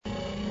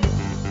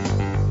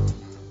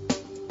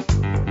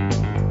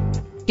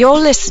You're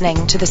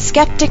listening to the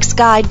Skeptics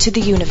Guide to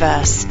the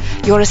Universe,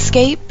 your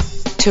escape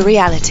to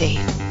reality.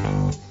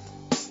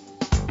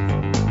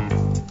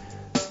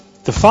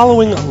 The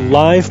following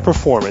live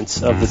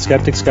performance of the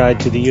Skeptics Guide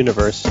to the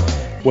Universe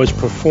was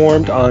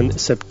performed on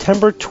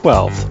September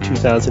 12,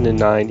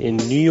 2009 in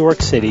New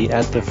York City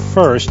at the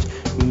first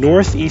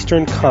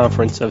Northeastern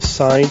Conference of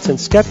Science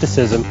and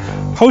Skepticism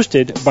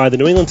hosted by the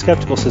New England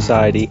Skeptical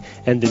Society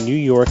and the New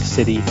York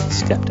City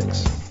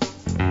Skeptics.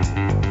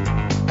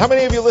 How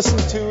many of you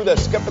listened to the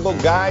Skeptical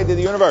Guide to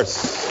the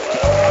Universe?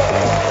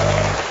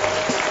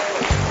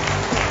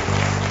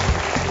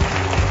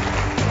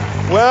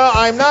 Well,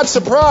 I'm not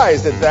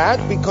surprised at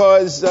that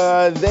because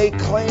they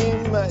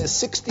claim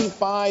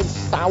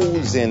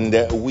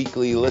 65,000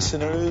 weekly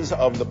listeners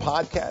of the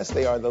podcast.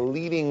 They are the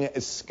leading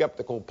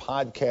skeptical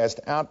podcast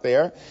out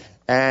there,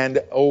 and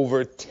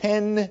over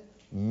 10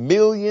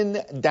 million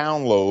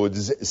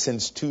downloads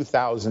since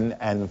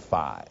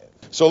 2005.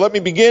 So let me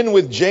begin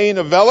with Jay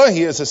Novella.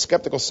 He is a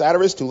skeptical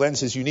satirist who lends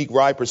his unique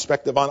wry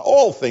perspective on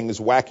all things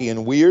wacky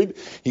and weird.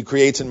 He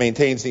creates and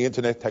maintains the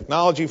internet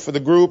technology for the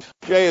group.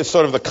 Jay is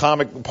sort of the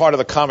part of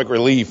the comic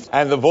relief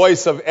and the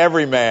voice of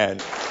every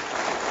man.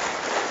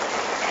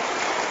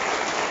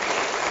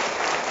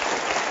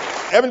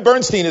 Evan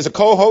Bernstein is a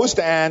co-host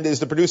and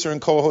is the producer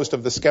and co-host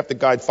of the Skeptic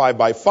Guide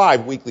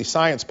 5x5 weekly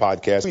science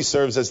podcast. He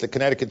serves as the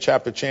Connecticut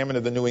chapter chairman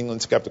of the New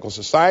England Skeptical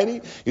Society.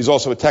 He's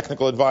also a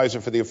technical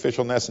advisor for the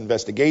official NECSS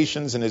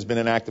investigations and has been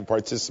an active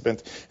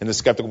participant in the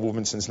skeptical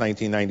movement since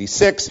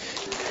 1996.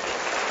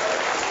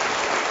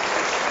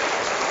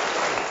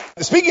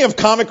 Speaking of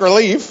comic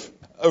relief,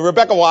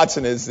 Rebecca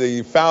Watson is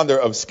the founder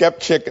of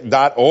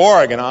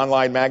Skeptic.org, an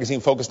online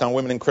magazine focused on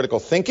women in critical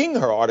thinking.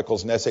 Her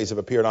articles and essays have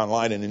appeared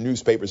online and in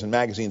newspapers and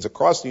magazines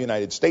across the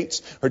United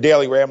States. Her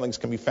daily ramblings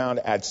can be found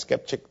at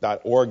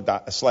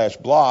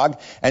skeptic.org/blog,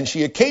 and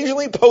she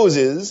occasionally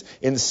poses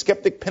in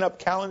skeptic pinup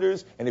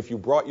calendars, and if you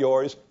brought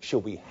yours,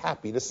 she'll be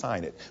happy to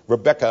sign it.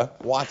 Rebecca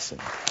Watson.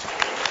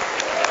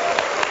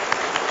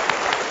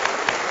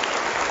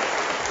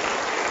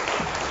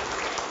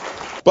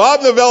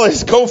 Bob Novella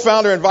is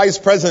co-founder and vice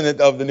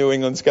president of the New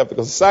England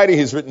Skeptical Society.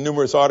 He's written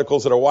numerous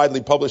articles that are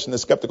widely published in the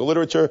skeptical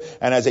literature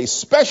and has a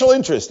special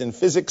interest in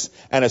physics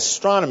and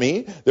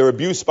astronomy, their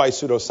abuse by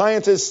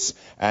pseudoscientists,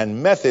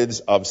 and methods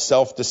of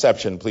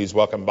self-deception. Please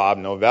welcome Bob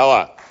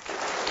Novella.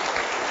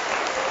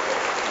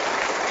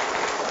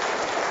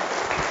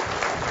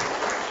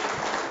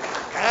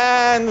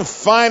 And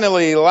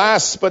finally,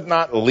 last but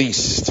not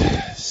least,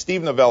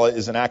 Steve Novella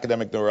is an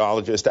academic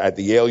neurologist at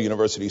the Yale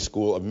University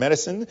School of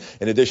Medicine.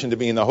 In addition to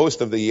being the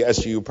host of the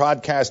SGU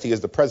podcast, he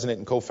is the president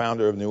and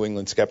co-founder of New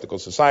England Skeptical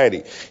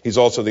Society. He's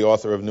also the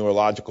author of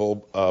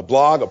Neurological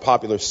Blog, a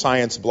popular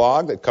science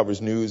blog that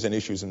covers news and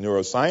issues in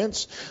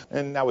neuroscience.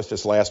 And that was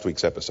just last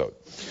week's episode.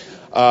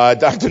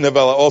 Dr.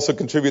 Novella also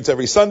contributes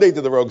every Sunday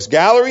to the Rogues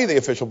Gallery, the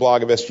official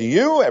blog of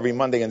SGU, every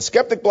Monday in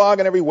Skeptic Blog,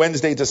 and every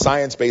Wednesday to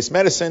Science-Based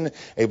Medicine,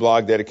 a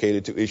blog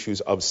dedicated to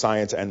issues of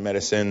science and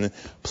medicine.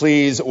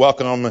 Please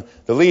welcome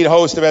the lead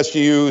host of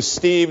SGU,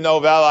 Steve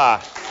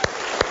Novella.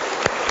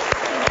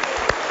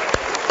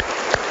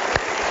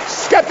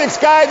 Skeptics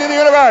Guide to the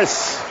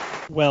Universe.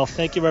 Well,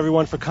 thank you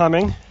everyone for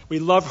coming. We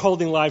love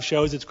holding live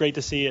shows. It's great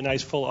to see a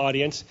nice full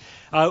audience.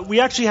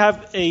 We actually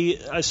have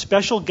a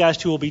special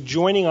guest who will be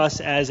joining us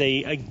as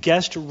a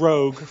guest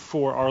rogue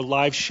for our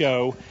live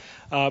show,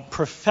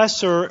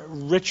 Professor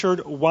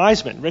Richard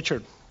Wiseman.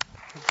 Richard,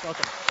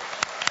 welcome.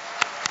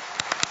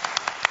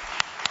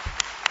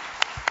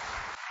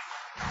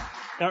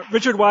 Now,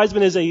 Richard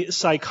Wiseman is a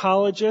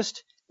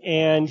psychologist,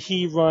 and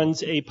he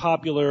runs a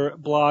popular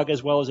blog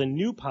as well as a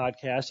new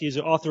podcast. He is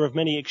the author of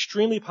many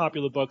extremely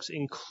popular books,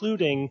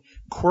 including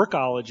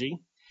Quirkology,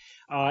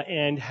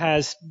 and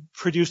has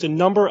produced a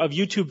number of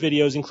YouTube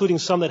videos, including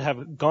some that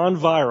have gone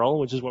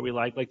viral, which is what we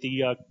like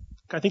the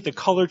I think the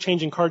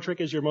color-changing card trick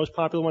is your most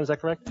popular one. Is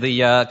that correct?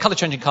 The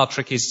color-changing card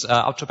trick is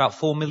up to about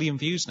 4 million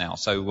views now.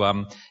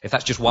 So if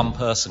that's just one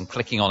person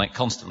clicking on it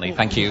constantly,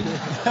 thank you for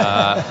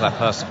that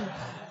person.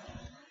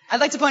 I'd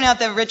like to point out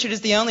that Richard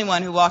is the only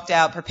one who walked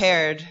out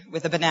prepared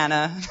with a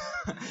banana.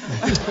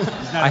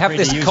 I have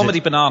this comedy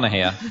banana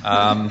here.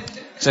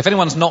 So if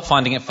anyone's not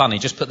finding it funny,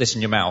 just put this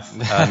in your mouth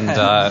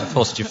and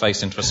force your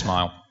face into a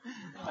smile.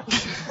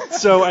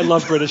 So I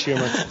love British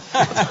humor.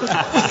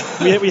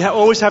 We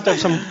always have to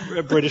have some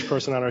British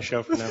person on our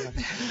show from now on.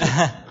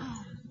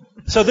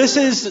 So this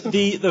is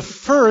the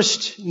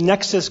first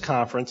NECSS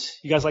conference.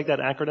 You guys like that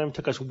acronym? It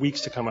took us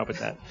weeks to come up with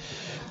that.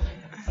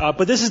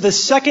 But this is the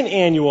second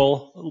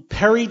annual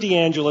Perry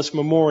DeAngelis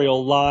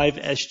Memorial Live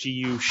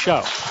SGU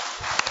show.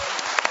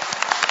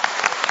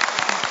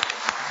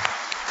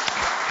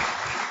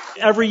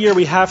 Every year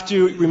we have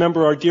to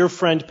remember our dear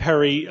friend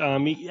Perry.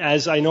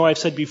 As I know I've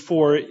said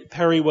before,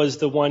 Perry was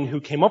the one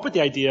who came up with the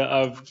idea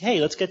of,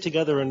 hey, let's get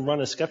together and run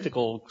a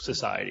skeptical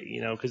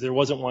society, because there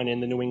wasn't one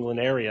in the New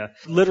England area.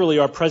 Literally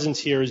our presence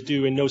here is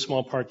due in no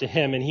small part to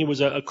him, and he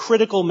was a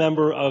critical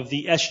member of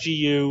the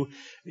SGU.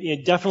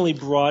 It definitely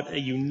brought a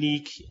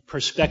unique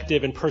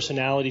perspective and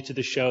personality to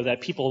the show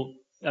that people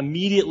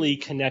immediately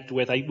connect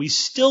with. We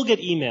still get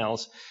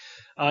emails.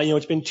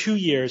 It's been 2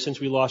 years since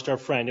we lost our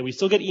friend, and we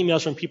still get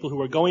emails from people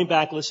who are going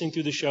back, listening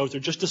through the shows, or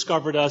just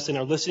discovered us and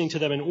are listening to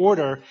them in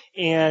order,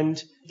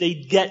 and they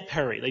get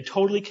Perry. They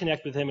totally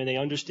connect with him, and they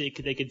understand.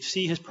 They could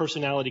see his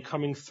personality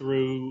coming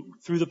through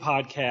the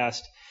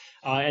podcast,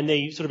 and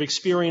they sort of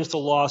experience the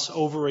loss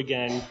over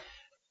again.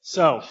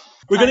 So,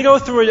 we're going to go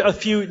through a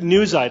few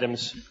news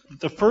items.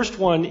 The first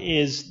one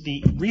is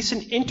the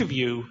recent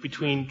interview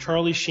between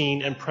Charlie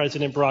Sheen and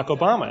President Barack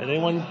Obama.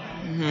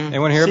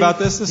 Anyone hear about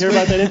this week?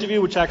 About that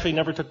interview, which actually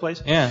never took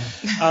place? Yeah.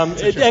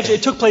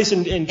 It took place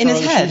in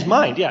Charlie Sheen's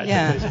mind. Yeah,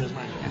 it took place in his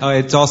mind. Oh,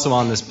 it's also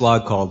on this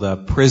blog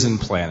called Prison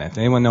Planet.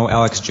 Anyone know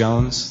Alex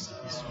Jones?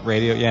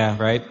 Radio, yeah,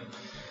 right?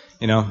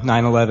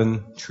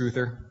 9/11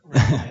 truther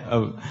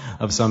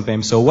of some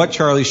fame. So what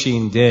Charlie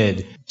Sheen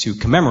did to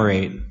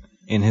commemorate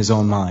in his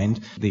own mind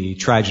the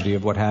tragedy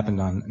of what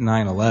happened on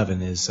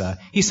 9/11 is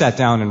he sat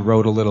down and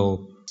wrote a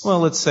little,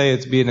 let's say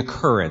it'd be an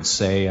occurrence,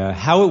 say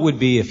how it would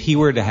be if he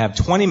were to have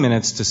 20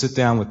 minutes to sit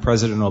down with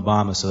President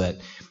Obama so that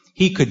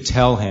he could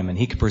tell him and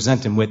he could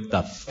present him with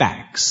the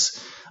facts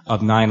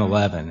of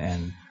 9/11,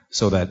 and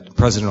so that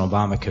President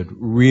Obama could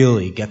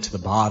really get to the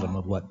bottom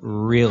of what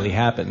really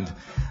happened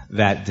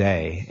that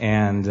day.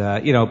 And,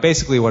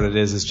 basically what it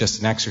is just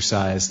an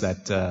exercise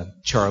that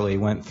Charlie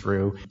went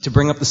through to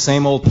bring up the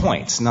same old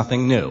points,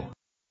 nothing new.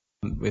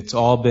 It's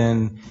all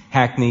been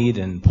hackneyed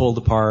and pulled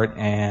apart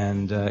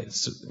and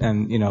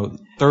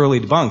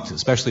thoroughly debunked,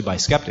 especially by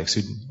skeptics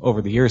who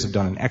over the years have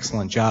done an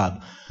excellent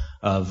job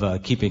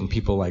of keeping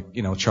people like,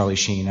 Charlie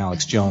Sheen,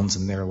 Alex Jones,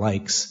 and their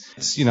likes.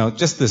 It's,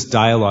 just this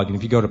dialogue. And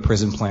if you go to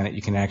Prison Planet,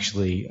 you can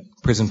actually,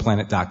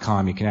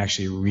 prisonplanet.com, you can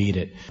actually read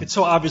it. It's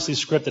so obviously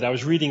scripted. I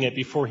was reading it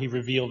before he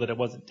revealed that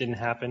it didn't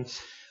happen.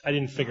 I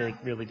didn't figure it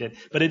really did.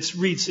 But it's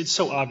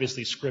so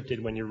obviously scripted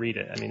when you read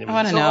it. I mean,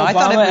 I don't know. Obama I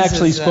thought it was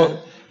actually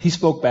he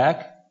spoke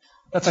back.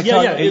 That's like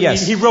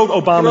yes. He wrote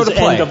Obama's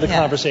end of the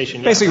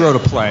conversation. Basically wrote a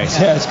play.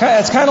 Yeah,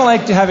 it's kind of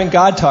like having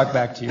God talk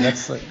back to you.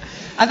 That's like.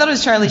 I thought it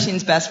was Charlie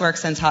Sheen's best work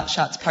since Hot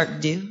Shots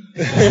Part 2.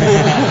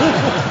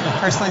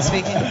 Personally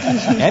speaking.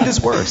 And his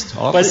worst,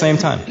 all at the same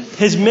time.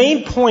 His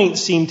main point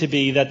seemed to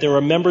be that there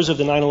are members of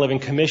the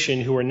 9/11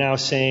 Commission who are now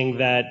saying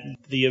that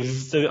the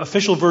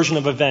official version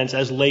of events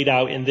as laid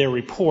out in their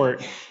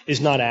report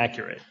is not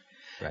accurate.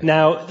 Right.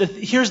 Now,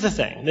 here's the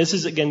thing. This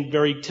is, again,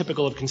 very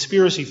typical of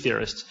conspiracy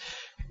theorists.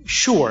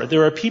 Sure,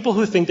 there are people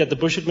who think that the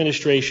Bush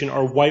administration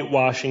are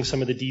whitewashing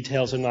some of the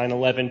details of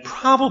 9/11,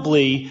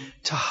 probably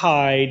to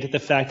hide the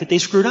fact that they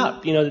screwed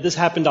up, that this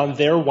happened on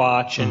their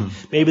watch, and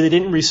maybe they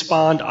didn't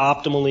respond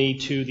optimally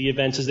to the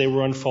events as they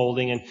were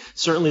unfolding, and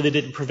certainly they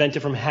didn't prevent it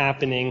from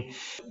happening.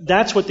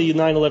 That's what the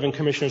 9/11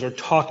 commissioners are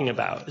talking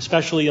about,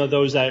 especially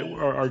those that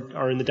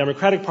are in the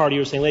Democratic Party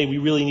who are saying, hey, we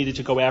really needed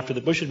to go after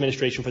the Bush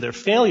administration for their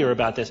failure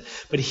about this.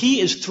 But he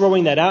is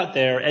throwing that out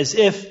there as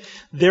if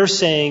they're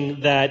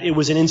saying that it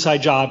was an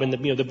inside job and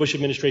the Bush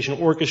administration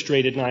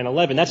orchestrated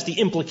 9/11. That's the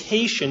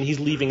implication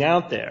he's leaving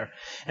out there.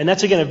 And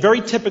that's, again, a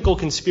very typical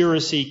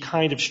conspiracy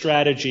kind of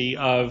strategy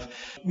of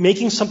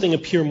making something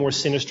appear more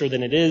sinister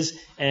than it is,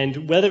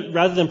 and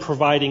rather than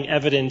providing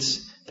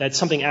evidence that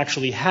something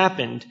actually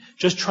happened,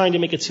 just trying to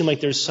make it seem like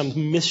there's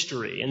some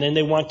mystery. And then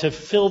they want to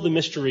fill the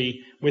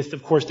mystery with,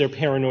 of course, their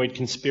paranoid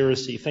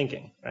conspiracy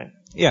thinking, right?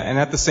 Yeah, and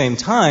at the same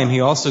time,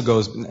 he also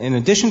goes, in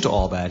addition to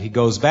all that, he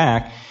goes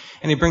back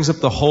and he brings up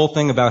the whole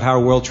thing about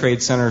how World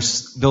Trade Center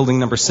building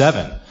number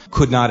 7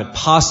 could not have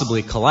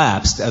possibly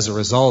collapsed as a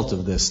result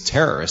of this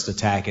terrorist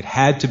attack. It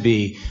had to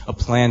be a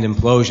planned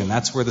implosion.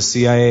 That's where the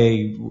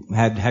CIA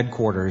had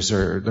headquarters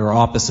or their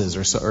offices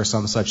or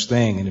some such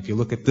thing. And if you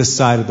look at this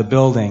side of the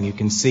building, you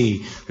can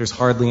see there's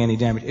hardly any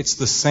damage. It's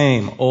the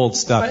same old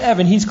stuff. But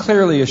Evan, he's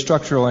clearly a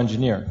structural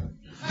engineer.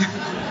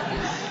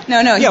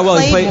 No, he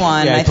played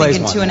one, I think,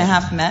 in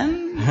 2.5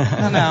 Men. I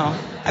don't know.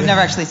 I've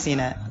never actually seen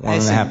it.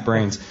 1.5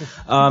 brains.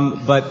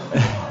 But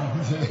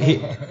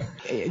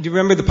do you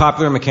remember the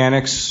Popular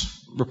Mechanics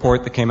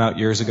report that came out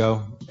years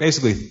ago?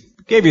 Basically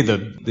gave you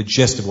the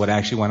gist of what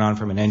actually went on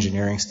from an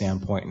engineering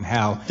standpoint and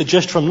how the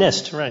gist from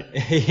NIST, right?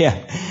 Yeah,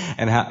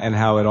 and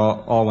how it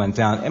all went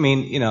down. I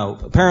mean,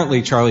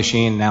 apparently Charlie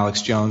Sheen and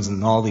Alex Jones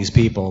and all these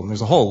people, and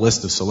there's a whole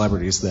list of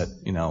celebrities that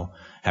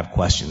have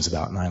questions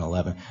about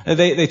 9/11.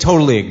 They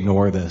totally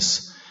ignore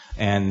this.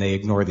 And they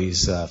ignore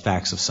these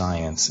facts of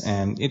science,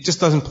 and it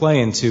just doesn't play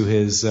into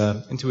his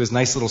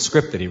nice little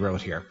script that he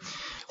wrote here.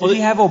 Did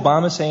he have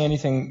Obama say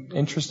anything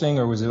interesting,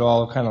 or was it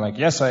all kind of like,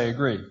 yes, I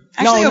agree?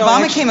 Actually,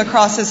 Obama came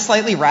across as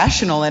slightly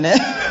rational in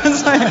it.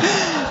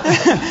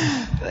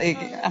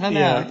 I don't know.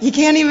 Yeah. He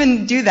can't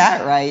even do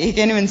that right. He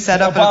can't even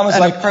set up Obama's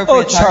an like,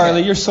 appropriate target.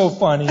 Charlie, you're so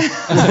funny.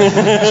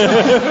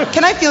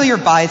 Can I feel your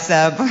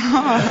bicep?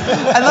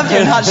 I loved you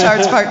in Hot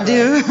Shots Part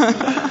 2.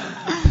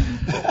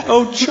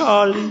 Oh,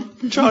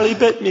 Charlie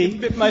bit me.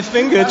 Bit my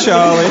finger,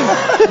 Charlie.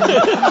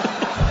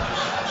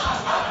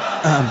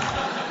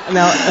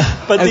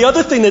 But the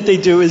other thing that they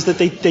do is that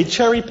they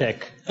cherry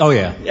pick Oh,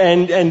 yeah.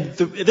 And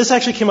this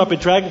actually came up at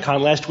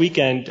DragonCon last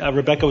weekend.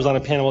 Rebecca was on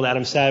a panel with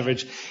Adam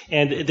Savage,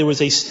 and there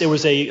was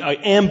a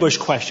ambush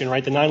question,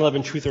 right? The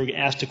 9/11 truther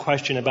asked a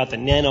question about the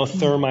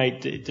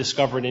nanothermite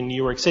discovered in New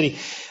York City.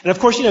 And of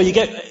course, you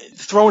get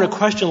thrown a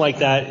question like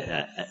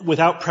that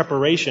without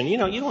preparation. You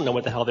don't know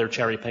what the hell they're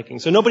cherry picking.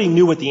 So nobody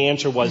knew what the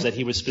answer was that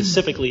he was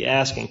specifically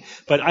asking.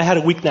 But I had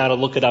a week now to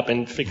look it up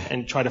and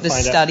try to find out.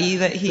 The study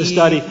that he... The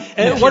study.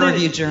 And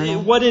peer-reviewed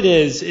journal. What it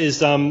is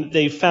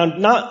they found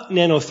not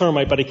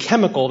nanothermite, but a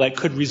chemical that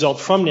could result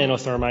from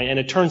nanothermite, and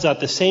it turns out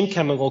the same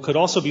chemical could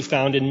also be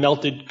found in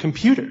melted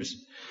computers,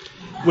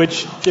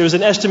 which there's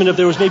an estimate of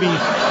there was maybe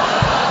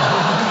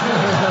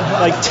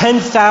like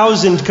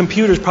 10,000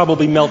 computers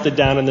probably melted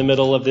down in the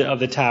middle of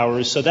the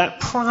towers, so that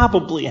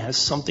probably has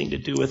something to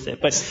do with it.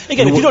 But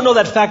again, if you don't know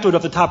that factoid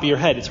off the top of your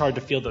head, it's hard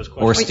to field those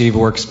questions. Or Steve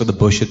works for the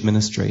Bush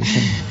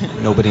administration.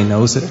 Nobody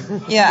knows it.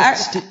 Yeah,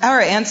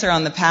 our answer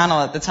on the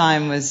panel at the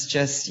time was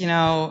just,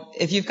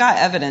 if you've got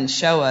evidence,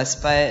 show us.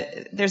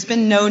 But there's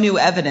been no new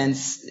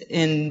evidence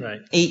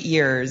in 8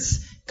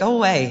 years. Go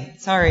away.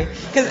 Sorry.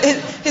 Because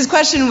his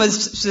question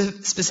was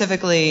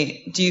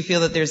specifically, do you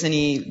feel that there's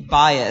any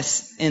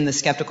bias in the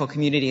skeptical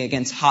community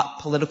against hot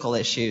political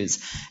issues?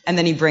 And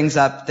then he brings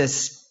up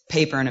this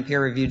paper in a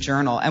peer-reviewed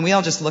journal, and we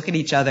all just look at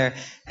each other,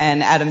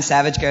 and Adam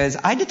Savage goes,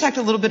 I detect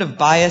a little bit of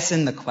bias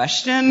in the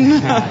question.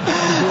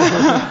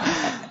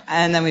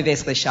 And then we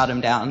basically shot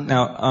him down.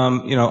 Now,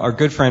 our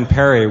good friend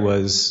Perry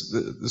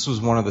this was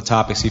one of the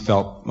topics he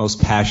felt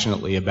most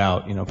passionately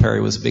about.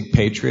 Perry was a big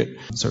patriot,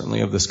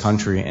 certainly of this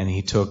country, and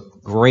he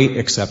took great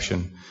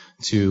exception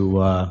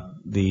to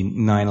the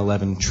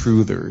 9/11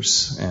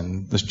 truthers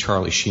and the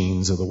Charlie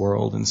Sheens of the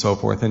world and so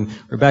forth. And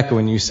Rebecca,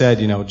 when you said,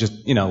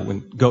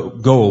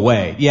 go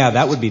away, yeah,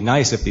 that would be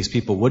nice if these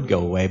people would go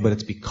away, but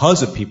it's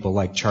because of people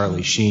like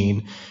Charlie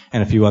Sheen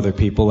and a few other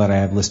people that I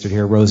have listed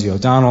here: Rosie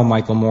O'Donnell,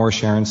 Michael Moore,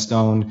 Sharon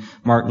Stone,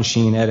 Martin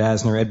Sheen, Ed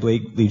Asner, Ed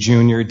Blakely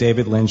Jr.,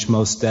 David Lynch,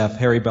 Mos Def,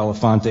 Harry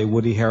Belafonte,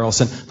 Woody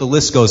Harrelson. The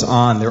list goes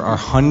on. There are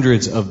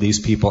hundreds of these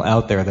people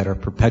out there that are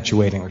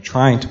perpetuating or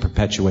trying to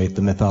perpetuate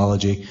the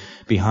mythology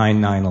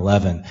behind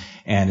 9/11.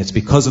 And it's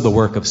because of the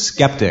work of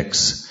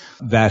skeptics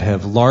that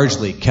have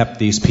largely kept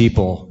these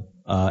people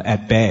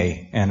at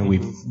bay, and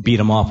we've beat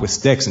them off with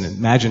sticks. And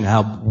imagine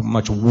how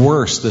much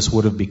worse this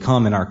would have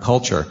become in our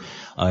culture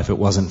if it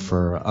wasn't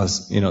for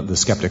us, the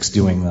skeptics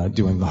doing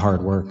the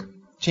hard work.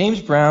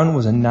 James Brown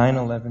was a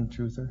 9/11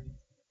 truther?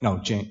 No,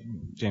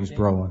 James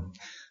Brolin.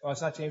 Oh,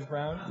 it's not James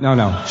Brown? No,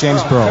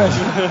 James Brolin.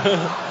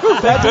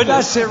 That did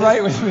not sit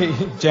right with me.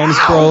 James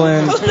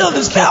Brolin. Let's build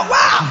this count.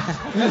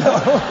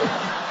 Wow!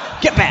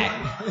 Get back!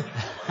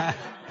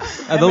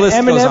 The list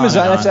Eminem goes on is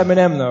on. That's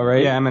Eminem, though,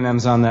 right? Yeah,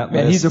 Eminem's on that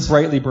list. Man, he's a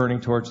brightly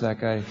burning torch, that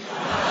guy.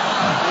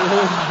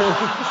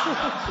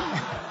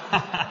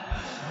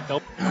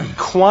 Nope.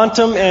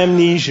 Quantum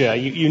amnesia.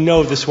 You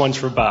know this one's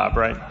for Bob,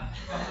 right?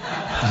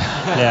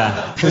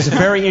 Yeah. It was a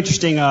very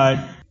interesting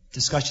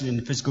discussion in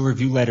the Physical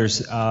Review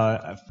Letters.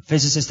 A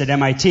physicist at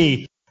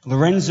MIT,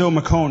 Lorenzo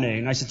Marcone,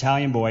 a nice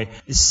Italian boy,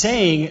 is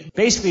saying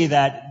basically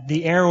that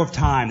the arrow of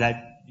time,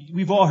 that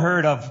we've all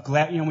heard of,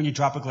 when you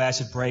drop a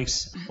glass, it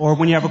breaks, or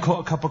when you have a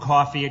cup of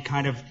coffee, it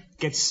kind of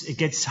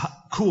gets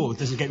cool, it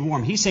doesn't get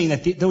warm. He's saying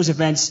that those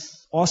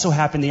events also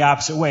happen the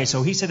opposite way.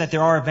 So he said that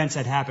there are events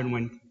that happen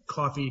when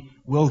coffee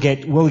will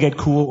get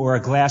cool, or a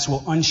glass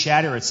will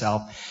unshatter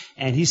itself.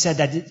 And he said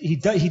that he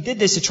did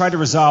this to try to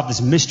resolve this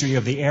mystery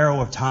of the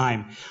arrow of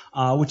time,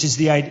 which is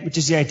the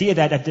idea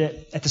that at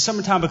the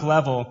subatomic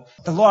level,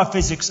 the law of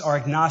physics are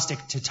agnostic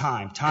to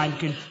time.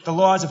 The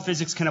laws of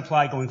physics can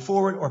apply going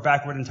forward or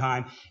backward in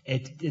time.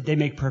 They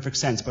make perfect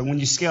sense. But when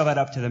you scale that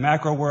up to the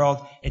macro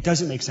world, it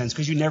doesn't make sense,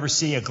 because you never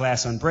see a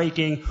glass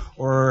unbreaking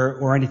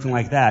or anything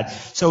like that.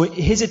 So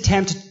his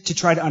attempt to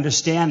try to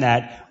understand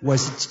that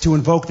was to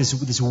invoke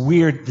this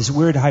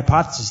weird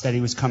hypothesis that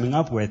he was coming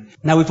up with.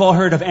 Now, we've all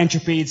heard of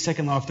entropy, the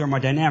second law of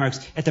thermodynamics.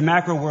 At the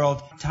macro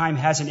world, time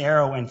has an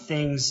arrow and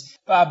things...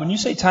 Bob, when you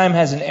say time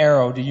has an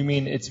arrow, do you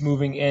mean it's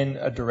moving in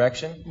a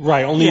direction?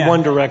 Right, only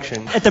one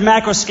direction. At the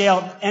macro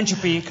scale,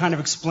 entropy kind of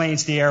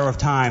explains the arrow of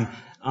time.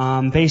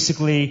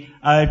 Basically,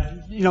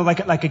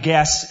 like a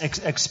gas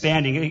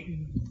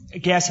expanding. A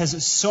gas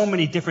has so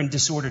many different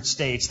disordered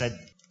states that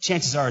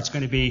chances are it's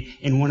going to be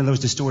in one of those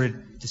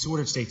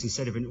distorted states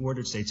instead of an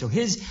ordered state. So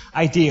his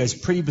idea is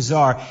pretty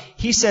bizarre.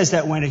 He says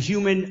that when a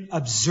human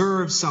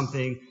observes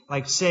something,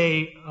 like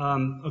say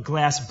a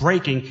glass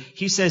breaking,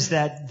 he says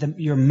that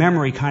your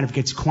memory kind of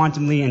gets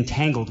quantumly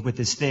entangled with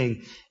this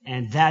thing,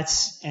 and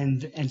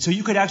so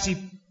you could actually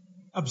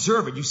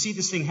observe it. You see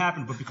this thing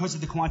happen, but because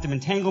of the quantum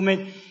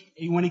entanglement,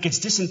 when it gets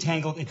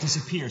disentangled, it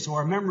disappears. So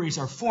our memories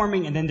are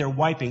forming and then they're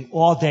wiping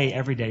all day,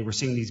 every day. We're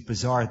seeing these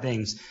bizarre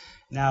things.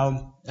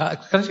 Now, I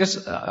don't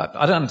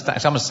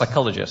understand. I'm a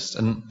psychologist,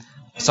 and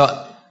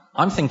so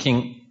I'm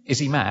thinking, is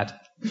he mad?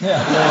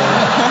 Yeah.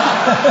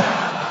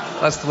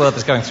 That's the word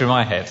that's going through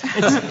my head.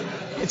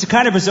 It's a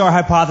kind of bizarre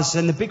hypothesis,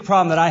 and the big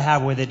problem that I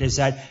have with it is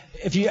that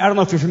I don't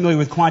know if you're familiar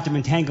with quantum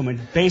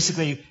entanglement.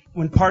 Basically,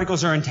 when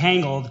particles are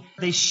entangled,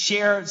 they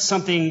share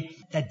something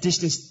that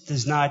distance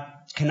does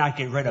not cannot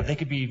get rid of. They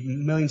could be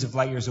millions of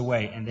light years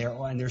away, and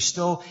they're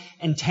still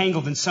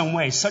entangled in some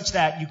way, such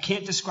that you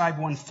can't describe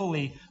one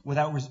fully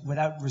without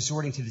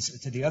resorting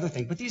to the other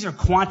thing. But these are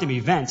quantum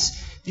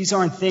events. These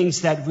aren't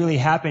things that really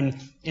happen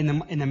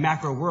in the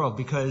macro world,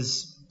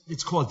 because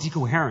it's called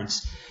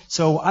decoherence.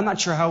 So I'm not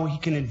sure how he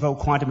can invoke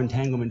quantum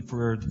entanglement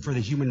for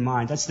the human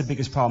mind. That's the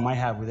biggest problem I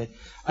have with it.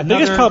 The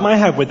biggest problem I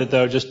have with it,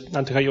 though, just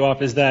not to cut you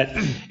off, is that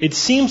it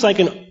seems like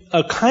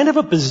a kind of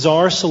a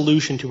bizarre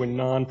solution to a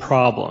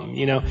non-problem.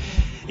 You know,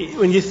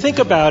 when you think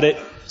about it.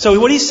 So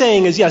what he's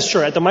saying is, yes,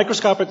 sure, at the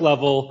microscopic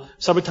level,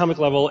 subatomic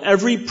level,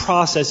 every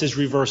process is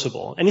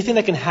reversible. Anything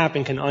that can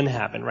happen can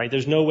unhappen, right?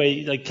 There's no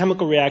way, like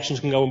chemical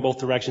reactions can go in both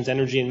directions,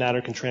 energy and matter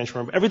can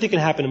transform, everything can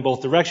happen in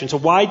both directions. So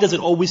why does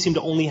it always seem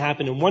to only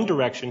happen in one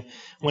direction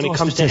when it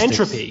comes to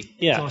entropy?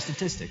 Yeah. It's all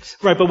statistics.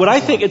 Right, but what I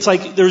think, it's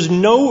like there's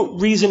no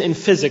reason in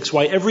physics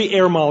why every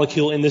air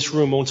molecule in this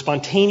room won't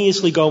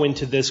spontaneously go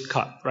into this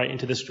cup, right,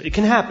 into this. It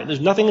can happen.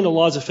 There's nothing in the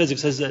laws of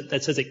physics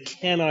that says it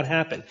cannot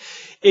happen.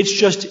 It's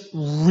just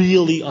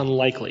really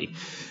unlikely.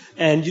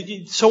 And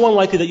it's so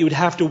unlikely that you would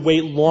have to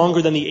wait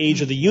longer than the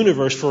age of the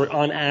universe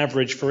on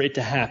average, for it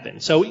to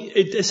happen. So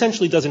it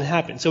essentially doesn't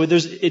happen. So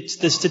it's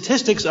the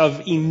statistics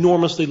of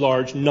enormously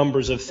large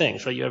numbers of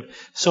things, right? You have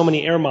so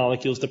many air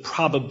molecules, the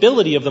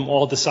probability of them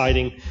all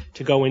deciding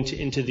to go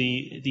into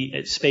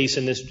the space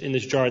in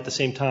this jar at the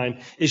same time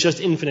is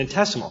just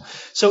infinitesimal.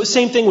 So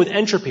same thing with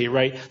entropy,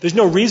 right? There's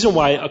no reason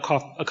why a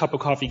cup of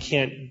coffee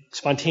can't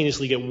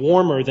spontaneously get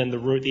warmer than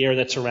the air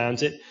that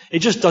surrounds it. It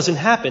just doesn't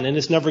happen, and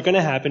it's never going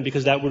to happen,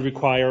 because that would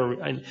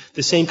require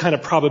the same kind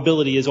of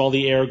probability as all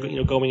the air,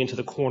 going into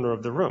the corner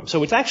of the room.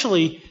 So it's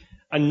actually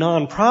a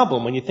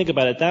non-problem when you think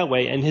about it that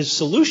way, and his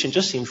solution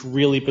just seems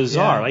really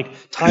bizarre. Yeah.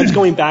 Like, time's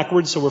going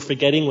backwards, so we're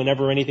forgetting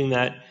whenever anything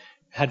that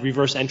had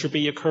reverse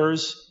entropy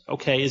occurs.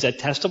 Okay, is that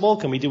testable?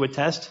 Can we do a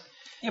test?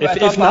 Yeah,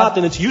 if not,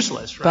 then it's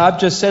useless. Right? Bob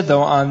just said,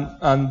 though,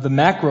 on the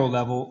macro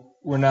level,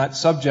 we're not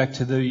subject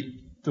to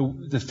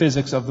the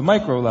physics of the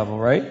micro level,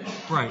 right?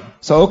 Right.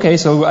 So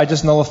I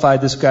just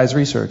nullified this guy's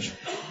research.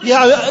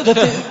 Yeah,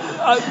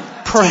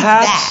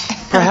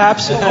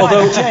 perhaps.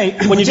 Although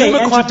when you deal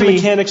with quantum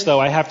mechanics, though,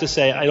 I have to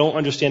say I don't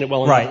understand it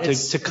well enough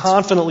to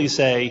confidently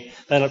say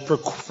that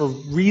for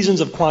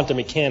reasons of quantum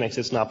mechanics,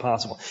 it's not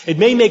possible. It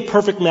may make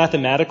perfect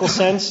mathematical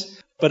sense,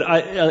 but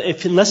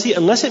unless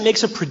it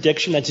makes a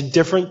prediction that's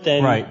different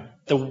than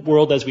the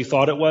world as we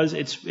thought it was,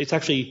 it's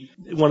actually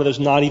one of those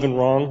not even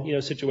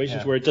wrong,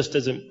 situations where it just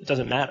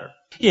doesn't matter.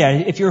 Yeah,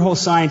 if your whole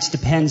science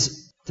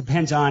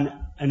depends on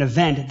an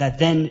event that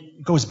then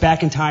goes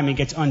back in time and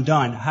gets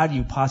undone, how do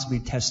you possibly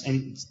test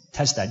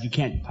that? You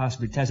can't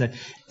possibly test that.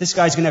 This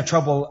guy's going to have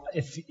trouble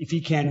if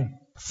he can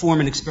form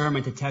an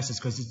experiment to test this,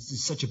 because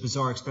it's such a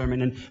bizarre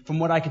experiment. And from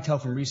what I can tell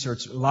from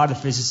research, a lot of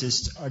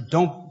physicists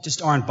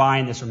aren't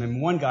buying this from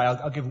him. One guy,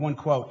 I'll give one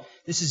quote.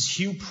 This is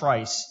Hugh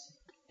Price,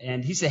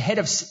 and he's the head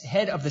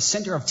of the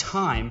Center of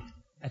Time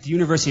at the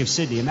University of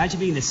Sydney. Imagine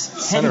being the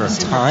Center of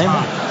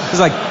Time. It's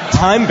like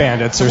Time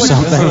Bandits or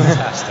something.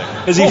 Fantastic.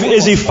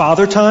 Is he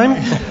Father Time?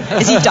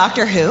 Is he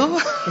Doctor Who?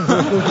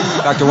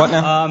 Doctor what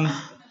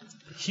now?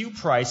 Hugh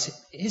Price.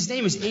 His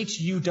name is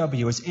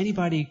H-U-W. Has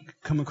anybody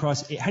come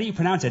across? How do you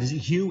pronounce that? Is it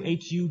Hugh?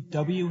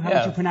 H-U-W? How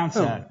would you pronounce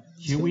that?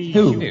 Huey?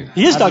 Who?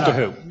 He is Doctor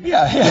Who.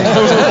 Yeah.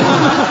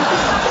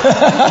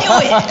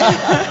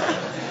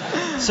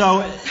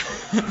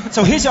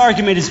 So his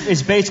argument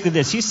is basically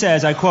this. He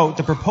says, I quote,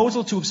 "The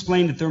proposal to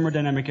explain the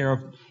thermodynamic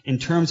era in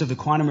terms of the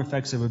quantum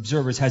effects of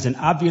observers has an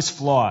obvious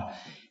flaw.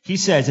 He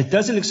says, it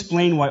doesn't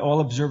explain why all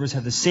observers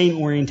have the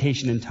same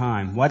orientation in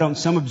time. Why don't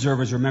some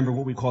observers remember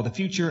what we call the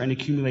future and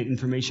accumulate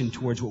information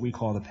towards what we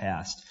call the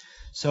past?"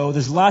 So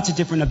there's lots of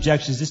different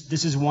objections.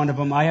 This is one of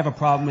them. I have a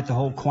problem with the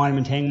whole quantum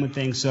entanglement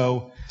thing,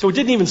 So it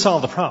didn't even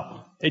solve the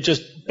problem. It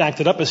just backed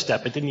it up a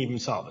step. It didn't even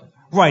solve it.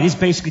 Right, he's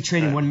basically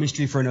trading one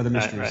mystery for another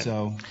mystery. Right.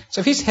 So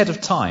if he's head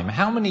of time,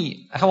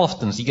 how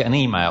often does he get an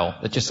email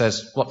that just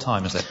says, "What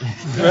time is it?"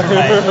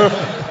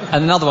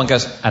 And another one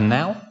goes, "And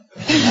now?"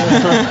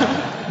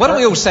 Why don't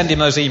we all send him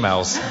those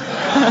emails?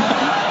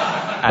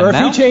 Or if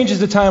he changes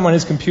the time on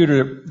his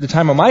computer, the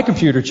time on my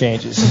computer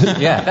changes.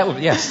 Yeah, that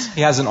would, yes.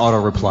 He has an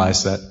auto reply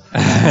set,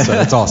 so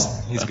that's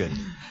awesome. He's good.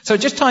 So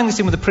just tying this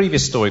in with the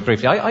previous story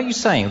briefly, are you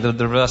saying the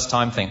reverse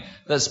time thing,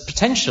 that's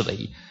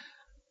potentially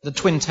the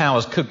Twin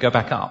Towers could go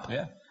back up?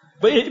 Yeah.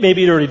 But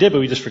maybe it already did, but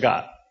we just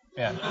forgot.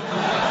 Yeah.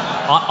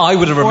 I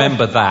would have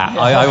remembered that.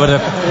 I would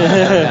have.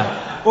 Yeah.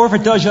 Or if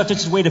it does, you have to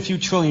just wait a few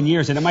trillion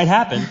years, and it might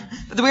happen.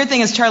 But the weird thing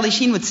is Charlie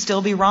Sheen would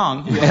still be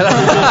wrong.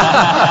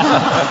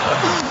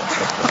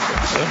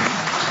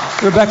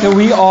 Rebecca,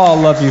 we all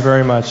love you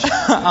very much.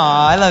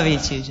 Aw, I love you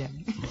too,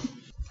 Jim.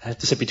 I have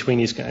to sit between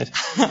these guys.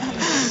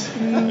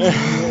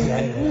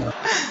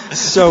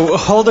 So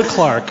Hulda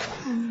Clark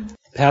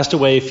passed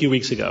away a few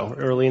weeks ago,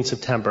 early in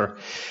September.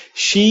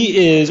 She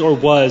is, or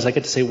was, I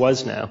get to say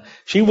was now,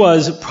 she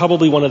was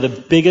probably one of the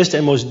biggest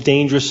and most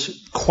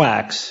dangerous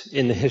quacks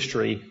in the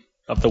history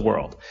of the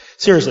world.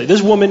 Seriously,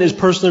 this woman is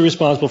personally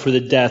responsible for the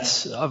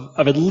deaths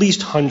of at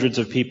least hundreds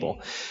of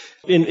people.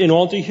 In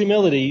all due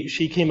humility,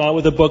 she came out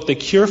with a book, The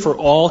Cure for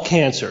All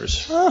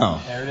Cancers.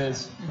 Oh. There it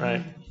is.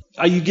 Right.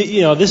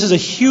 This is a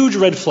huge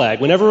red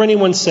flag. Whenever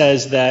anyone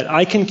says that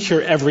I can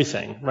cure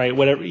everything, right,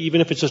 whatever,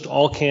 even if it's just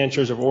all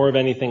cancers or of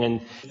anything,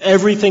 and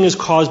everything is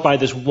caused by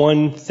this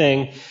one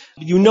thing,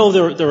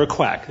 they're a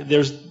quack.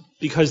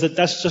 Because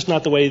that's just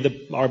not the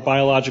way our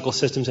biological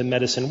systems in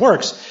medicine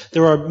works.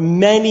 There are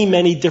many,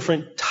 many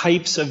different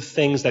types of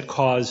things that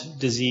cause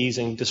disease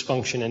and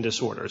dysfunction and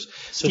disorders.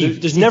 So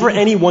there's never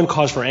any one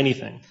cause for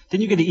anything.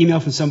 Didn't you get an email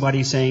from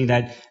somebody saying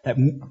that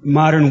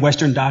modern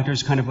Western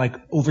doctors kind of like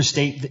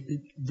overstate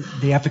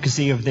the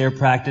efficacy of their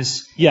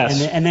practice?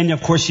 Yes. And then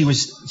of course she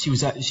was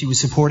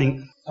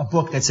supporting a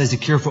book that says The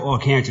Cure for All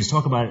Cancers.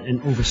 Talk about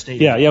an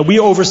overstatement. Yeah, we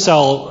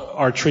oversell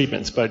our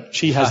treatments, but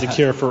she has the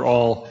cure for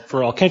all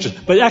cancers.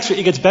 But actually,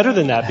 it gets better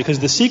than that, because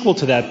the sequel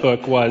to that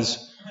book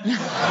was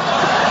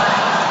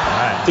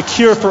The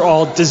Cure for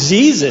All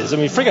Diseases. I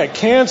mean, forget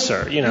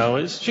cancer,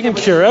 she can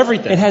cure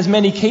everything. It has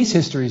many case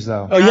histories,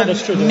 though. Oh, yeah,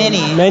 that's true. Many.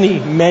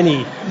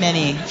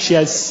 She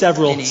has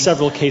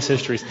several case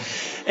histories.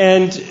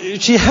 And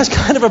she has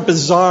had a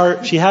bizarre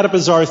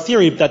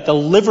theory that the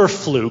liver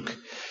fluke,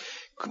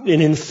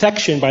 an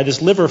infection by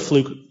this liver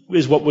fluke,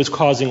 is what was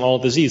causing all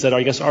disease. That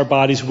I guess our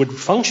bodies would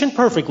function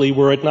perfectly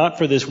were it not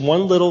for this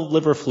one little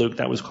liver fluke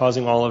that was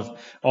causing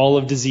all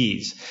of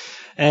disease.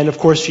 And of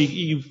course,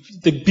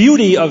 the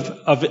beauty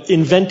of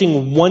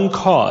inventing one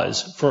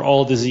cause for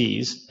all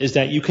disease is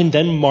that you can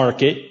then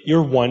market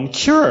your one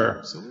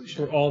cure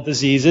for all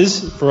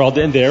diseases,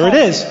 and there it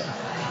is.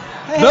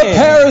 The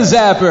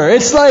Parazapper.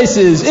 It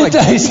slices. It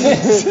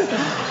dices.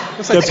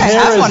 I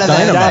have one of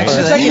those,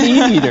 actually. It's like an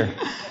e-meter.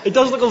 It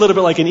does look a little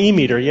bit like an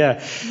e-meter, yeah.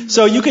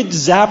 So you could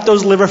zap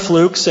those liver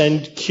flukes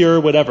and cure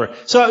whatever.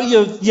 So,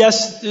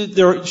 yes,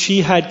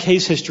 she had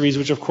case histories,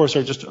 which of course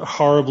are just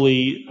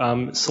horribly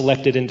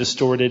selected and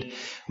distorted.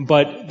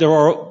 But there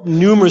are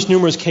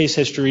numerous case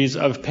histories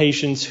of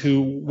patients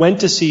who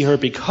went to see her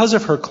because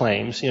of her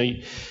claims,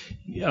 and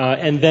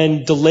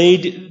then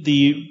delayed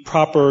the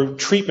proper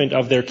treatment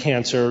of their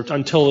cancer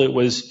until it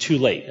was too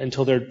late,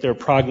 until their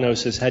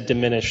prognosis had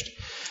diminished,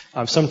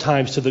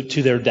 sometimes to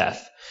their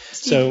death.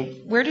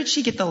 Steve, where did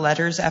she get the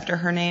letters after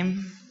her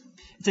name?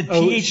 It's a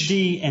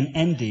PhD and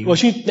ND. Well,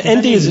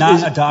 ND is not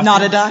a doctor.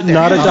 Not a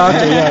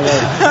doctor, yeah.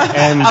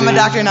 Right. I'm a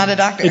doctor, not a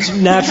doctor. It's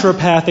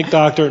naturopathic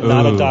doctor,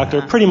 not a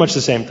doctor. Pretty much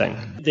the same thing.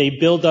 They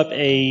build up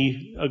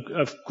a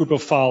group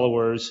of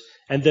followers,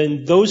 and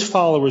then those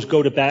followers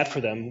go to bat for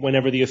them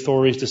whenever the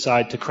authorities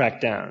decide to crack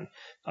down.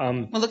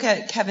 Well, look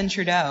at Kevin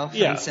Trudeau, for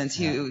instance.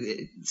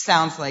 It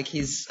sounds like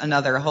he's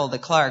another Hulda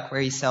Clark, where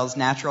he sells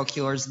natural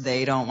cures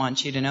they don't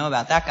want you to know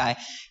about. That guy.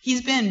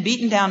 He's been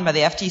beaten down by the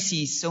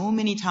FTC so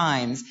many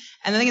times.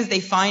 And the thing is, they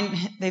find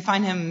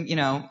him,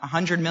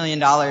 $100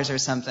 million or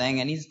something,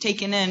 and he's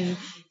taken in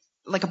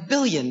like $1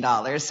 billion,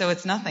 so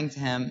it's nothing to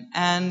him.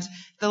 And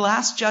the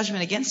last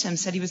judgment against him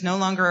said he was no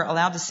longer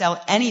allowed to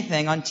sell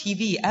anything on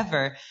TV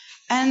ever.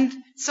 And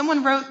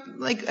someone wrote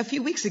like a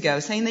few weeks ago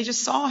saying they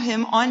just saw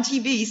him on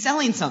TV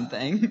selling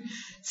something.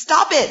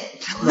 Stop it!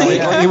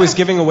 He was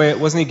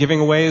wasn't he giving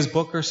away his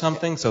book or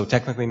something? So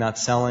technically not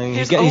selling.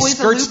 He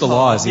skirts the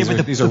laws.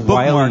 These are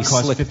wildly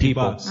slick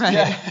people. Right.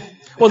 Yeah.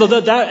 Well,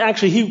 that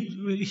actually,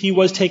 he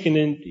was taken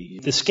in.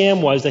 The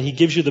scam was that he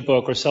gives you the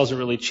book or sells it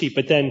really cheap,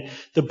 but then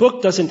the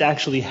book doesn't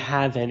actually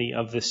have any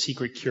of the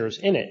secret cures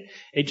in it.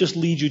 It just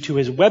leads you to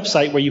his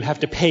website where you have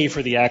to pay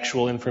for the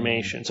actual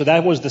information. So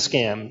that was the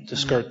scam to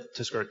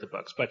skirt the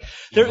books. But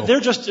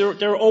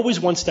they're always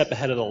one step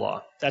ahead of the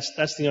law.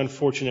 That's the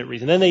unfortunate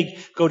reason. Then they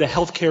go to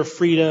healthcare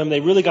freedom.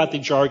 They really got the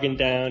jargon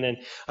down, and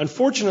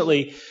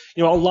unfortunately,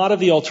 a lot of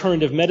the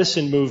alternative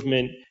medicine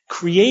movement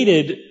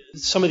created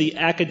some of the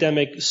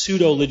academic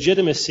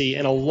pseudo-legitimacy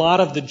and a lot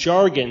of the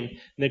jargon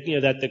that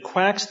the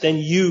quacks then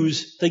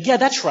use. Like, yeah,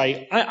 that's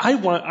right.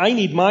 I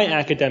need my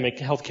academic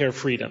healthcare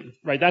freedom.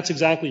 Right? That's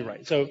exactly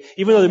right. So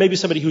even though there may be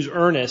somebody who's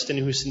earnest and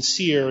who's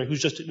sincere and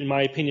who's just, in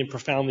my opinion,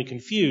 profoundly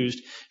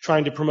confused,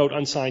 trying to promote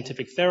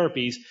unscientific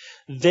therapies,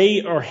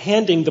 they are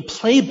handing the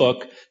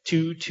playbook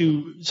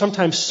to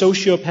sometimes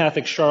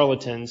sociopathic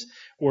charlatans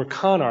or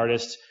con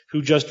artists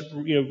who just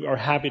are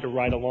happy to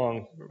ride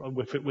along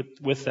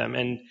with them,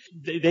 and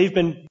they've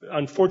been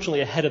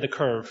unfortunately ahead of the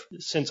curve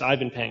since I've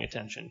been paying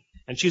attention.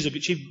 And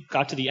she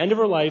got to the end of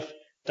her life,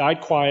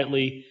 died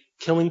quietly,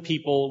 killing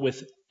people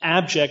with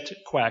abject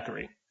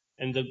quackery,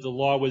 and the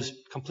law was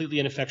completely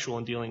ineffectual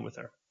in dealing with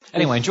her.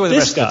 Anyway, enjoy the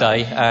rest of the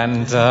day,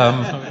 and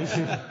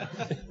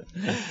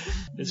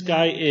this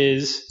guy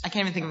is. I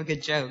can't even think of a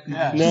good joke.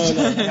 Yeah.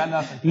 No, got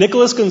nothing.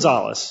 Nicholas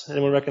Gonzalez.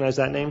 Anyone recognize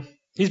that name?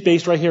 He's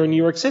based right here in New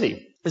York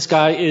City. This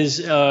guy is,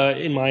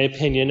 in my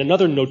opinion,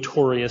 another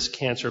notorious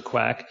cancer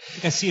quack. I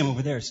think I see him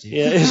over there, Steve.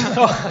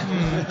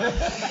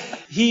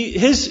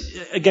 Yeah,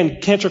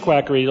 again, cancer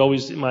quackery is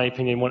always, in my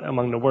opinion,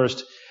 among the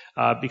worst,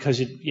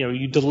 because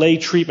you delay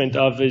treatment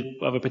of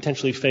a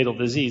potentially fatal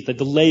disease. The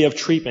delay of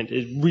treatment,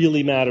 it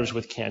really matters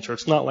with cancer.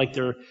 It's not like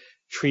they're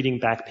treating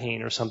back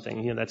pain or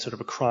something, that's sort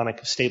of a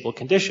chronic, stable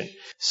condition.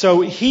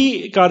 So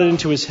he got it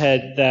into his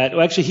head that,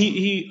 well, actually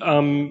he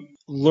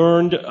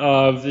learned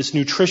of this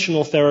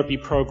nutritional therapy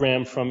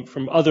program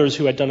from others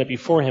who had done it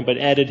before him, but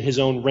added his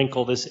own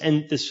wrinkle, this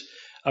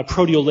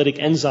proteolytic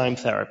enzyme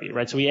therapy,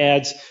 right? So he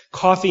adds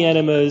coffee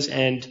enemas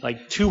and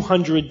like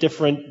 200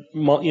 different,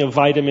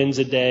 vitamins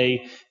a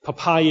day,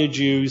 papaya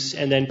juice,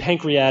 and then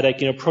pancreatic,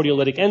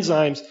 proteolytic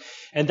enzymes.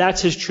 And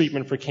that's his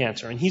treatment for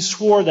cancer. And he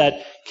swore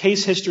that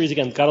case histories,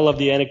 again, gotta love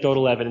the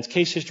anecdotal evidence,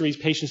 case histories,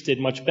 patients did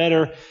much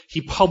better.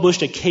 He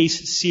published a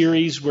case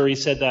series where he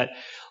said that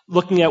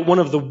looking at one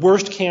of the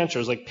worst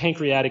cancers, like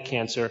pancreatic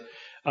cancer,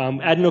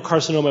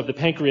 adenocarcinoma of the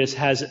pancreas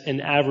has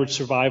an average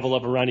survival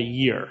of around a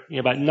year.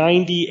 About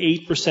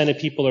 98% of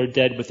people are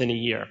dead within a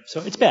year.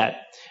 So it's bad.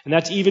 And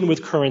that's even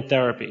with current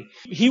therapy.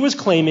 He was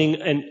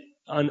claiming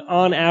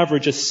on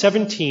average a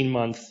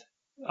 17-month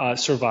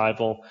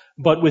survival,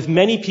 but with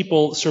many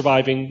people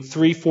surviving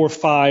 3, 4,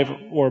 5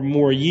 or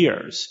more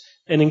years.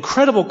 An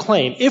incredible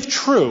claim, if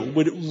true,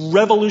 would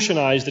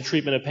revolutionize the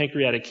treatment of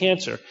pancreatic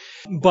cancer.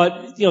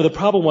 But, the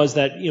problem was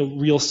that,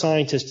 real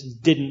scientists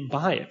didn't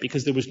buy it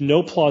because there was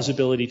no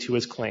plausibility to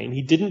his claim.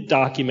 He didn't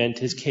document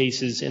his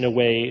cases in a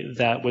way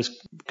that was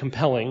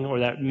compelling or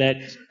that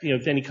met,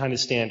 any kind of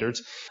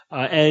standards.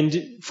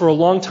 And for a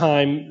long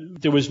time,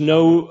 there was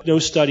no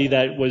study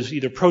that was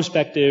either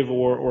prospective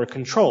or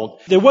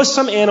controlled. There was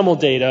some animal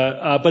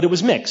data, but it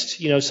was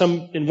mixed.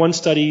 In one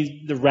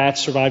study, the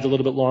rats survived a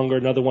little bit longer.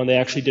 Another one, they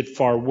actually did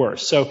far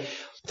worse. So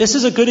this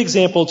is a good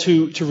example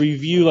to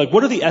review,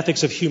 what are the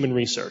ethics of human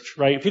research,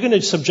 right? If you're going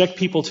to subject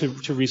people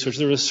to research,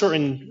 there are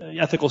certain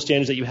ethical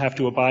standards that you have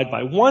to abide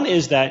by. One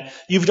is that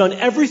you've done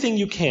everything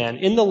you can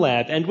in the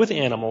lab and with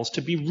animals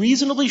to be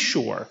reasonably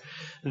sure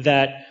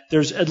that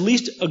there's at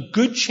least a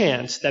good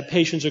chance that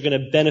patients are going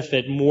to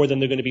benefit more than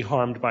they're going to be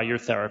harmed by your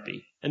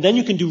therapy. And then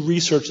you can do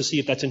research to see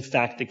if that's in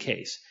fact the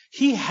case.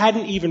 He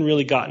hadn't even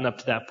really gotten up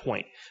to that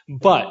point.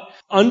 But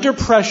under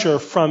pressure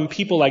from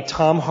people like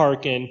Tom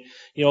Harkin,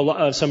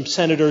 some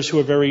senators who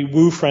are very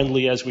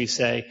woo-friendly, as we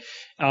say,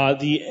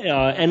 the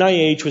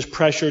NIH was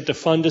pressured to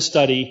fund a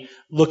study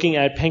looking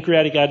at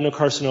pancreatic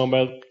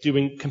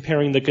adenocarcinoma,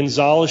 comparing the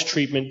Gonzalez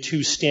treatment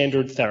to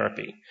standard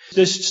therapy.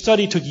 This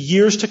study took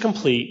years to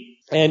complete,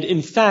 and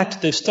in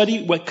fact, the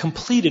study was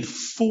completed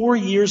 4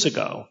 years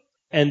ago,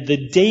 and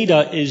the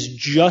data is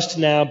just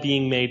now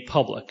being made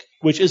public,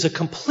 which is a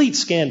complete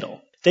scandal.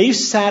 They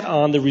sat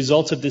on the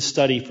results of this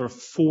study for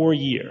 4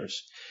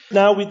 years.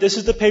 Now, this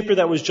is the paper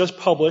that was just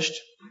published,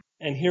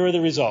 and here are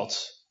the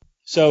results.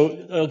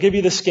 So I'll give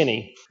you the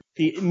skinny.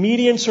 The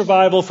median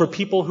survival for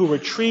people who were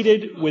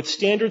treated with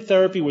standard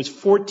therapy was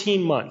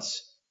 14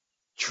 months.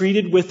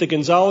 Treated with the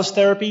Gonzalez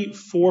therapy,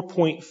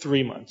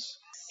 4.3 months.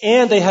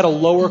 And they had a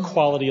lower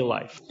quality of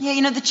life.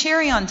 Yeah, the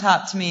cherry on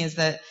top to me is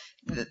that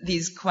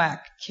these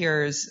quack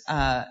cures,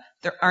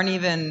 there aren't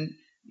even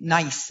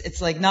nice.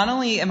 It's like, not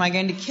only am I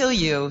going to kill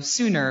you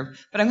sooner,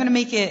 but I'm going to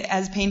make it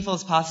as painful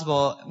as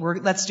possible.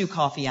 Let's do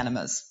coffee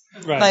enemas.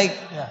 Right.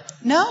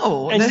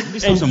 No. And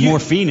there's some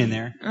morphine in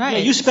there. Right. Yeah,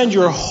 you spend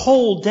your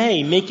whole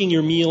day making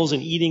your meals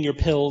and eating your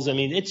pills. I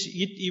mean,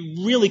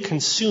 it really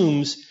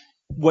consumes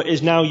what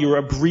is now your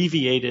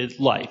abbreviated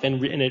life,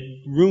 and it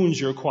ruins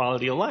your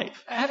quality of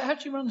life. How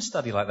do you run a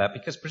study like that?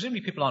 Because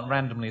presumably people aren't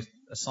randomly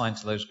assigned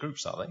to those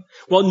groups, are they?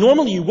 Well,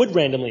 normally you would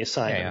randomly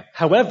assign them. Yeah.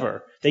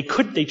 However, they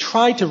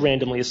tried to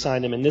randomly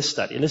assign them in this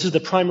study, and this is the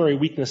primary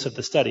weakness of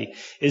the study,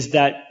 is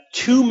that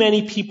too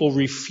many people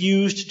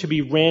refused to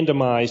be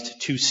randomized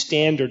to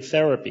standard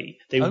therapy.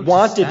 They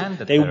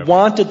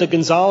wanted the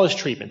Gonzalez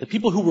treatment. The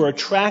people who were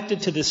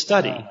attracted to this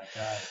study.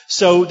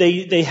 So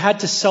they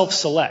had to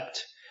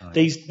self-select.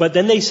 But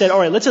then they said, all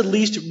right, let's at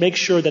least make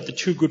sure that the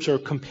two groups are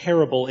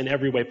comparable in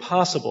every way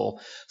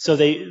possible. So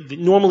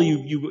normally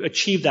you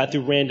achieve that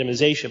through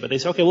randomization, but they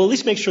said, okay, well, at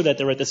least make sure that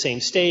they're at the same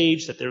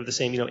stage, that they're the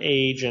same,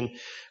 age, and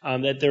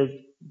that they're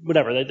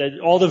whatever, that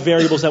all the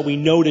variables that we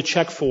know to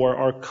check for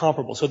are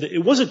comparable. So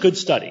it was a good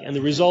study, and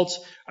the results,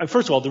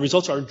 first of all, the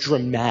results are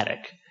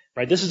dramatic.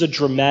 Right? This is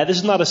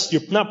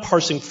you're not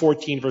parsing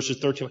 14 versus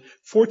 13.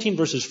 14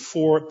 versus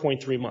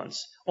 4.3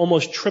 months.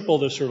 Almost triple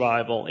the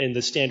survival in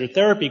the standard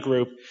therapy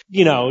group.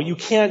 You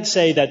can't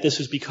say that this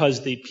was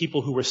because the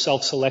people who were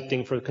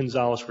self-selecting for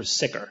Gonzalez were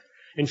sicker.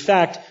 In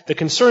fact, the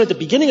concern at the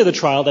beginning of the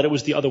trial that it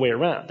was the other way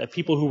around, that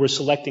people who were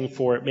selecting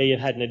for it may have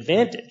had an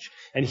advantage.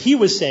 And he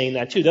was saying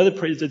that too. The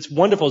other that's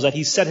wonderful is that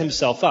he set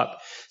himself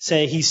up.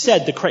 He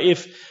said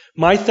if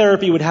my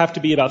therapy would have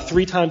to be about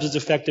 3 times as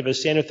effective as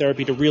standard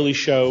therapy to really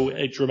show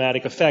a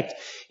dramatic effect.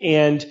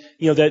 And,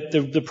 that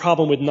the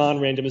problem with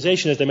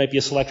non-randomization is there might be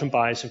a selection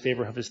bias in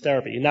favor of his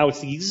therapy. And now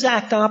it's the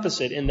exact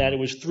opposite in that it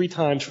was 3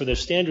 times for their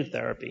standard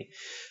therapy.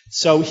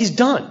 So he's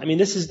done. I mean,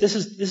 this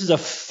is a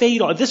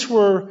fatal, if this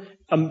were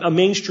a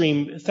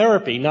mainstream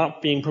therapy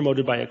not being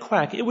promoted by a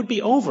quack, it would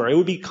be over. It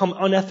would become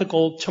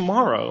unethical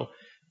tomorrow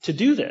to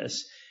do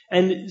this.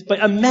 But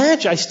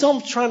imagine, I still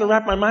am trying to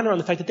wrap my mind around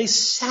the fact that they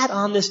sat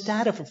on this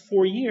data for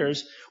 4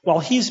 years while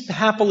he's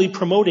happily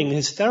promoting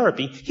his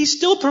therapy. He's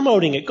still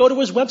promoting it. Go to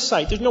his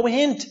website. There's no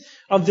hint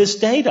of this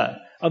data,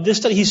 of this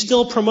study. He's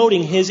still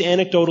promoting his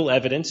anecdotal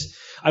evidence.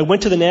 I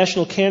went to the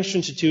National Cancer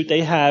Institute.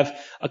 They have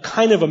a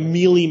kind of a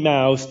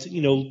mealy-mouthed,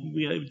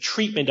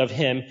 treatment of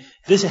him.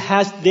 They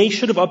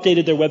should have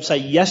updated their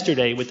website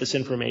yesterday with this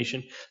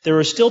information. There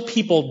are still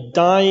people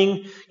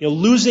dying,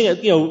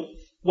 losing, you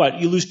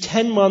lose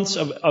 10 months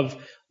of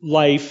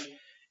life,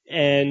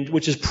 and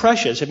which is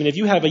precious. I mean, if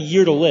you have a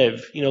year to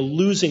live,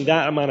 losing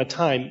that amount of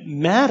time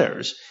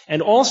matters.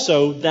 And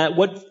also that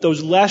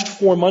those last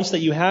 4 months that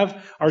you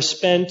have are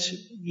spent,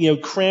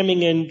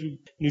 cramming in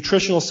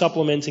nutritional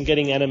supplements and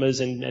getting enemas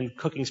and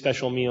cooking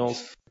special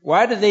meals.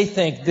 Why do they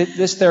think that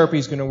this therapy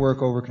is going to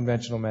work over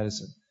conventional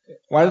medicine?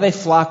 Why do they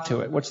flock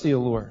to it? What's the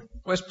allure?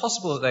 Well, it's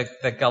possible that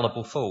they're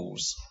gullible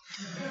fools.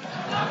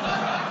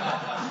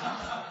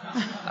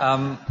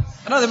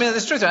 No, I mean,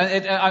 it's true.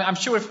 I'm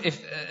sure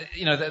if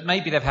that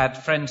maybe they've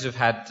had friends who've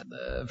had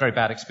very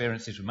bad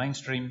experiences with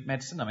mainstream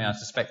medicine. I mean, I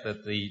suspect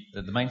that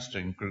the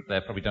mainstream group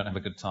there probably don't have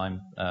a good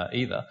time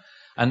either.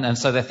 And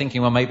so they're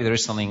thinking, well, maybe there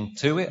is something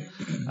to it.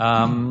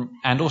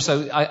 And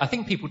also, I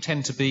think people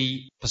tend to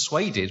be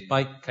persuaded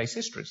by case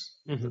histories,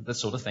 the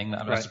sort of thing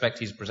that I suspect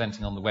he's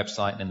presenting on the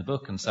website and in the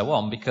book and so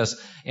on,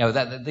 because,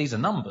 these are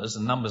numbers,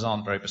 and numbers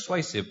aren't very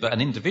persuasive, but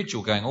an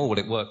individual going, oh, will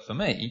it work for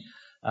me?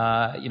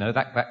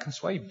 That can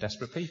sway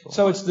desperate people.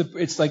 So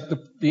it's like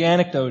the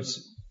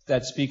anecdotes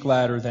that speak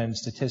louder than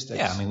statistics.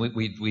 Yeah, I mean,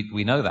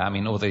 we know that. I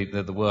mean, or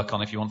the work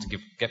on if you want to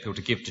get people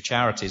to give to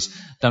charities,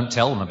 don't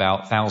tell them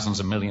about thousands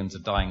and millions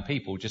of dying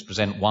people. Just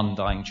present one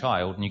dying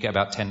child, and you get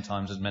about 10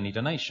 times as many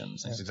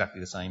donations. Yeah. It's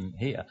exactly the same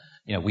here.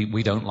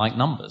 We don't like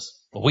numbers.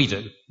 Well, we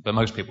do, but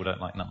most people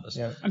don't like numbers.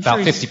 Yeah. About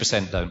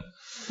 50% don't.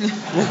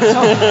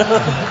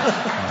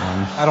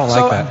 I don't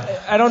like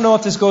that. I don't know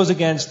if this goes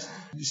against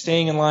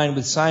staying in line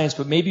with science,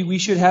 but maybe we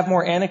should have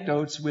more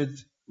anecdotes with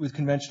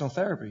conventional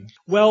therapy.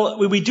 Well,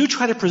 we do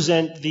try to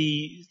present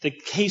the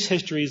case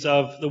histories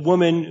of the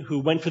woman who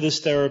went for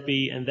this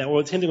therapy and then,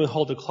 or same thing with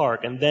Hulda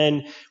Clark, and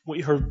then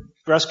her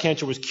breast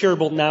cancer was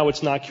curable, now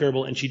it's not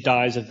curable, and she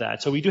dies of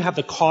that. So we do have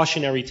the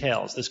cautionary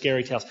tales, the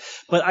scary tales.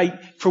 But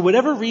for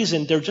whatever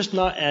reason, they're just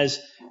not as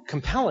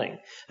compelling.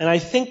 And I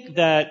think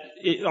that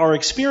our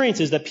experience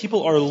is that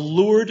people are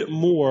lured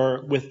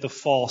more with the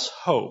false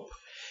hope.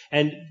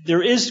 And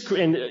there is,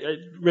 and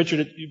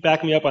Richard, you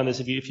back me up on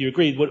this if you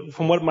agree,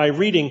 from what my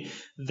reading,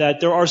 that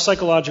there are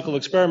psychological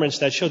experiments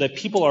that show that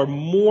people are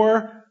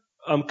more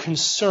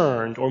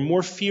concerned or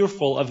more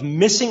fearful of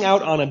missing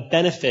out on a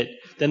benefit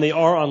than they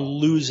are on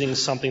losing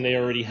something they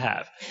already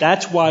have.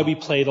 That's why we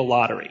play the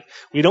lottery.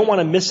 We don't want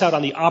to miss out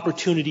on the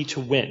opportunity to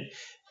win.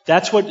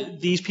 That's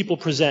what these people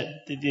present.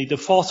 The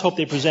false hope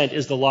they present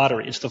is the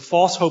lottery. It's the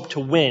false hope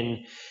to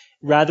win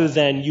rather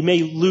than you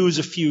may lose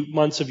a few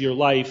months of your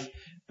life.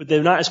 But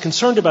they're not as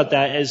concerned about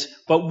that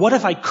but what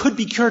if I could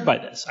be cured by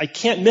this? I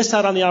can't miss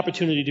out on the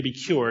opportunity to be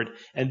cured.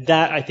 And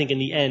that, I think, in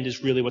the end,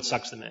 is really what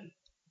sucks them in.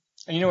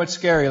 And you know what's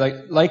scary?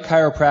 Like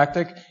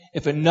chiropractic,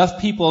 if enough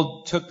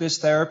people took this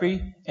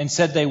therapy and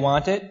said they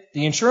want it,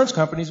 the insurance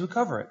companies would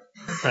cover it.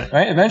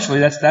 Right? Eventually,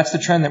 that's the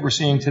trend that we're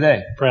seeing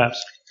today.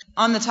 Perhaps.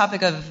 On the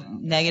topic of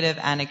negative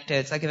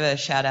anecdotes, I give a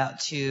shout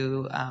out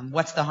to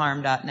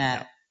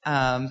whatstheharm.net.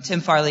 Tim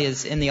Farley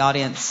is in the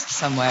audience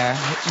somewhere.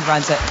 He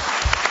runs it.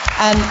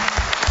 And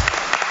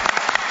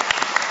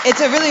it's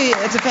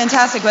a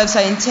fantastic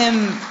website, and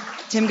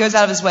Tim goes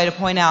out of his way to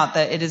point out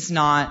that it is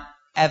not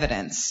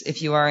evidence.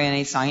 If you are in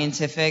a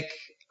scientific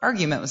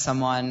argument with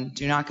someone,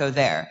 do not go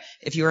there.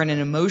 If you are in an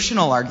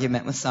emotional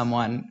argument with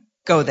someone,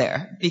 go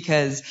there,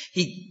 because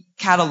he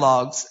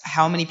catalogs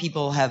how many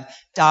people have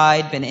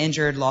died, been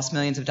injured, lost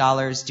millions of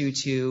dollars due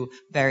to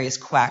various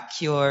quack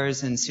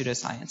cures and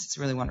pseudoscience. It's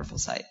a really wonderful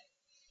site.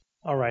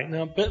 All right,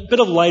 now bit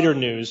of lighter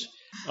news.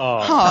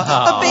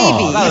 A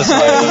baby.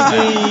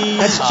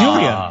 That's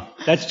Julia.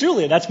 That's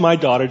Julia. That's my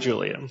daughter,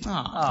 Julia.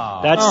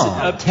 That's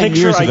a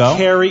picture I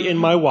carry in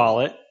my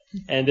wallet,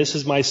 and this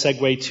is my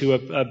segue to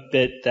a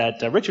bit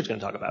that Richard's going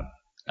to talk about.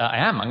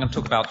 I am. I'm going to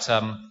talk about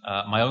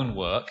my own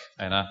work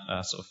in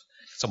a sort of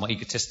somewhat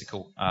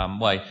egotistical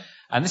way.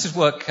 And this is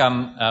work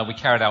we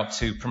carried out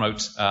to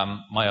promote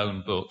my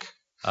own book.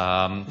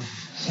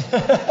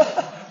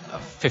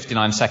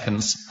 59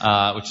 Seconds,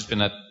 which has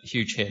been a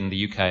huge hit in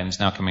the UK and is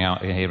now coming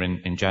out here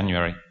in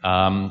January.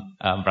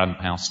 Random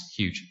House,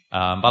 huge.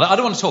 But I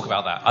don't want to talk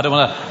about that. I don't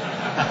want to...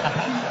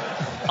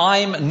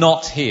 I'm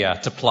not here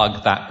to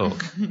plug that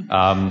book.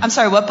 I'm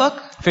sorry, what book?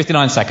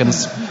 59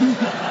 Seconds.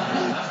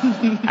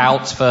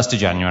 Out 1st of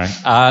January.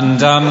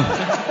 And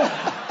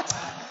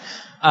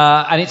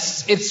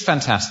it's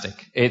fantastic.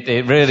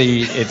 It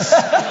really...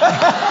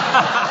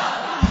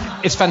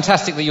 It's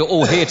fantastic that you're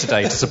all here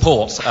today to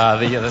support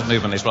the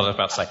movement, is what I was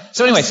about to say.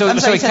 So anyway, I'm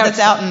sorry, you said that's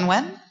out in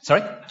when?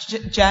 Sorry?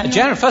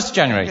 January? 1st of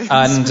January.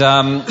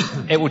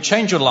 And it will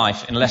change your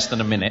life in less than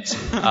a minute.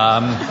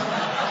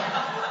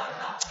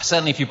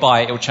 Certainly if you buy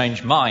it, it will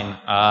change mine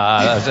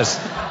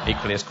just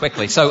equally as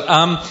quickly. So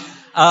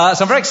So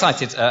I'm very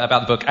excited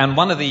about the book, and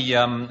one of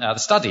the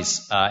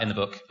studies in the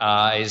book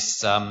is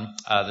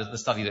the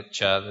study that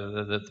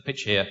the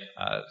picture here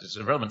is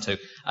relevant to.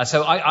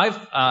 So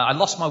I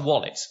lost my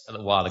wallet a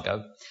little while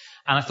ago,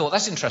 and I thought,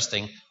 that's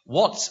interesting.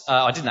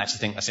 I didn't actually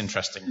think that's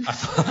interesting. I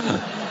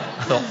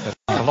thought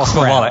I lost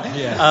my wallet.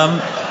 Yeah.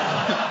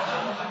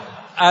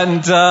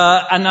 And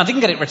I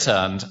didn't get it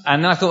returned.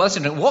 And then I thought, that's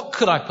interesting. What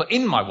could I put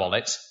in my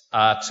wallet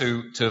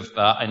to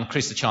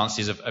increase the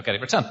chances of getting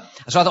it returned?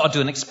 So I thought I'd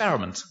do an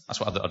experiment. That's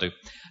what I thought I'd do.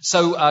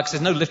 So, because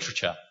there's no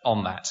literature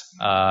on that,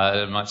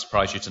 it might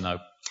surprise you to know.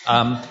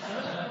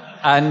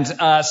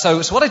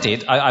 So what I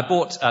did, I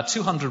bought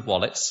 200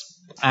 wallets.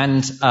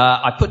 And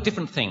I put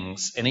different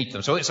things in each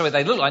of them. So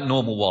they look like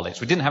normal wallets.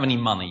 We didn't have any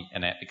money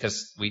in it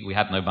because we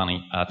had no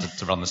money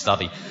to run the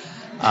study.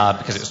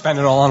 Because it was spend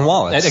it all on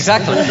wallets.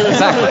 Exactly.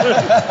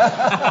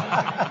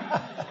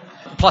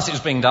 Plus, it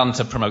was being done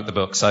to promote the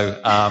book. So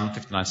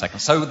 59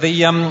 seconds. So the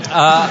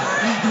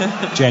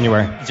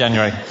January.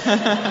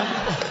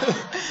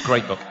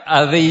 Great book.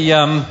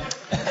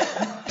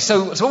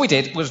 So what we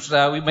did was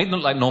we made them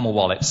look like normal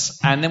wallets,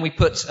 and then we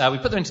put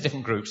them into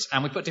different groups,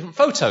 and we put different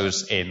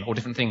photos in, or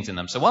different things in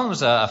them. So one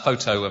was a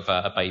photo of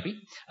a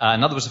baby,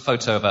 another was a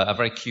photo of a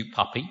very cute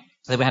puppy.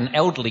 Then we had an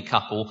elderly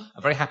couple,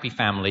 a very happy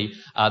family.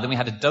 Then we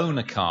had a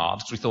donor card,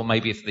 because we thought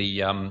maybe if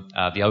the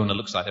owner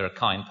looks like they're a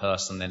kind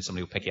person, then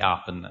somebody will pick it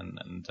up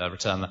and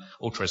return the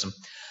altruism.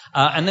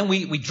 And then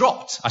I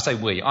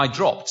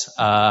dropped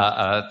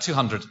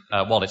 200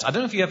 wallets. I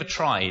don't know if you ever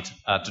tried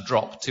to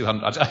drop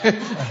 200.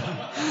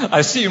 I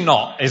assume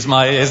not, is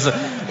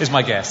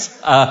my guess.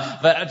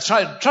 But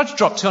try to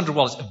drop 200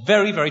 wallets.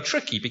 Very, very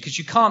tricky, because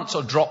you can't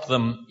sort of drop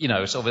them,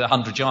 sort of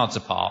 100 yards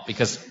apart,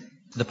 because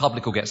the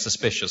public will get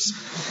suspicious.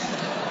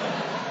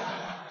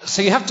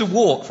 So you have to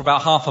walk for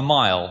about half a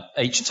mile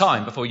each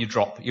time before you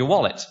drop your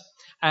wallet.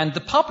 And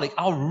the public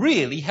are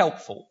really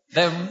helpful.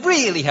 They're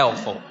really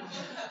helpful.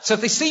 So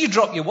if they see you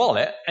drop your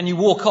wallet and you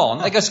walk on,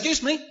 they go,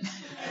 "Excuse me,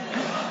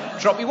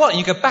 drop your wallet."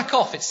 And you go, "Back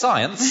off, it's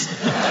science."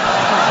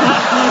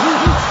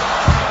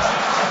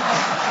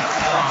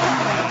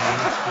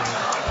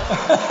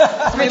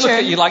 They look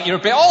at you like you're a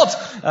bit odd.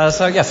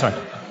 Sorry.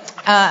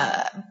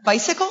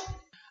 Bicycle?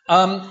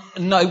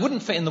 No, it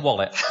wouldn't fit in the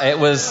wallet. It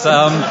was,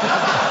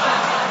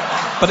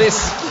 but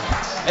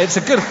it's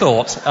a good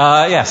thought.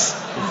 Yes,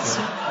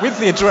 with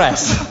the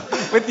address,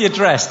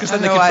 because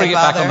then they could bring it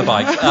back on the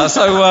bike.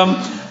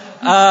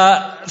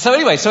 So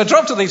anyway, so I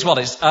dropped all these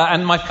wallets,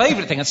 and my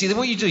favourite thing, and see,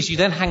 what you do is you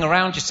then hang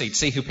around your seat to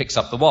see who picks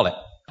up the wallet.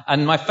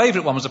 And my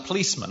favourite one was a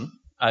policeman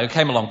who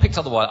came along, picked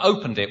up the wallet,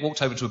 opened it,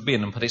 walked over to a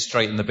bin and put it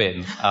straight in the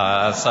bin.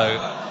 So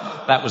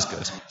that was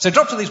good. So I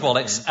dropped all these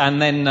wallets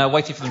and then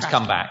waited for them to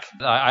come back.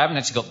 I haven't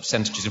actually got the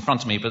percentages in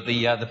front of me, but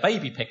the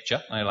baby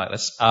picture, I like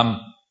this,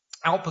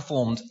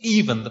 outperformed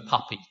even the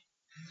puppy.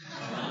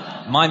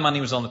 My money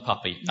was on the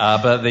puppy,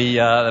 but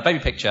the baby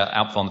picture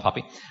outperformed the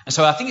puppy. And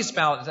so I think it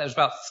was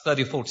about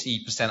 30 or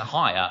 40%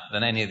 higher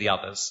than any of the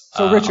others.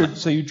 So Richard,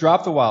 so you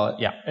drop the wallet,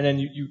 yeah, and then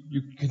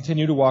you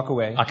continue to walk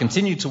away. I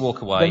continued to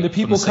walk away. Then the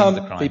people from come,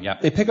 the crime,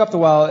 they pick up the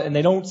wallet, and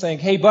they don't say,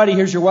 "Hey, buddy,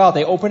 here's your wallet."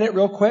 They open it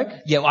real quick.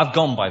 Yeah, well, I've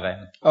gone by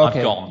then. Okay.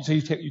 I've gone. So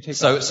you take.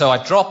 So I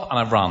drop and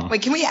I run.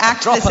 Wait, can we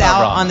act this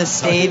out on the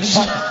stage?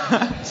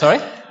 Sorry?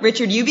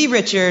 Richard, you be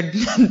Richard.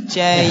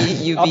 Jay,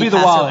 you I'll be the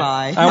wallet.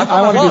 passerby.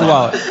 I want to be the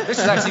wallet. This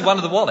is actually one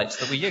of the wallets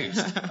that we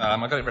used. I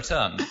got it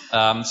returned.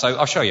 So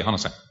I'll show you. Hold on a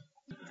second.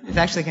 He's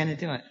actually going to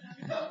do it.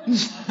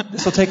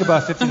 This will take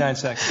about 59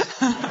 seconds.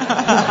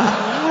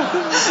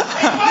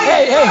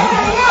 Hey!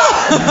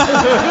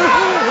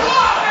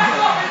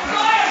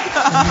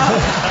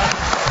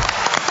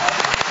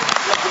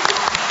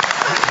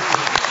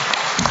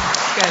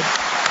 Good.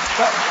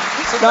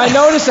 Now, I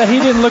noticed that he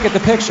didn't look at the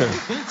picture.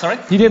 Sorry?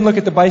 He didn't look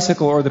at the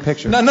bicycle or the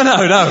picture. No.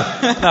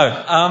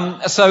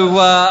 So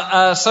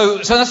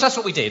that's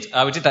what we did.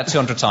 We did that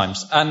 200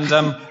 times. And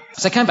so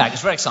I came back. It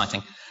was very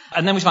exciting.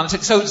 And then we found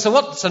it.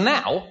 So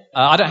now,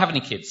 I don't have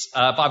any kids,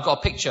 but I've got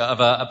a picture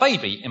of a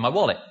baby in my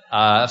wallet.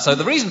 So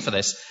the reason for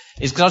this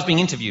is because I was being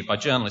interviewed by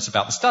journalists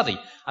about the study.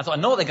 I thought, I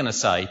know what they're going to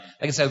say. They're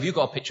going to say, have you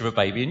got a picture of a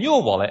baby in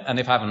your wallet? And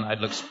if I haven't, it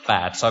looks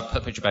bad. So I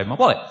put a picture of a baby in my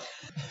wallet.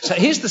 So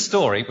here's the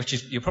story, which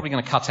is you're probably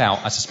going to cut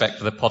out, I suspect,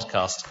 for the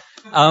podcast.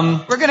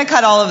 We're going to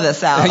cut all of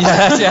this out.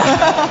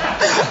 Yeah.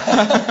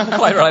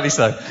 Quite rightly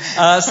so.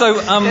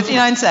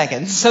 59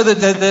 seconds. So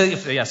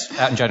yes,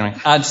 out in January.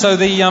 And so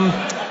the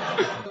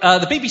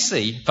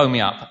BBC phoned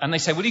me up and they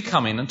said, will you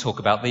come in and talk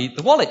about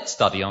the wallet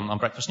study on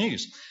Breakfast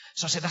News?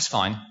 So I said, that's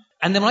fine.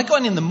 And then when I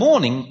got in the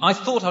morning, I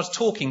thought I was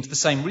talking to the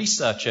same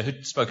researcher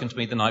who'd spoken to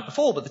me the night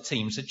before, but the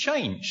teams had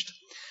changed.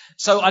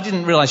 So I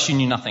didn't realise she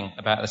knew nothing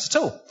about this at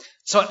all.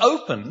 So I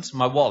opened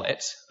my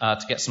wallet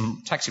to get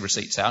some taxi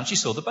receipts out, and she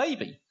saw the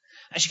baby.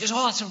 And she goes,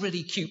 oh, that's a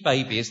really cute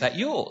baby. Is that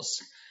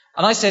yours?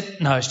 And I said,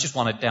 no, it's just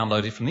one I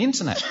downloaded from the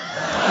internet.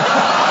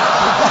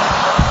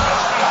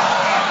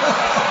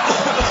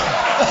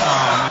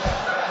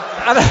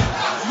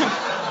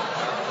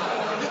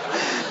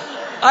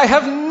 I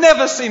have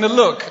never seen a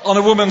look on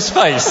a woman's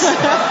face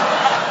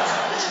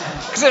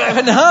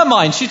in her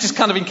mind, she just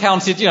kind of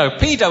encountered,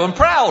 pedo and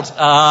proud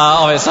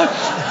of it.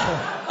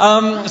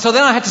 So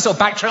then I had to sort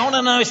of backtrack.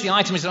 Oh, no, it's the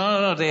item.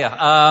 Oh, dear.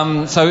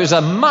 So it was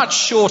a much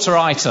shorter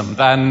item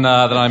than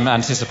I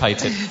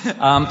anticipated.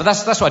 But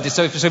that's what I did.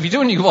 So if you do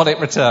want it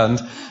returned,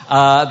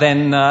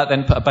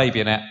 then put a baby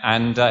in it,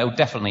 and it will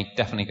definitely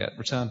get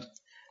returned.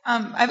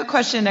 I have a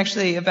question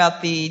actually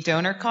about the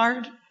donor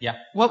card. Yeah.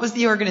 What was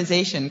the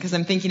organization? Because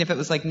I'm thinking if it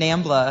was like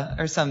NAMBLA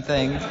or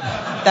something,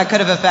 that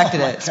could have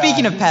affected it.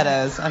 Speaking of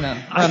pedos, I know.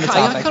 I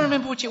can't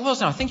remember which it was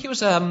now. I think it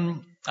was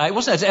it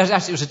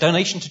was a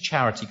donation to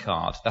charity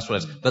card. That's what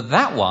it is. But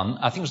that one,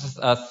 I think it was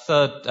the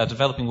third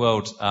developing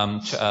world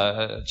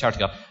charity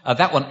card.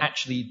 That one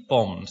actually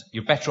bombed.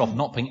 You're better off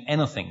not putting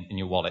anything in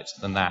your wallet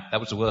than that. That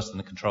was worse than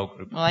the control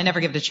group. Well, I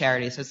never give to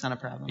charity, so it's not a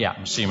problem. Yeah,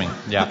 I'm assuming.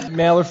 Yeah.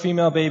 Male or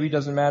female baby,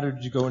 doesn't matter.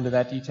 Did you go into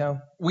that detail?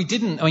 We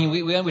didn't. I mean,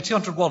 we were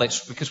 200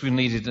 wallets because we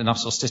needed enough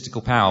sort of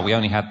statistical power. We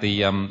only had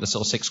the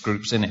sort of 6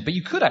 groups in it. But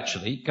you could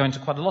actually go into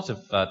quite a lot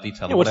of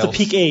detail. Yeah, what's the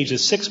peak age?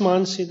 Is 6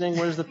 months, you think?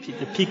 Where's the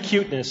peak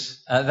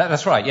cuteness?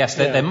 That's right, yes.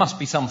 There must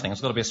be something. There's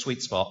got to be a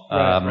sweet spot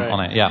on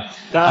it, yeah.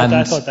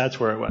 I thought that's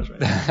where it was,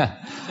 right?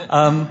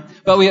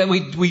 But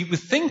we were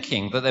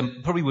thinking that there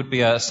probably would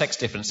be a sex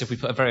difference if we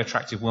put a very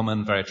attractive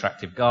woman, very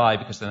attractive guy,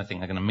 because then I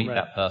think they're going to meet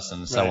that person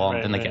and so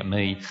on. Then they get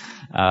me.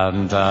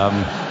 And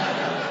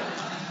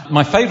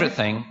my favourite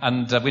thing,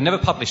 and we never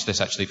published this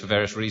actually for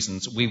various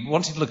reasons, we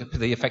wanted to look at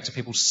the effect of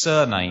people's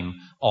surname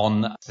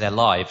on their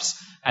lives.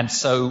 And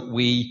so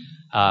we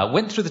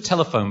went through the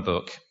telephone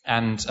book,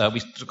 and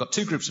we got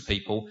 2 groups of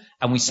people,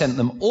 and we sent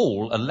them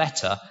all a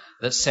letter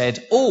that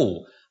said,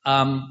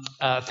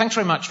 thanks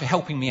very much for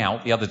helping me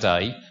out the other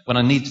day when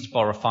I needed to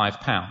borrow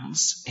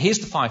 £5. Here's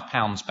the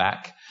 £5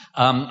 back.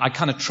 I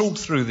kind of trawled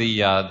through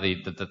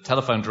the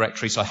telephone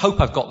directory, so I hope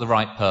I've got the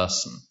right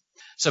person.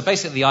 So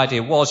basically the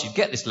idea was you'd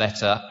get this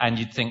letter and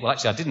you'd think, well,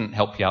 actually, I didn't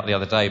help you out the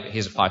other day, but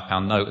here's a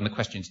 £5 note. And the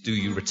question is, do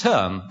you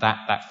return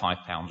that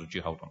 £5 or do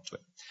you hold on to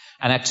it?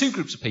 And I had 2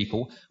 groups of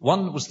people.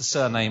 One was the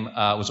surname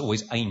was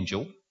always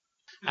Angel,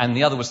 and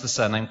the other was the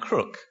surname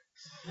Crook.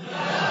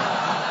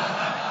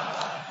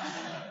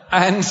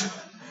 And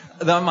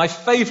my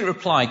favourite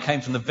reply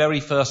came from the very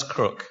first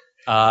Crook,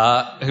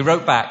 who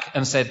wrote back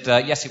and said,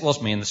 yes, it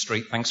was me in the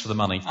street. Thanks for the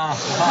money.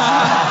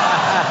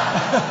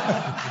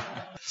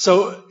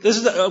 So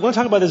I want to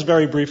talk about this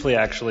very briefly,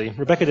 actually.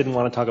 Rebecca didn't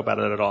want to talk about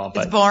it at all.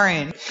 But it's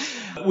boring.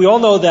 We all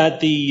know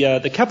that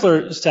the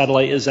Kepler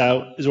satellite is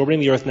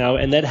orbiting the Earth now,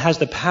 and that has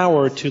the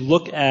power to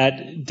look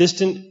at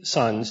distant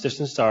suns,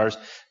 distant stars,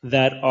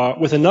 that are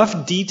with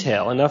enough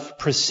detail, enough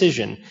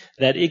precision,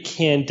 that it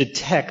can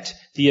detect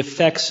the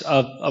effects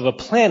of a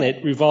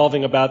planet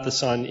revolving about the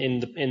sun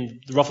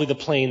in roughly the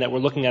plane that we're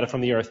looking at it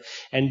from the Earth.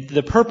 And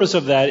the purpose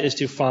of that is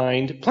to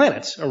find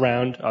planets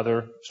around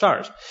other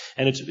stars.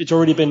 And it's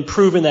already been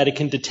proven that it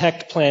can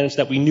detect planets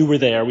that we knew were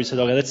there. We said,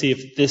 okay, let's see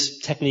if this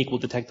technique will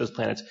detect those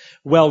planets.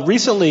 Well,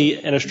 recently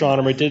an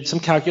astronomer did some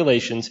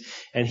calculations,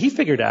 and he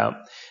figured out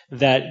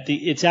that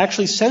it's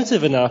actually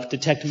sensitive enough to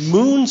detect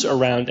moons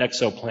around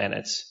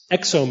exoplanets,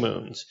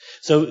 exomoons.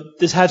 So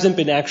this hasn't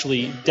been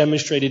actually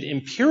demonstrated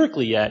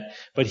empirically yet,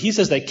 but he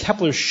says that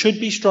Kepler should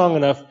be strong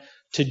enough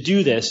to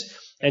do this,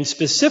 and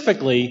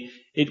specifically,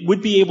 it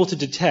would be able to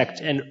detect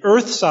an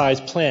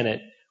Earth-sized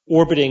planet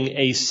orbiting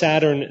a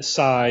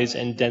Saturn-size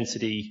and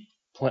density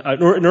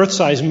an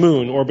Earth-sized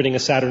moon orbiting a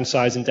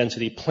Saturn-size and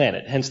density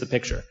planet, hence the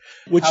picture.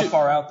 How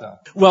far out, though?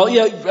 Well,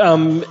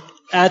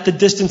 at the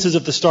distances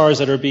of the stars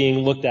that are being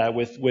looked at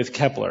with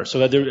Kepler.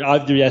 So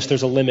that yes,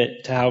 there's a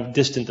limit to how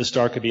distant the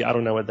star could be. I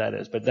don't know what that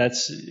is, but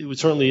it would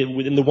certainly,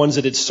 within the ones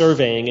that it's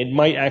surveying, it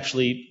might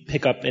actually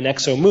pick up an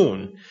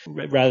exomoon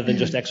rather than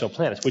just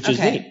exoplanets, which is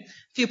neat. A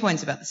few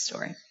points about the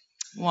story.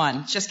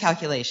 1, just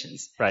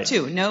calculations. Right.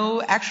 2,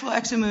 no actual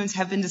exomoons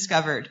have been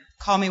discovered.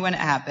 Call me when it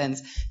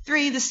happens.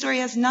 3, the story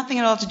has nothing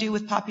at all to do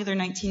with popular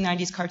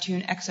 1990s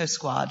cartoon Exo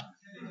Squad.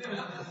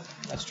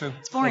 That's true.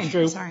 It's boring. That's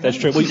true. Sorry. That's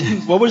true.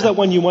 What was that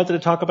one you wanted to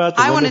talk about?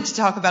 I wanted to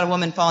talk about a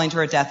woman falling to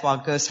her death while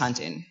ghost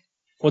hunting.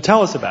 Well,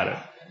 tell us about it.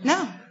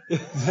 No.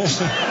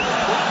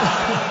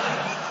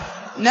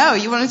 No,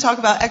 you want to talk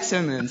about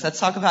exomoons.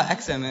 Let's talk about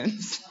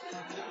exomoons.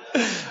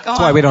 That's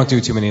why we don't do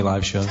too many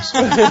live shows.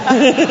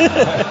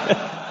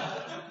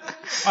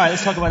 All right,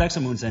 let's talk about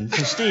exomoons then.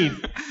 So,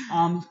 Steve,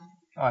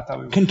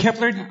 can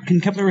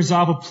Kepler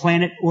resolve a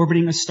planet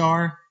orbiting a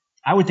star?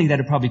 I would think that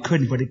it probably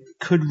couldn't, but it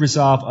could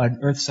resolve an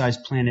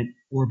Earth-sized planet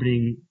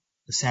orbiting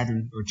a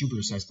Saturn or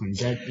Jupiter-sized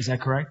planet. Is that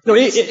correct? No,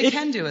 it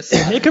can do a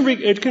star.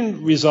 It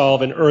can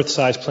resolve an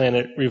Earth-sized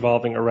planet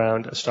revolving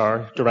around a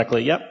star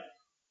directly. Yep.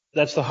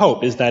 That's the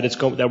hope, is that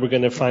that we're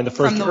going to find the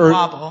first From the Earth.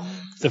 wobble.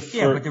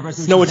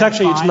 No,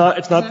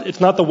 it's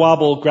not the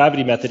wobble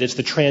gravity method. It's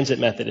the transit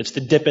method. It's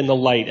the dip in the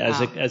light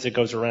as it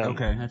goes around.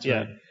 Okay, that's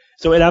right.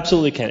 So it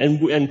absolutely can,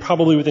 and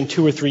probably within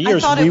 2 or 3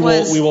 years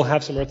we will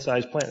have some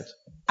Earth-sized planets.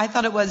 I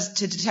thought it was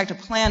to detect a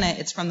planet,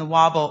 it's from the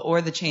wobble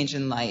or the change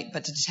in light,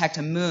 but to detect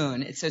a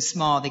moon, it's so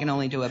small they can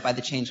only do it by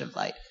the change of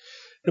light.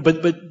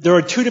 But there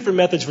are two different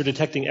methods for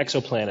detecting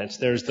exoplanets.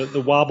 There's the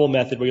wobble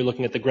method where you're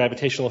looking at the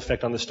gravitational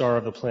effect on the star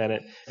of the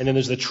planet, and then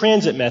there's the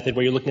transit method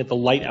where you're looking at the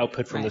light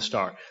output from the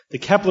star. The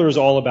Kepler is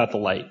all about the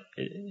light,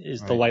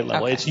 the light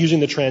level. Okay. It's using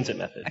the transit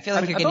method. I feel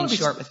like you're getting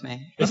short with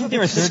me. Isn't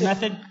there a third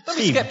method? Don't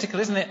be skeptical,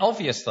 isn't it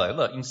obvious though?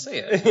 Look, you can see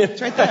it.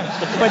 It's right there.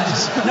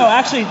 But no,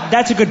 actually,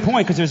 that's a good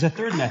point because there's a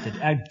third method,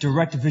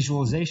 direct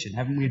visualization.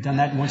 Haven't we done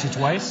that once or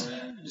twice?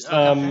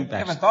 I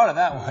haven't thought of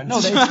that one. No,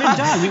 it's been done.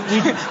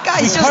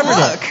 Guys, just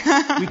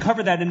look. We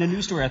covered that in the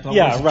news story, I thought.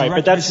 Yeah,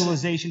 right. Direct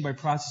visualization by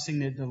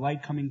processing the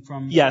light coming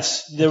from.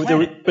 Yes, but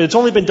it's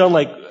only been done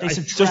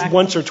just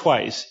once or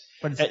twice.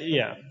 But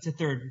it's a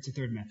third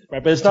method.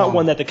 Right, but it's not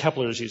one that the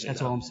Kepler is using.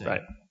 That's all I'm saying.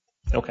 Right.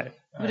 Okay.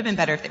 It would have been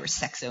better if they were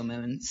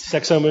Exomoons.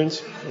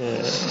 Exomoons?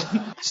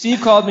 Yeah.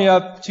 Steve called me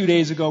up 2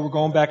 days ago. We're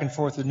going back and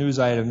forth with news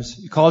items.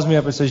 He calls me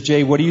up and says,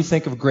 Jay, what do you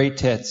think of great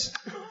tits?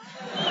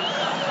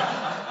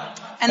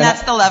 And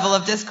that's the level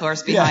of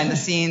discourse behind the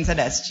scenes at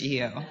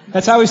SGU.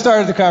 That's how we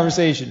started the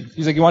conversation.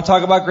 He's like, you want to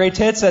talk about great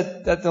tits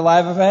at the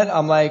live event?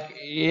 I'm like,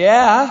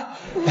 yeah.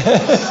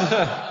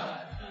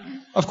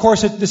 Of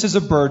course, this is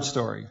a bird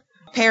story.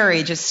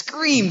 Perry just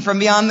screamed from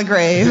beyond the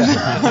grave.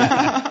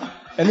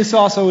 And this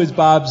also is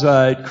Bob's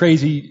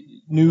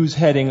crazy news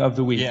heading of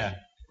the week. Yeah.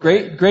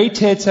 Great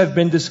tits have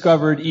been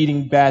discovered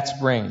eating bats'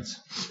 brains.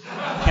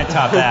 Can't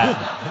top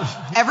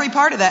that. Every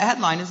part of that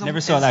headline is never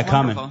saw that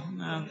coming.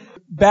 No.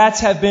 Bats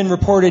have been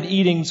reported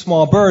eating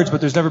small birds,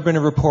 but there's never been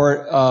a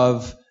report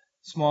of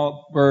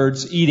small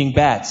birds eating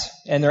bats.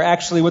 And they're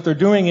actually, what they're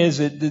doing is,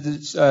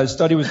 this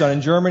study was done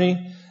in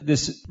Germany.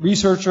 This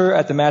researcher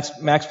at the Max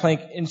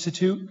Planck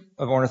Institute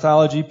of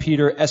Ornithology,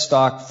 Peter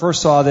Estock,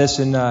 first saw this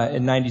in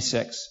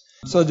 96.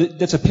 So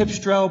that's a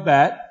pipistrelle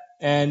bat,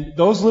 and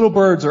those little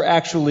birds are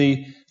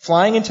actually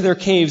flying into their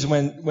caves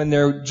when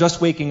they're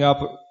just waking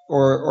up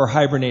or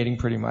hibernating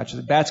pretty much.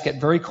 The bats get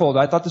very cold.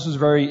 I thought this was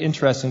very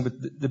interesting, but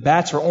the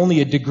bats are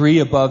only a degree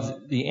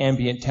above the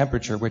ambient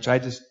temperature, which I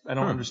don't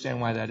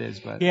understand why that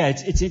is. But yeah,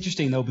 it's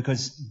interesting though,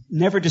 because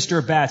never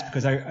disturb bats,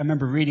 because I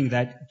remember reading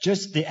that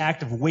just the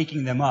act of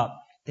waking them up,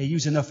 they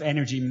use enough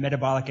energy,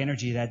 metabolic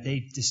energy, that they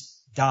just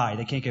die.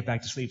 They can't get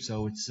back to sleep,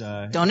 so it's...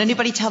 Don't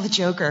anybody tell the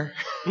Joker.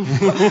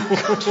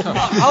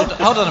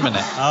 Hold on a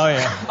minute. Oh,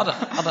 yeah. Hold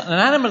on. An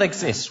animal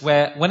exists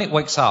where when it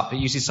wakes up, it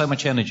uses so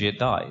much energy it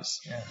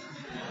dies. Yeah.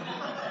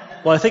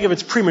 Well, I think if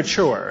it's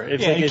premature.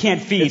 It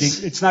can't feed.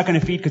 It's not going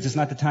to feed because it's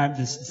not the time.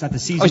 It's not the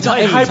season. Oh, it's not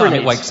every time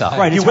it wakes up.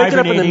 Right. If you wake it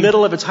up in the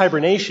middle of its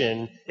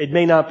hibernation, it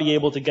may not be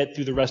able to get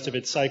through the rest of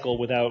its cycle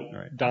without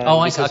dying. Oh,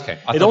 I see. Okay.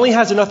 It only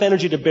has enough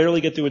energy to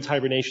barely get through its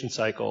hibernation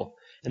cycle.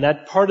 And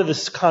that part of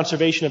this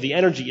conservation of the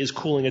energy is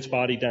cooling its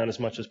body down as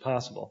much as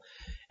possible.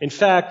 In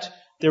fact,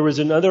 there was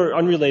another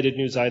unrelated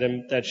news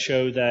item that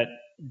showed that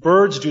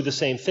birds do the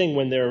same thing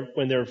when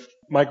they're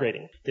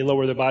migrating. They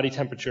lower their body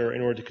temperature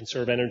in order to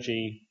conserve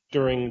energy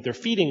during their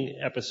feeding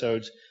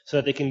episodes so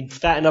that they can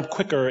fatten up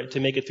quicker to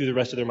make it through the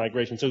rest of their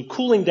migration. So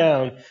cooling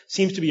down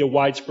seems to be a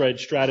widespread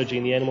strategy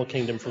in the animal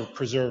kingdom for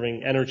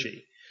preserving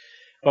energy.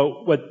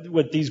 But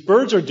what these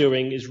birds are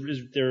doing is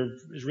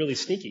really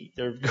sneaky.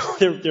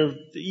 They're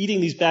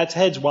eating these bats'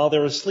 heads while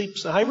they're asleep,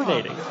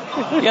 hibernating.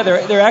 Yeah,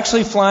 they're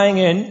actually flying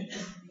in,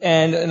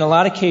 and in a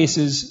lot of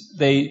cases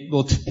they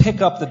will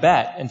pick up the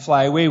bat and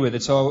fly away with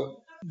it.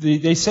 So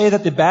they say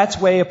that the bats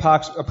weigh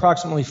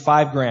approximately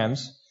 5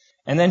 grams.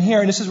 And then here,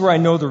 and this is where I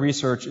know the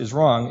research is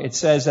wrong, it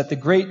says that the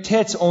great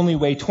tits only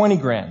weigh 20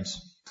 grams.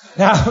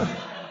 Now,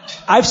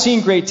 I've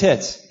seen great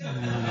tits.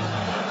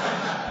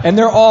 And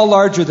they're all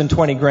larger than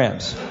 20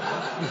 grams.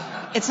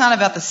 It's not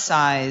about the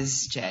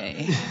size,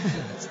 Jay.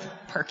 It's the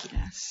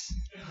perkiness.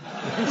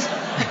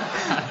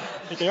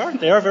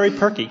 They are very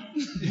perky.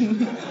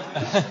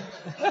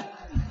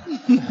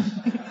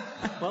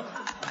 Well,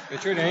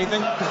 Richard,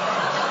 anything?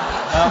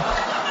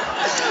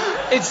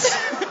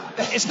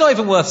 It's not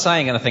even worth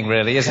saying anything,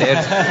 really, is it?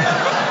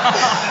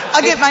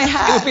 I'll get my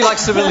hat. It would be like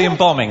civilian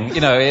bombing.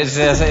 You know, it's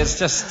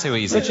just too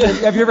easy.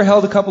 Richard, have you ever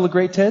held a couple of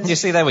great tits? You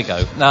see, there we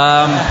go.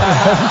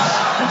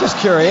 I'm just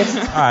curious.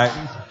 All right.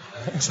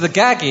 So the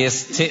gag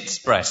is tits,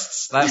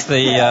 breasts. That's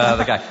the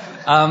gag.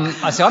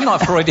 I see. I'm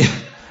not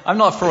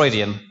a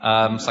Freudian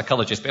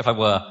psychologist, but if I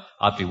were,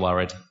 I'd be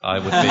worried. I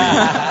would be.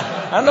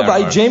 I don't know,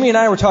 but Jamie and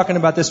I were talking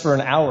about this for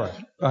an hour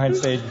behind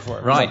stage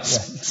before. Right. Yeah.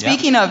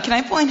 Speaking of, can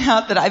I point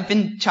out that I've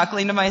been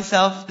chuckling to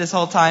myself this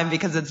whole time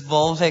because it's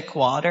vulvic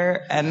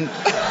water, and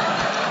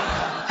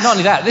not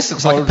only that, this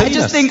looks like a penis. I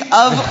just think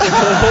of.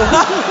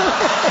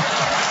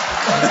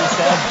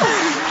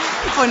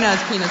 Oh no,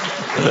 it's penis.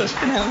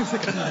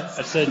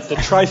 That's the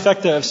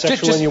trifecta of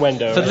sexual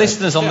innuendo. For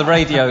listeners on the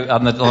radio,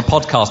 on the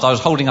podcast, I was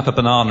holding up a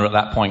banana at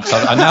that point, so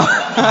I now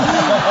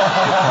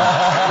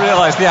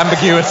realise the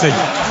ambiguity.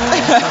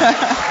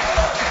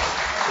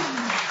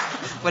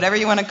 Whatever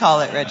you want to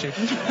call it, Richard.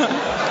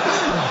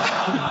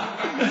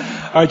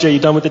 All right, Jay, you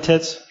done with the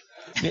tits?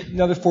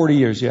 Another 40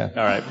 years, yeah.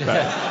 All right.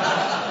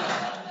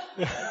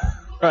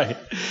 Right.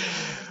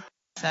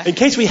 In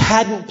case we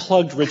hadn't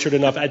plugged Richard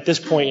enough at this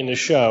point in the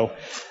show,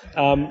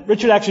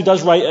 Richard actually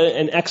does write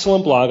an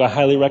excellent blog. I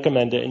highly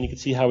recommend it, and you can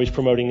see how he's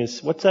promoting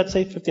his, what's that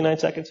say, 59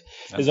 seconds?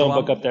 His own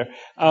book up there.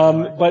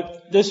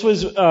 But this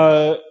was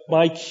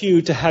my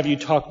cue to have you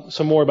talk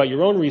some more about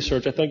your own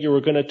research. I think you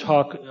were going to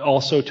talk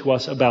also to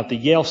us about the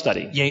Yale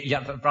study.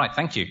 Yeah, right,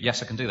 thank you.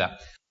 Yes, I can do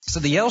that. So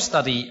the Yale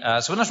study,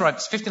 so when I was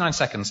right, 59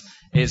 seconds,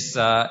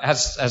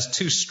 has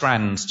two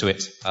strands to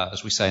it,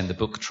 as we say in the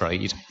book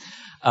trade.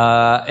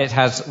 It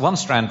has one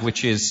strand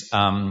which is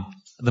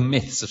the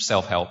myths of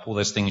self-help, all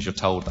those things you're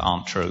told that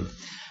aren't true.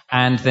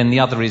 And then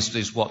the other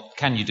is what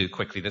can you do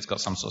quickly that's got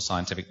some sort of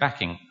scientific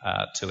backing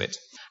to it.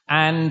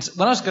 And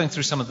when I was going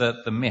through some of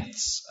the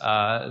myths,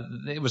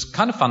 it was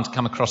kind of fun to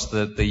come across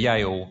the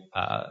Yale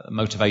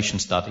motivation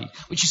study,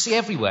 which you see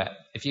everywhere.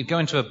 If you go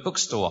into a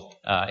bookstore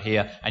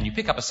here and you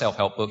pick up a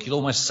self-help book, you'll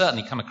almost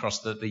certainly come across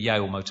the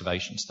Yale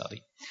motivation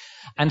study.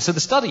 And so the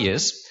study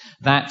is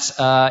that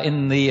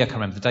in the, I can't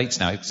remember the dates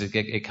now because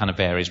it kind of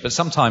varies, but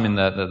sometime in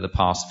the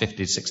past,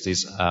 50s,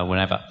 60s,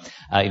 whenever,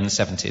 in the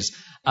 70s,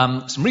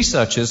 some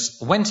researchers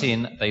went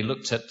in, they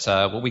looked at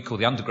what we call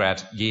the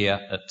undergrad year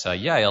at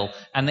Yale,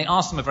 and they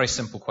asked them a very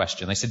simple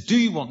question. They said, do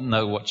you want to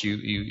know what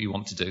you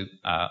want to do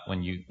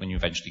when you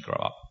eventually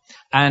grow up?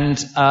 And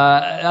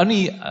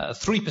only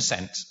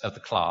 3% of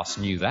the class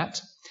knew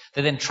that.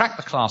 They then tracked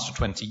the class for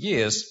 20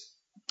 years,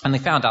 and they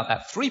found out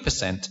that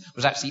 3%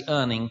 was actually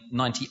earning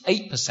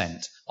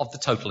 98% of the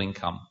total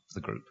income of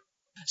the group.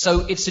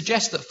 So it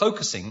suggests that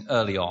focusing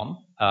early on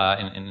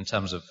in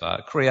terms of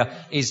career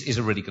is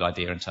a really good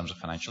idea in terms of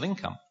financial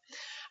income.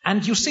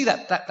 And you'll see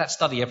that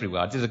study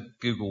everywhere. I did a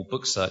Google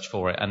book search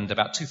for it, and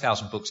about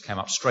 2,000 books came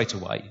up straight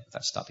away with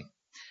that study.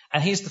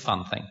 And here's the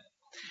fun thing.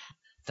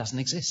 It doesn't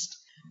exist.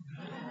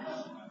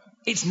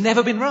 It's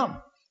never been run.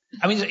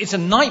 I mean, it's a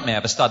nightmare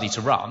of a study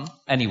to run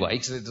anyway,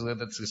 because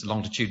it's a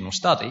longitudinal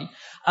study.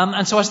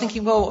 And so I was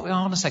thinking, well, hold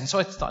on a second. So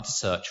I started to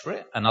search for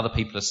it, and other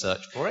people have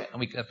searched for it.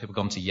 And people have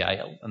gone to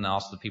Yale and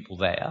asked the people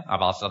there.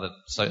 I've asked other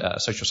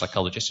social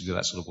psychologists who do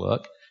that sort of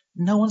work.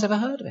 No one's ever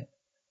heard of it.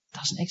 It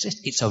doesn't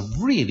exist. It's a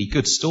really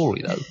good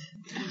story, though.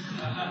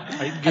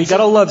 You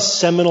gotta love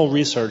seminal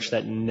research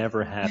that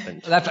never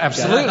happened.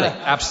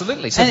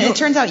 Absolutely. So and it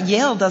turns out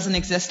Yale doesn't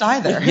exist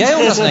either. Yale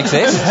doesn't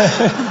exist.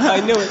 I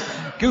knew it.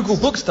 Google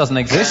Books doesn't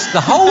exist. The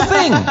whole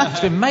thing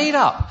has been made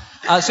up.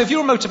 So if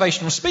you're a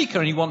motivational speaker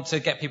and you want to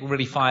get people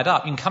really fired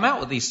up, you can come out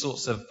with these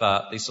sorts of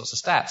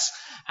stats.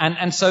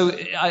 And so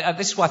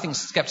this is why I think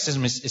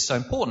skepticism is so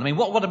important. I mean,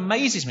 what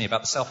amazes me about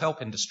the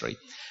self-help industry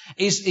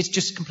is it's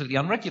just completely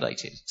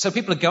unregulated. So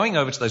people are going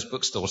over to those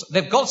bookstores.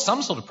 They've got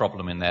some sort of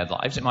problem in their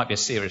lives. It might be a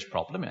serious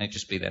problem. It might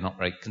just be they're not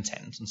very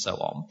content and so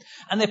on.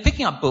 And they're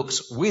picking up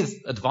books with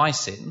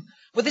advice in,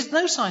 but there's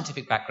no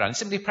scientific background. It's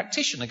simply a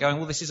practitioner going,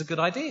 well, this is a good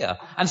idea.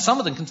 And some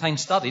of them contain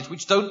studies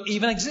which don't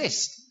even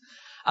exist.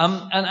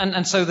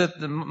 And so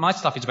my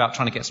stuff is about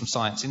trying to get some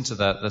science into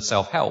the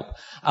self-help.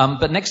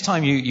 But next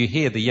time you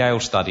hear the Yale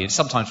study, it's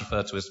sometimes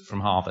referred to as from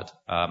Harvard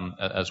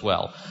as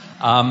well.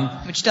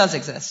 Which does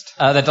exist.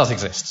 That does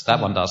exist. That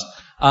one does.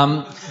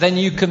 Then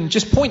you can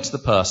just point to the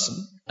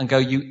person and go,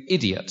 you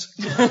idiot.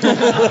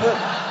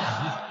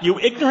 You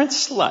ignorant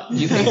slut.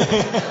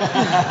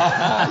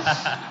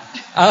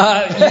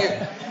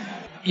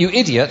 You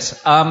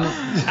idiot.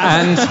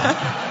 And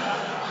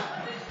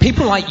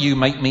people like you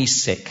make me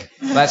sick.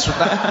 That's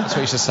what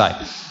you should say.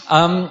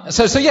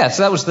 So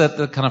that was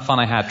the kind of fun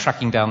I had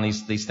tracking down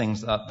these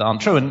things that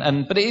aren't true.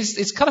 But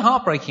it's kind of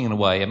heartbreaking in a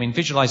way. I mean,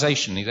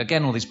 visualization,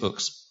 again, all these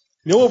books.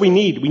 You know what we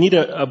need? We need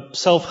a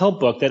self-help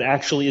book that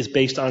actually is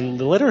based on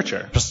the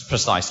literature.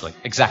 Precisely.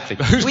 Exactly.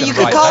 But who's well, you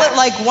could call that? It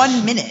like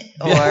 1 minute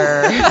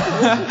or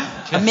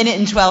a minute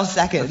and 12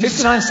 seconds. The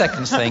 59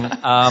 seconds thing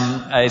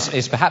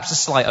is perhaps a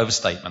slight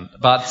overstatement,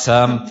 but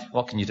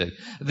what can you do?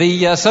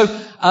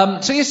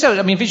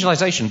 I mean,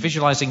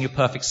 visualizing your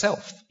perfect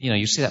self. You know,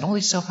 you see that in all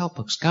these self-help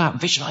books. Go out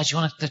and visualize. You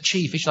want to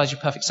achieve. Visualize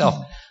your perfect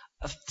self.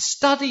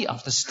 Study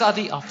after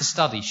study after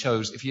study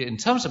shows, if you're in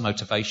terms of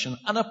motivation,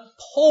 an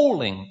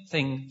appalling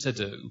thing to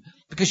do.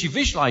 Because you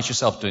visualize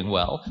yourself doing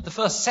well, the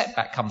first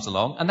setback comes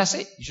along, and that's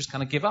it. You just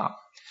kind of give up.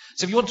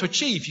 So if you want to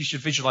achieve, you should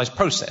visualize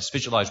process,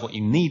 visualize what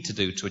you need to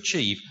do to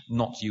achieve,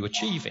 not you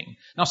achieving.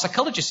 Now,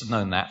 psychologists have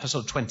known that for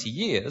sort of 20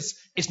 years.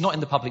 It's not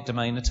in the public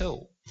domain at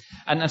all.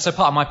 And so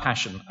part of my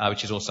passion,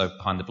 which is also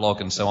behind the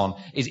blog and so on,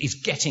 is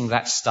getting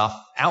that stuff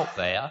out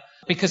there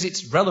because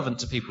it's relevant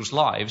to people's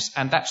lives,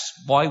 and that's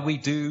why we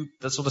do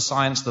the sort of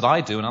science that I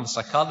do and other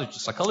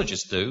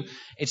psychologists do.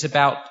 It's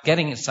about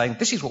getting it, saying,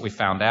 this is what we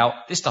found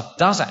out, this stuff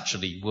does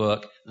actually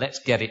work, let's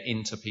get it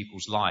into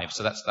people's lives.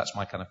 So that's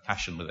my kind of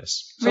passion with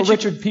this. So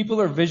Richard, people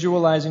are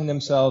visualizing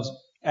themselves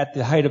at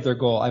the height of their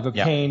goal. I've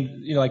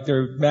obtained, like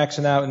they're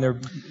maxing out in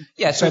their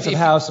expensive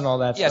house and all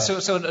that stuff. Yeah,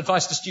 so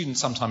advice to students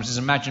sometimes is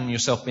imagine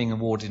yourself being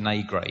awarded an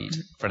A grade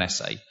for an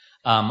essay.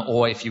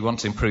 Or if you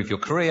want to improve your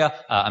career,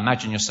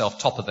 imagine yourself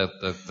top of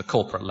the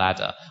corporate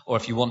ladder. Or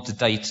if you want to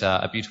date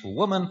a beautiful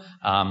woman,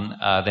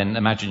 then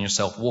imagine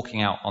yourself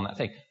walking out on that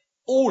thing.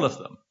 All of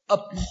them,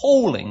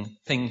 appalling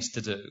things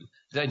to do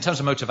in terms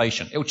of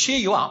motivation. It will cheer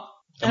you up,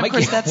 And of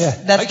course, that's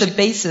the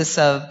basis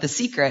of The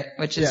Secret,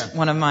 which is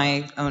one of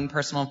my own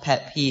personal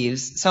pet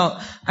peeves. So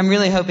I'm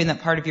really hoping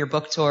that part of your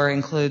book tour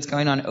includes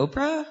going on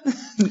Oprah,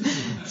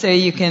 so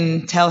you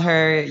can tell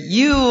her,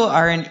 you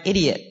are an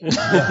idiot.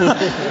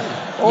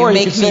 Or you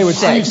make me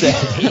sick.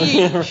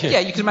 Yeah,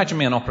 you can imagine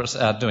me on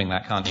Oprah doing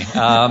that, can't you?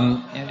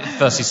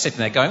 Versus sitting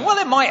there going, well,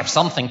 it might have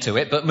something to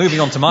it, but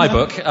moving on to my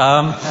book.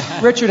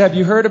 Richard, have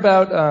you heard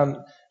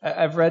about...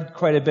 I've read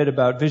quite a bit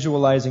about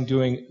visualizing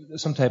doing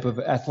some type of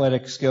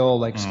athletic skill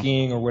like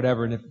skiing or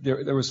whatever, and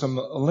there was some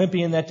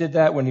Olympian that did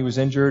that when he was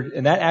injured,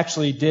 and that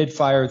actually did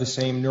fire the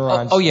same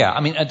neurons. Oh yeah,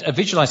 I mean,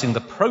 visualizing the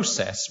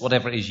process,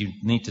 whatever it is you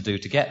need to do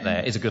to get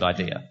there, is a good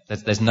idea.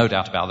 There's no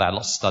doubt about that.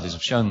 Lots of studies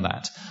have shown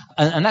that.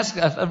 And that's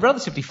a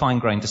relatively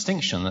fine-grained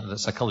distinction that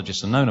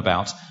psychologists have known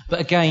about. But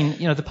again,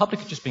 the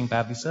public are just being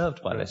badly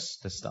served by this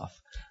stuff.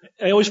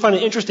 I always find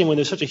it interesting when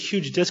there's such a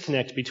huge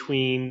disconnect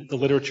between the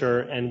literature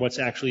and what's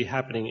actually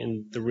happening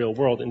in the real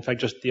world. In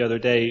fact, just the other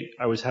day,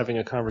 I was having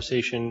a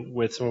conversation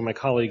with some of my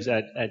colleagues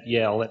at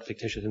Yale, that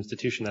fictitious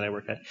institution that I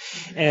work at.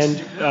 And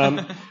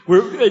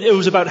it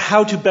was about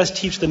how to best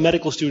teach the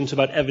medical students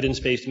about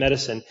evidence-based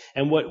medicine.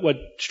 And what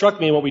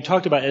struck me and what we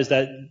talked about is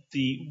that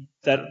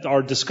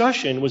our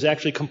discussion was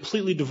actually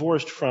completely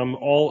divorced from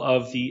all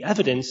of the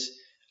evidence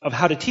of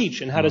how to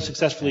teach and how to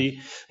successfully,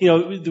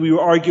 we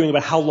were arguing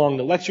about how long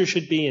the lecture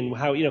should be and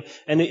how,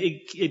 and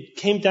it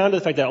came down to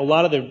the fact that a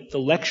lot of the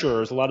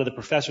lecturers, a lot of the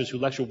professors who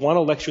lecture want to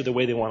lecture the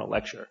way they want to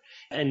lecture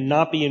and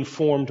not be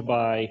informed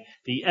by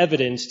the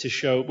evidence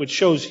which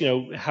shows,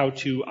 how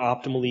to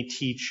optimally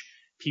teach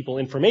people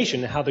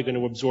information and how they're going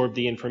to absorb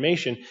the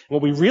information. And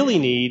what we really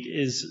need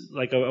is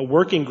like a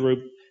working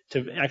group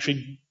to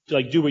actually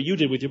do what you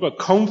did with your book,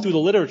 comb through the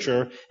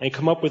literature and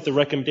come up with the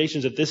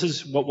recommendations that this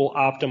is what will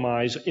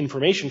optimize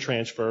information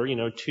transfer,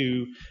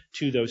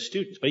 to those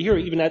students. But here,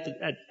 even at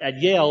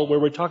Yale, where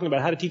we're talking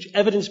about how to teach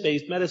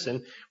evidence-based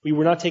medicine, we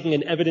were not taking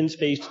an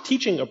evidence-based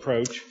teaching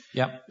approach.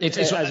 Yeah,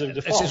 it's one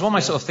of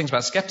my sort of things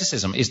about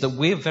skepticism is that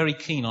we're very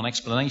keen on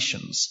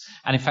explanations,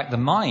 and in fact, the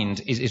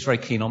mind is very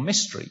keen on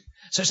mystery.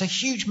 So it's a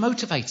huge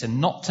motivator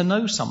not to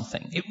know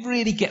something. It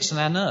really gets on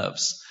our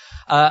nerves.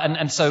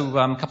 So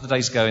a couple of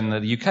days ago in the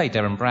UK,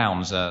 Derren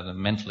Brown's a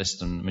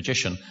mentalist and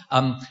magician,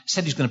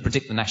 said he's going to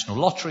predict the national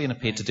lottery and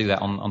appeared to do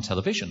that on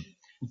television.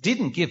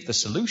 Didn't give the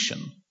solution.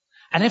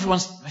 And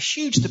everyone's a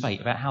huge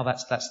debate about how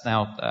that's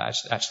now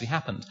actually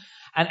happened.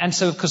 And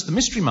so, of course, the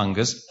mystery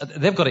mongers,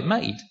 they've got it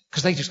made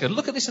because they just go,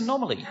 look at this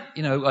anomaly,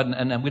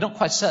 and we're not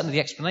quite certain of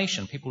the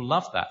explanation. People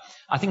love that.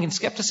 I think in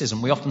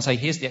skepticism, we often say,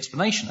 here's the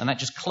explanation, and that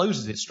just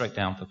closes it straight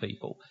down for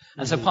people.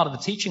 And so part of the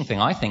teaching thing,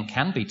 I think,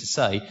 can be to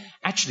say,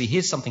 actually,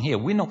 here's something here.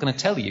 We're not going to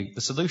tell you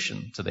the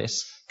solution to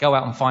this. Go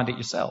out and find it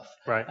yourself.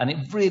 Right. And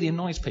it really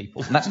annoys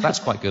people. And that's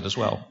quite good as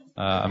well,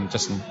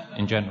 just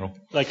in general.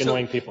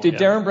 Annoying people. Did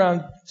Derren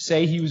Brown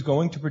say he was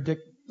going to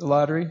predict the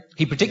lottery?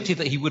 He predicted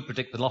that he would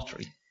predict the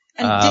lottery.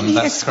 And didn't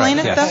he explain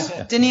correct, it, yes. though?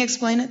 Yeah. Didn't he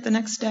explain it the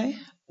next day?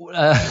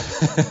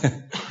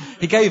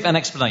 He gave an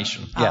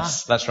explanation.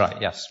 Yes, that's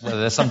right, yes. Well,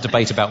 there's some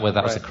debate about whether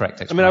that was the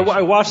correct explanation.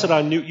 I watched it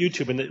on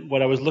YouTube, and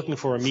what I was looking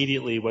for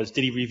immediately was,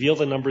 did he reveal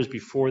the numbers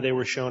before they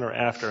were shown or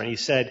after? And he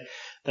said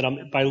that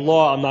by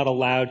law, I'm not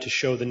allowed to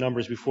show the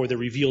numbers before they're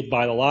revealed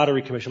by the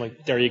Lottery Commission.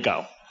 Like, there you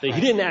go. He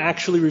didn't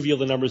actually reveal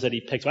the numbers that he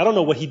picked. I don't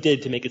know what he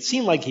did to make it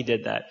seem like he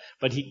did that,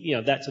 but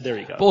so there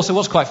you go. But also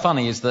what's quite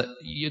funny is that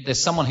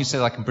there's someone who says,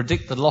 I can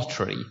predict the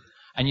lottery,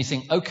 and you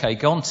think, okay,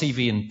 go on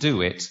TV and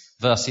do it,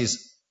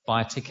 versus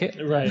buy a ticket.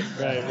 Right. He's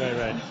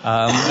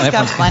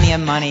got plenty of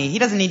money. He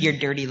doesn't need your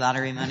dirty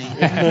lottery money.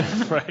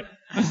 Right.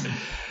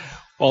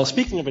 Well,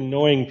 speaking of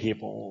annoying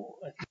people...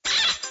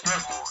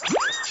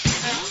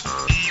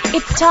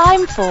 It's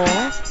time for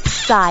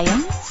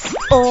Science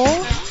or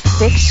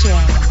Fiction.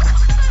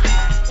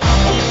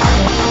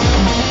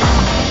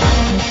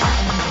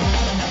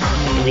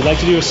 We'd like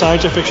to do a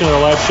science or fiction on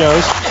our live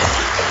shows.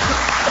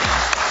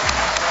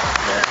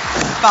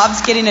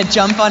 Bob's getting a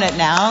jump on it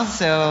now,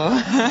 so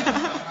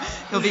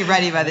he'll be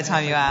ready by the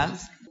time you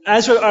ask.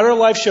 As for our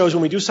live shows,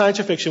 when we do science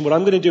or fiction, what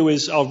I'm going to do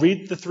is I'll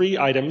read the 3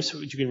 items,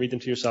 which you can read them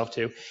to yourself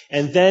too,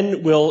 and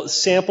then we'll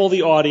sample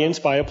the audience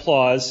by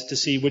applause to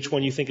see which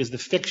one you think is the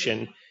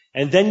fiction,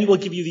 and then we'll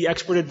give you the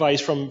expert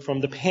advice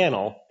from the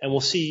panel, and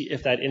we'll see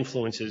if that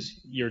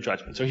influences your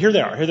judgment. So here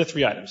they are. Here are the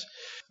 3 items.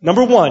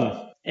 Number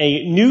 1.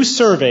 A new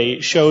survey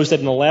shows that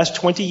in the last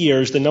 20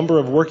 years, the number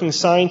of working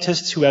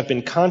scientists who have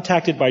been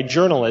contacted by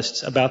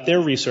journalists about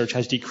their research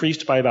has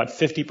decreased by about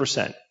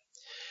 50%.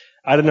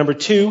 Item number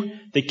 2,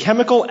 the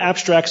Chemical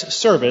Abstracts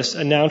Service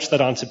announced that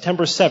on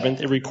September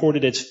 7th, it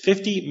recorded its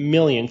 50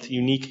 millionth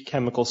unique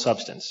chemical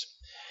substance.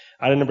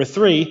 Item number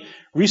 3,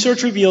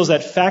 research reveals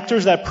that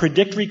factors that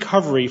predict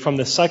recovery from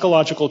the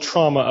psychological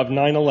trauma of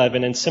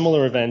 9/11 and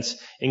similar events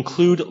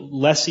include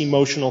less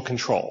emotional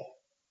control.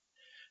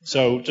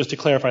 So just to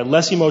clarify,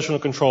 less emotional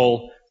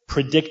control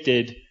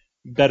predicted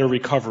better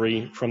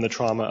recovery from the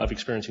trauma of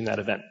experiencing that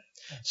event.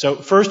 So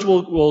first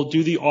we'll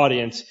do the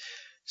audience.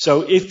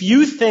 So if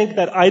you think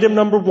that item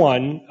number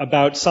 1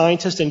 about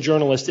scientists and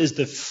journalists is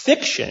the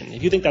fiction,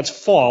 if you think that's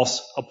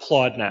false,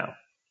 applaud now.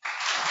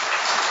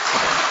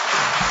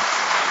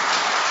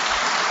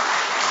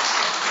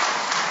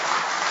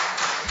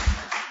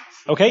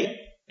 Okay.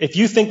 If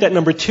you think that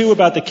number 2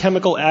 about the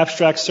chemical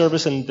abstract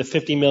service and the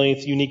 50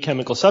 millionth unique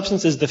chemical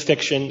substance is the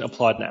fiction,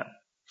 applaud now.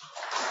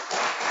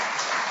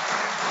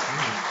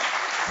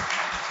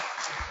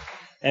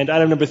 And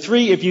item number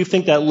 3, if you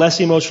think that less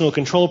emotional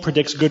control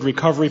predicts good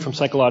recovery from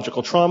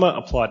psychological trauma,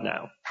 applaud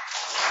now.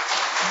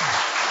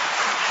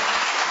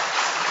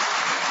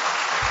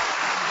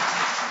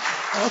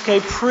 Okay,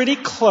 pretty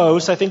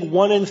close. I think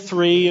 1 and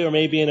 3 are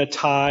maybe in a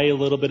tie, a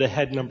little bit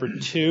ahead number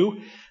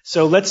 2.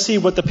 So let's see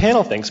what the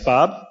panel thinks,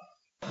 Bob.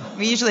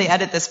 We usually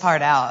edit this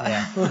part out.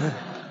 Yeah.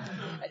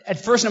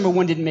 At first, number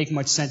 1 didn't make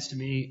much sense to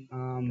me,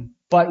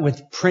 but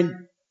with print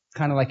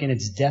kind of like in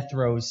its death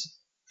throes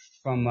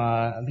from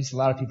at least a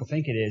lot of people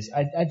think it is,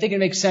 I think it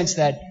makes sense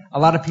that a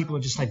lot of people are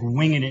just like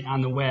winging it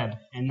on the web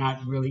and not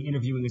really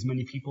interviewing as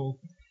many people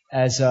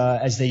as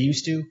they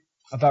used to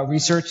about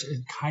research.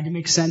 It kind of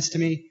makes sense to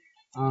me.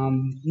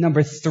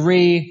 Number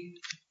 3,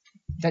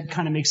 that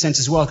kind of makes sense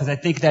as well, because I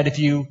think that if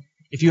you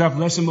have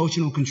less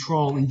emotional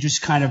control and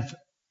just kind of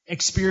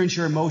experience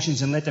your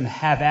emotions and let them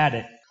have at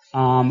it,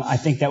 I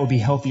think that would be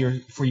healthier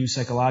for you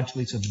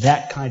psychologically. So if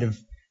that kind of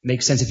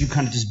makes sense, if you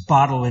kind of just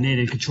bottle it in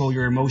and control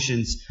your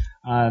emotions,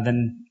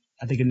 then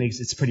I think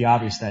it's pretty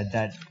obvious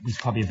that is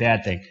probably a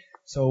bad thing.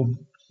 So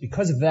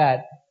because of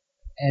that,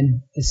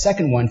 and the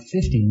second one,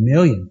 50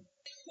 million,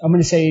 I'm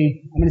going to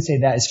say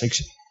that is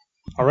fiction.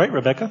 All right,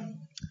 Rebecca.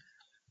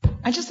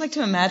 I just like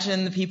to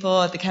imagine the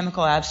people at the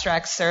Chemical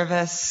Abstract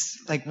Service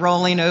like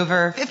rolling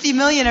over 50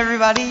 million,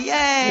 everybody,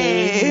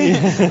 yay!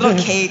 Little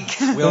cake.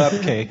 We'll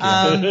have cake.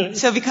 Yeah.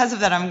 So because of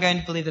that, I'm going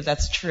to believe that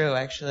that's true,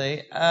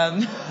 actually.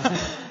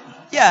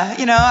 Yeah,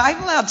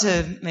 I'm allowed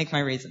to make my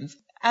reasons.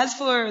 As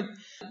for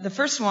the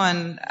first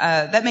one,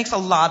 that makes a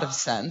lot of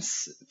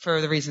sense for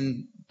the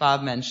reason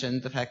Bob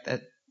mentioned, the fact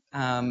that,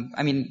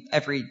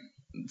 every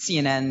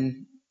CNN,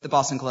 the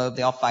Boston Globe,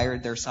 they all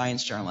fired their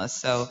science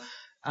journalists, so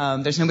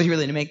there's nobody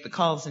really to make the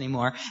calls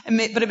anymore.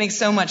 But it makes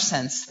so much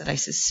sense that I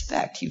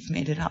suspect you've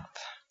made it up.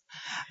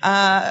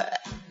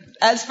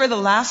 As for the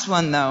last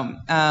one, though,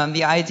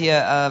 the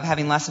idea of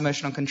having less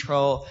emotional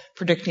control,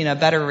 predicting a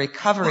better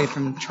recovery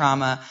from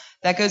trauma,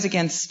 that goes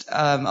against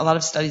a lot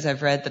of studies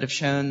I've read that have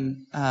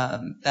shown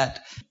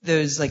that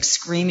those like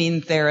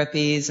screaming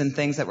therapies and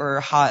things that were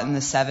hot in the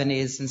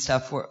 70s and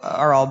stuff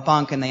are all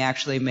bunk, and they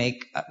actually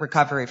make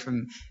recovery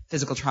from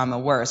physical trauma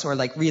worse, or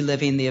like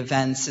reliving the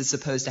events is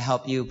supposed to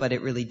help you, but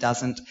it really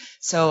doesn't.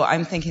 So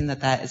I'm thinking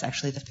that is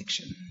actually the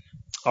fiction.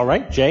 All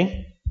right,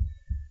 Jay?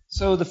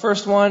 So the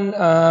first one,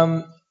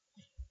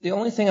 the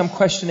only thing I'm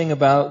questioning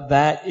about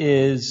that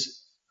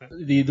is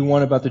the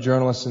one about the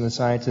journalists and the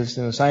scientists.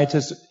 And the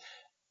scientists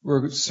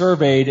were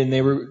surveyed, and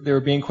they were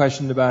being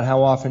questioned about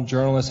how often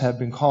journalists have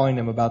been calling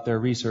them about their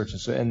research.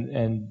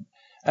 And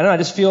I don't know, I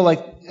just feel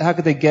like how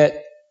could they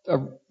get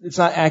it's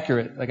not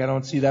accurate. Like I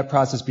don't see that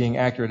process being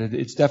accurate.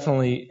 It's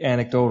definitely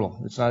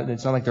anecdotal. It's not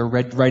like they're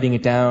writing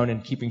it down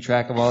and keeping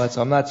track of all that.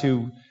 So I'm not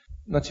too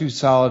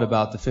solid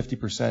about the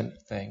 50%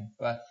 thing.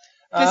 But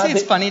I think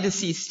it's funny to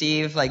see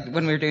Steve, like,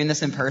 when we were doing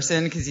this in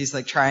person, because he's,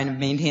 like, trying to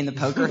maintain the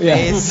poker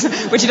face,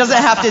 which he doesn't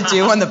have to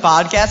do on the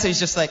podcast, so he's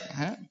just like,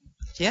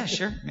 yeah,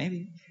 sure,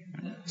 maybe.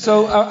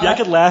 So I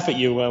could laugh at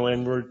you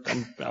when we're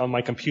on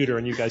my computer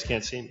and you guys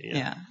can't see me.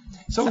 Yeah.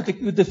 So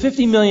with the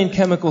 50 million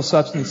chemical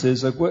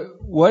substances, like,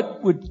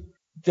 what would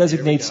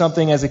designate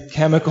something as a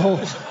chemical?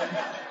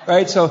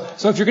 Right? So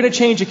if you're going to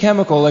change a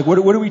chemical, like, what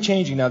are we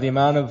changing now? The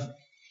amount of,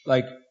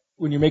 like,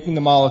 when you're making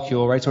the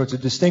molecule, right? So it's a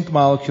distinct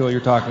molecule you're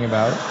talking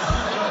about.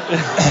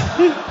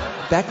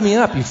 Back me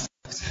up, you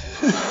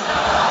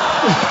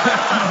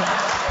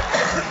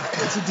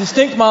It's a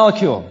distinct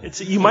molecule.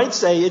 You might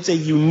say it's a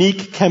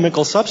unique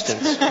chemical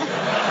substance.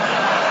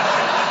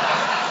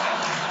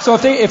 So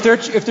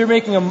if they're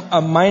making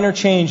a minor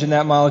change in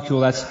that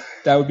molecule,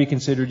 that would be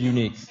considered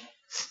unique.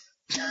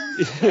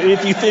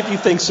 if you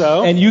think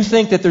so. And you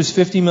think that there's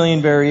 50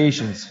 million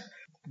variations.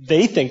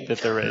 They think that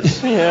there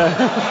is.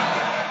 Yeah.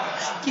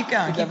 Keep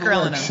going. Keep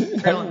grilling them.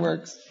 It never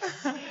works.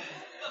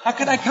 How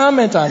could I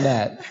comment on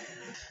that?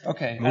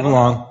 Okay. Move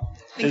along.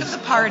 Think of the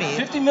party.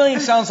 50 million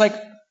sounds like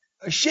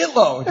a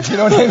shitload. You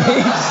know what I mean?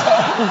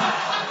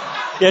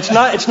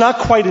 Yeah, it's not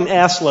quite an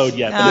ass load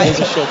yet, but it is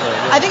a shitload.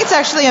 Yeah. I think it's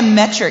actually a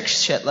metric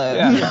shitload.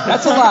 Yeah.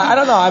 That's a lot. I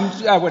don't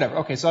know. Whatever.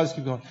 Okay, so I'll just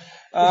keep going.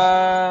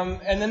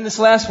 And then this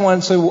last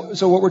one. So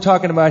what we're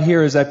talking about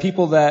here is that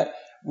people that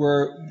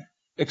were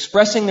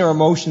expressing their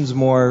emotions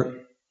more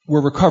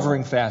were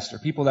recovering faster.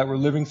 People that were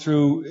living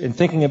through and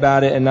thinking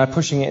about it and not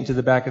pushing it into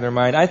the back of their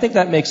mind. I think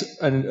that makes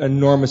an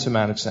enormous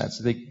amount of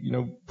sense.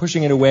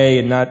 Pushing it away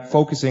and not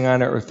focusing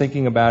on it or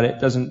thinking about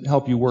it doesn't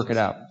help you work it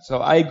out. So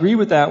I agree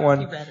with that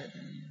one. You read it.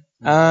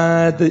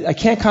 I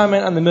can't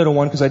comment on the middle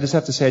one because I just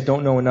have to say I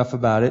don't know enough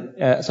about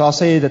it. So I'll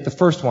say that the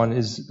first one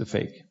is the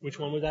fake. Which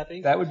one would that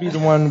be? That would be the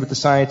one with the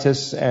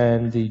scientists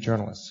and the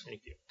journalists.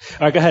 Thank you.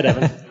 All right, go ahead,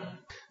 Evan.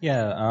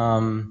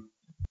 Yeah,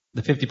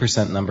 the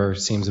 50% number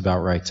seems about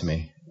right to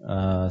me.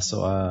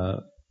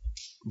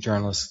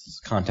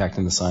 Journalists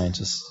contacting the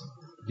scientists,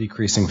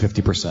 decreasing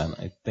 50%.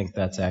 I think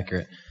that's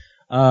accurate.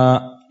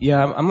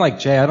 Yeah, I'm like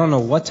Jay. I don't know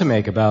what to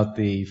make about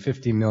the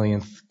 50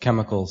 millionth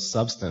chemical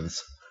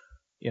substance.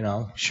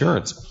 Sure,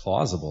 it's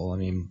plausible.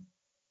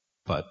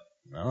 But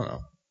I don't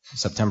know.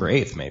 September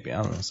 8th, maybe.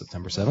 I don't know.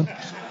 September 7th?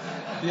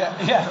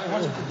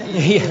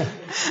 Yeah.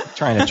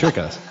 Trying to trick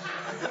us.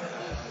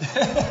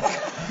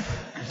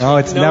 No,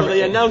 it's never.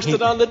 They announced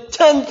it on the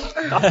 10th.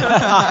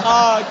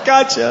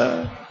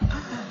 Gotcha.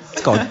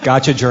 It's called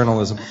gotcha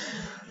journalism.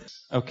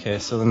 Okay,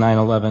 so the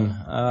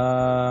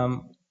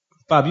 9/11.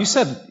 Bob, you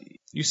said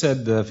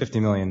the 50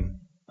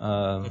 million.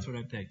 That's what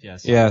I picked.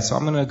 Yes. Yeah, so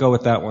I'm gonna go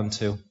with that one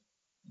too.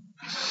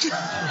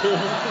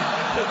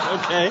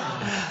 Okay.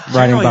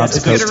 Riding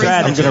Bob's coattails.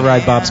 I'm gonna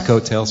ride Bob's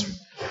coattails.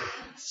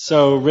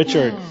 So,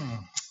 Richard.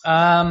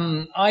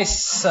 I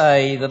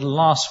say that the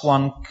last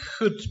one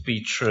could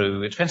be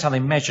true. It depends how they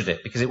measured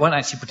it, because it won't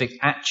actually predict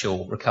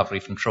actual recovery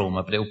from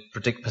trauma, but it will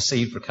predict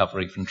perceived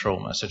recovery from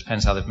trauma. So it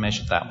depends how they've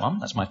measured that one.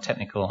 That's my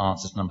technical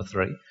answer to number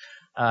 3.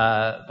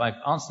 My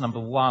answer number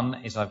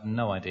 1 is I've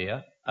no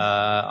idea.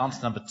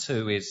 Answer number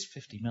 2 is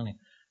 50 million.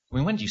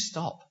 When do you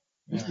stop?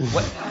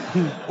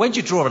 When do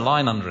you draw a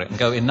line under it and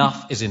go,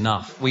 enough is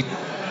enough? We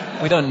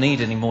don't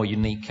need any more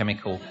unique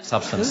chemical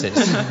substances.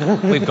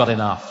 We've got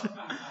enough.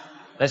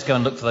 Let's go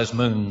and look for those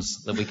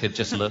moons that we could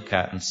just look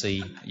at and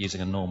see using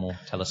a normal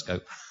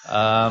telescope.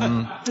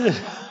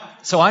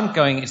 So I'm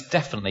going, it's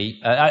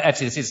definitely,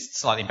 actually this is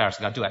slightly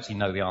embarrassing. I do actually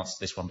know the answer to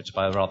this one, but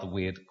by a rather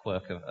weird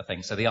quirk of a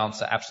thing. So the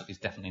answer absolutely is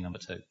definitely number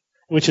 2.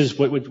 Which is,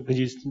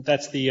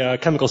 that's the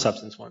chemical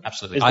substance one.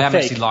 Absolutely. I am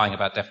actually lying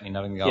about definitely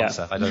knowing the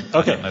answer. Yeah. I don't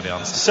know the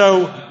answer.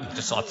 So,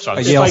 if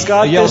I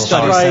got this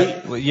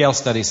right. Yale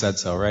study said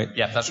so, right?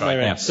 Yeah, that's right.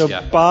 Right. Yeah. So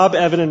yeah. Bob,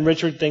 Evan, and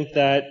Richard think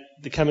that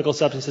the chemical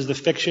substance is the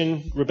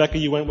fiction. Rebecca,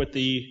 you went with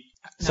the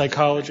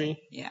psychology.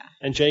 Yeah.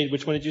 And Jade,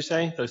 which one did you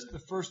say?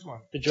 The first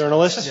one. The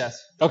journalist?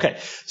 Yes. Okay.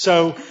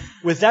 So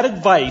with that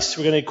advice,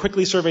 we're going to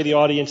quickly survey the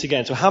audience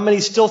again. So how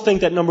many still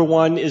think that number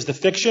 1 is the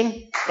fiction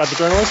about the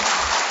journalist?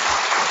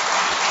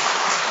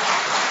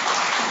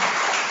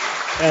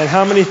 And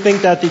how many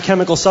think that the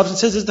chemical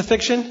substances is the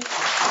fiction? Changed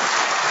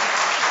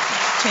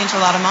a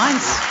lot of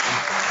minds.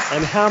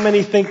 And how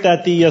many think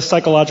that the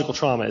psychological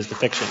trauma is the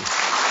fiction?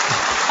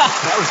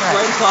 That was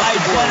right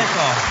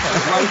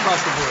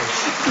across the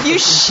board. You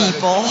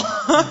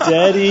sheeple.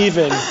 Dead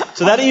even.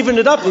 So that evened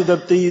it up.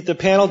 The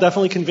panel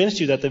definitely convinced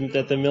you that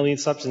the million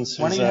substance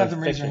Why is don't you have them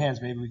raise fiction. their hands?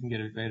 Maybe we can get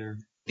it later.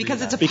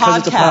 Because it's a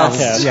Because podcast. it's a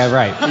podcast. Yeah,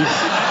 right.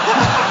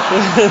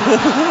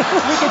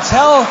 We could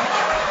tell.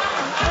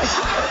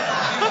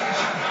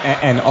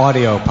 An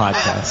audio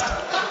podcast.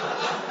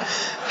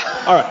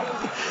 All right.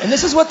 And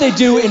this is what they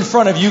do in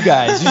front of you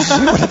guys. You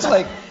see what it's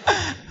like.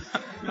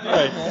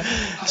 Right.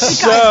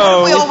 Guys,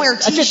 we all wear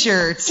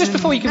T-shirts. Just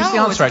before you give us the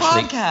answer, it's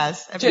actually.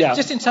 Podcast.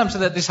 Just in terms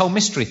of this whole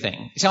mystery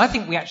thing. See, I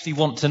think we actually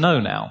want to know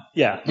now.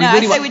 Yeah.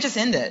 I say we just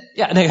end it.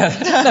 Yeah, no,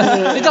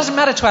 it doesn't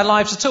matter to our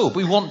lives at all.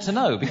 We want to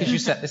know because you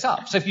set this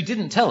up. So if you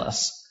didn't tell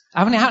us,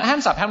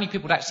 hands up, how many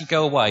people would actually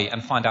go away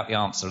and find out the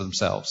answer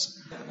themselves?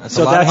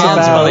 So that's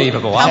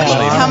unbelievable.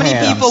 How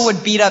many people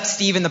would beat up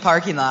Steve in the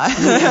parking lot?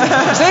 See?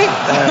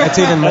 It's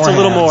even more. That's a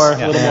little more.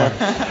 Yeah. A little more.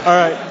 All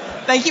right.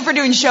 Thank you for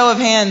doing show of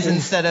hands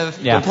instead of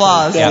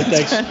applause. Yeah,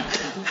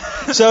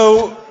 thanks.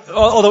 So,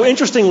 although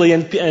interestingly,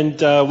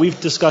 and we've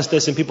discussed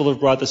this and people have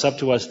brought this up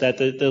to us, that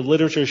the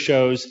literature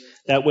shows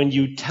that when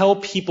you tell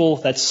people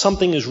that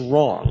something is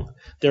wrong,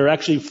 they're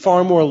actually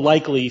far more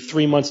likely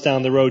 3 months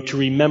down the road to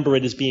remember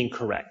it as being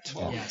correct.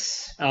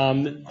 Yes.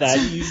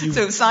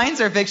 So science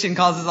or fiction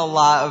causes a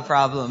lot of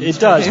problems. It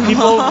does.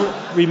 People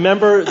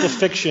remember the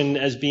fiction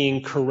as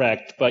being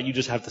correct, but you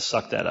just have to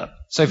suck that up.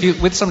 So if you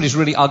with somebody who's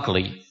really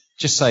ugly,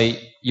 just say,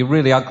 you're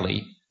really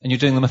ugly, and you're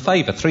doing them a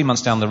favour. 3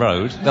 months down the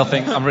road, they'll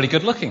think, I'm really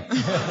good looking.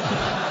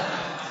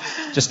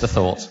 Just a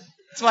thought.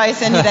 That's why I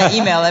send you that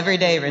email every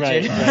day,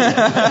 Richard.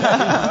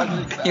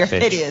 Right. You're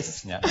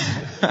hideous. Yeah.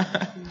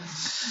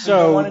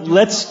 So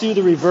let's do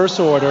the reverse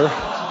order.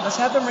 Let's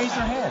have them raise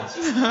their hands.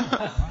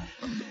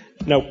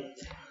 No.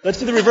 Let's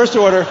do the reverse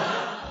order.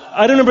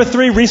 Item number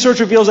 3,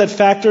 research reveals that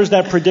factors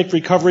that predict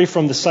recovery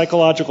from the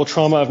psychological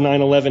trauma of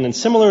 9/11 and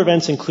similar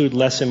events include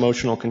less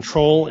emotional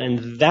control,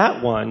 and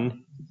that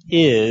one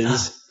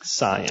is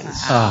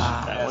science.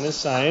 That one is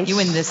science. You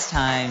win this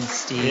time,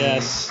 Steve.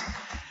 Yes.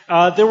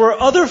 There were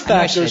other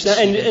factors,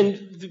 and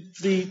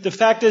the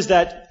fact is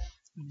that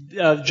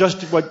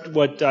just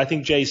what I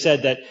think Jay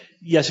said, that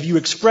yes, if you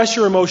express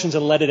your emotions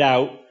and let it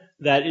out,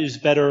 that is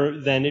better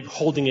than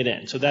holding it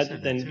in. So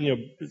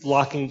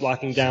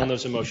locking down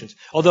those emotions.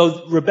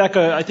 Although,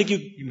 Rebecca, I think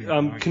you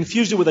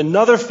confused it with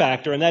another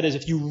factor, and that is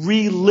if you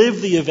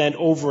relive the event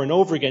over and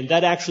over again,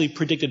 that actually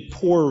predicted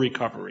poor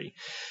recovery.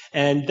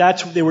 And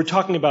they were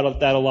talking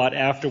about that a lot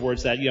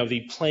afterwards, that,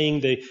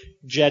 playing the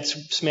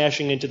jets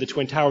smashing into the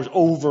Twin Towers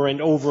over and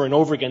over and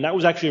over again. That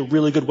was actually a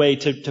really good way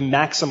to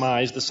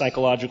maximize the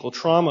psychological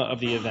trauma of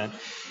the event.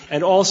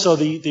 And also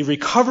the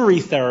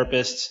recovery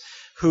therapists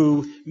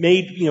who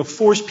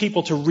forced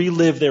people to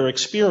relive their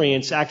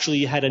experience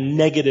actually had a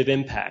negative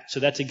impact. So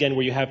that's again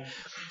where you have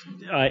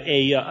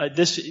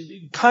this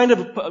kind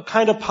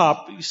of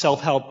pop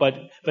self-help,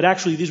 but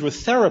actually these were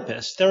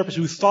therapists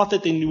who thought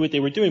that they knew what they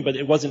were doing, but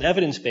it wasn't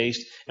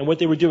evidence-based, and what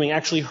they were doing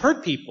actually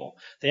hurt people.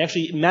 They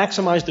actually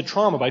maximized the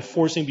trauma by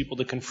forcing people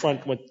to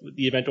confront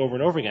the event over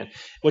and over again.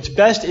 What's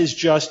best is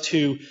just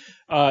to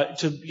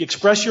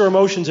express your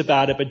emotions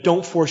about it, but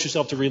don't force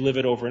yourself to relive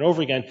it over and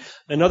over again.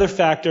 Another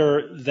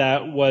factor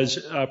that was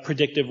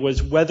predictive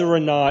was whether or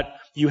not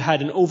you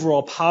had an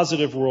overall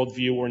positive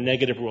worldview or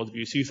negative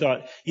worldview. So you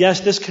thought,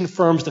 yes, this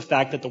confirms the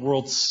fact that the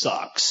world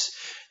sucks.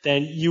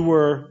 Then you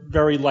were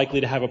very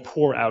likely to have a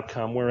poor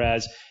outcome.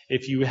 Whereas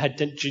if you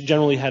had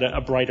generally had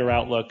a brighter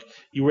outlook,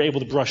 you were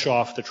able to brush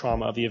off the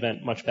trauma of the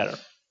event much better.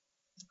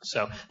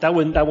 So that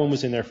one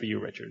was in there for you,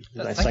 Richard.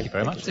 Thank you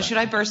very much. So should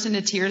I burst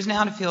into tears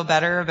now to feel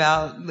better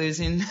about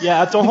losing?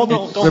 Yeah, don't hold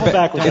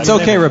back. It's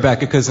okay,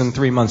 Rebecca, because in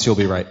 3 months you'll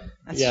be right.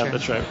 That's true.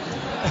 That's right.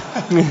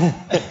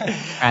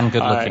 And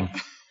good looking.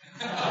 What?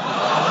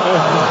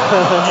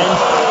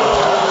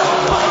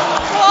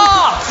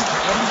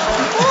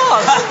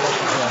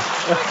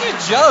 Make a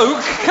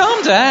joke.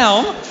 Calm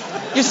down.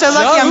 You're so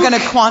lucky I'm going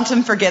to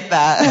quantum forget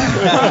that.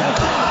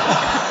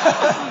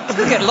 It's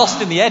going to get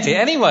lost in the edit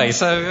anyway,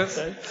 so...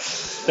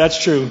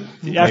 That's true.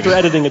 After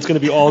editing, it's going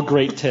to be all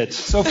great tits.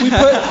 So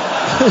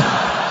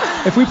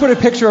if we put a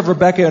picture of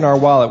Rebecca in our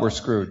wallet, we're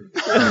screwed.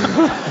 What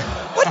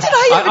did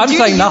I ever I'm do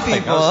saying to nothing.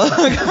 You people?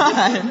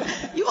 God,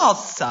 you all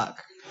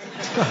suck.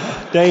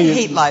 I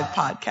hate live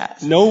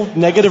podcasts. No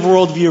negative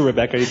worldview,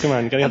 Rebecca. Come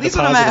on, at least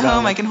when I'm at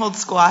home, I can hold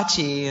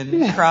squatchy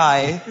and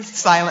cry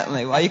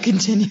silently while you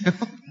continue. It's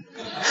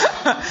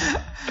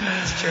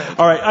true.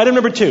 All right, item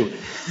number 2.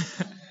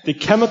 The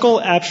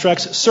Chemical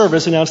Abstracts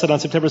Service announced that on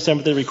September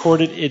 7th they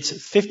recorded its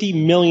 50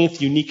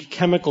 millionth unique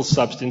chemical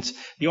substance.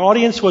 The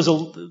audience was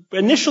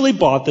initially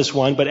bought this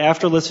one, but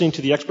after listening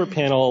to the expert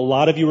panel, a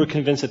lot of you were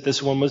convinced that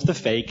this one was the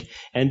fake,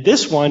 and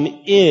this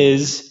one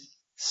is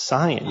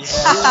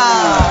science.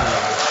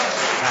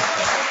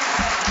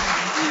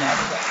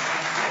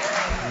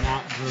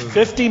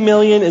 50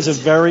 million is a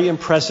very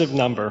impressive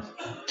number.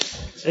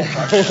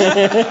 At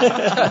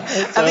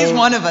least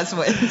one of us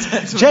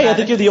wins. Jay, I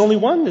think you're the only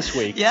one this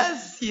week.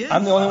 Yes, he is.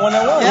 I'm the only one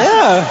that won.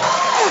 Yeah.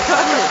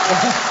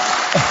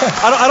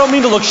 I don't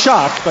mean to look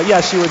shocked, but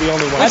yes, you were the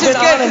only one. I've been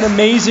on an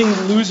amazing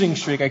losing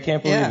streak. I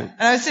can't believe it. And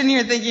I was sitting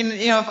here thinking,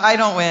 if I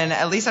don't win,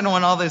 at least I don't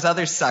want all those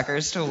other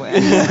suckers to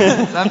win.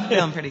 So I'm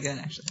feeling pretty good,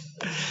 actually.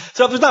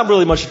 So there's not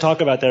really much to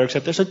talk about there,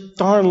 except there's a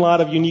darn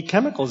lot of unique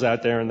chemicals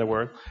out there in the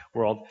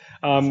world.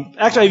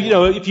 Actually,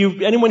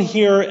 if anyone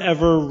here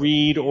ever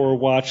read or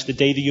watch The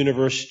Day the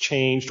Universe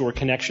Changed or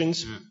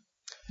Connections?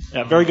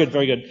 Yeah, very good,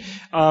 very good.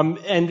 And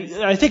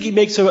I think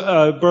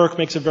Burke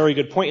makes a very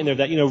good point in there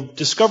that,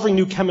 discovering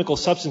new chemical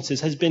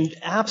substances has been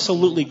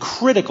absolutely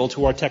critical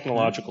to our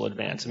technological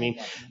advance. I mean,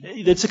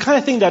 it's the kind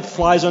of thing that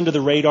flies under the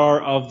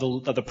radar of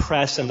the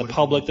press and the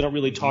public. They don't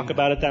really talk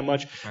about it that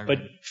much. But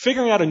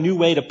figuring out a new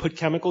way to put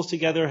chemicals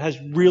together has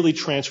really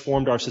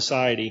transformed our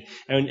society.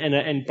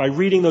 And by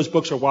reading those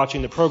books or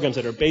watching the programs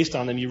that are based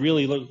on them, you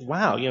really look,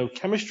 wow,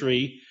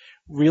 chemistry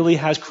really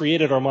has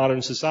created our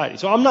modern society.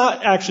 So I'm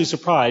not actually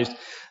surprised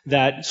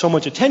that so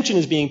much attention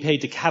is being paid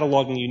to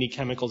cataloging unique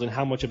chemicals and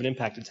how much of an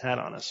impact it's had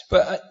on us.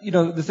 But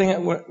the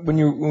thing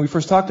when we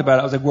first talked about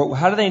it, I was like, well,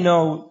 how do they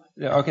know?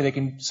 Okay, they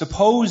can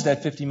suppose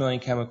that 50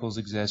 million chemicals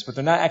exist, but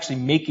they're not actually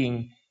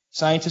making.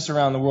 Scientists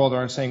around the world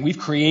aren't saying we've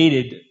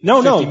created.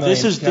 No.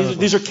 These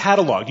are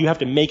cataloged. You have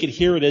to make it.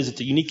 Here it is.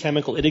 It's a unique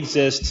chemical. It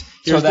exists.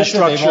 Here's the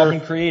structure. They've all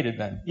been created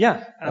then.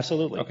 Yeah,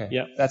 absolutely. Okay.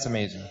 Yeah, that's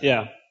amazing.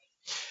 Yeah.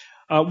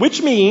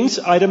 Which means,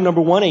 item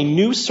number 1, a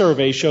new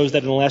survey shows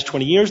that in the last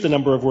 20 years, the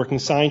number of working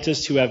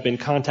scientists who have been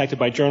contacted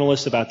by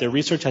journalists about their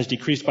research has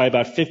decreased by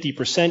about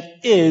 50%,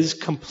 is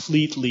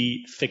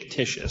completely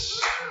fictitious.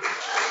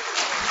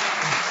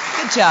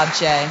 Good job,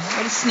 Jay.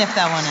 Way to sniff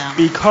that one out.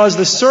 Because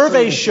the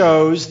survey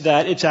shows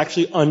that it's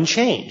actually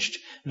unchanged.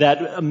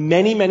 That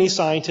many, many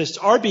scientists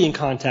are being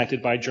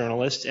contacted by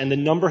journalists, and the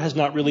number has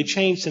not really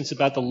changed since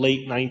about the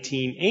late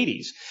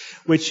 1980s.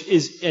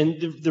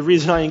 And the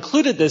reason I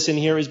included this in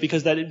here is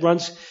because that it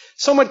runs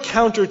somewhat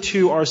counter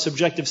to our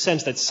subjective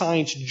sense that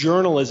science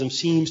journalism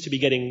seems to be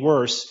getting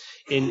worse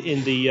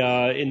in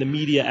the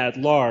media at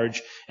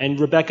large. And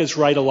Rebecca's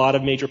right, a lot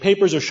of major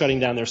papers are shutting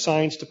down their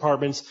science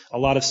departments. A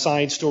lot of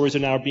science stories are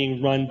now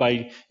being run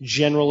by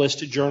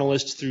generalist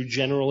journalists through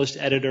generalist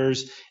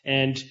editors,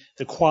 and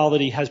the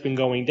quality has been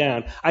going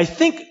down. I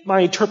think my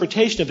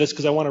interpretation of this,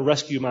 because I want to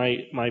rescue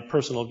my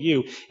personal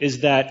view, is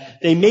that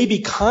they may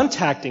be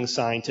contacting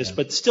scientists,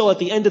 but still at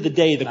the end of the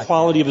day, the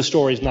quality of the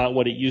story is not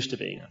what it used to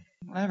be.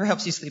 Whatever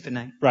helps you sleep at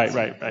night.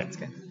 Right. That's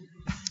good.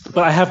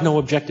 But I have no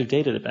objective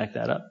data to back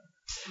that up.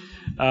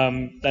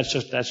 That's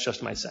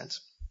just my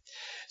sense.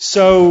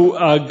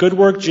 So, good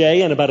work,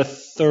 Jay, and about a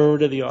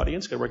third of the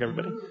audience. Good work,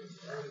 everybody.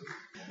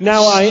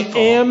 Now, I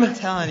am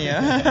telling you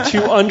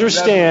to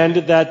understand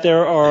that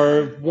there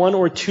are 1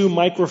 or 2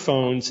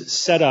 microphones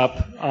set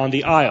up on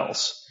the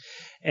aisles.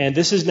 And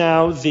this is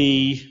now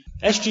the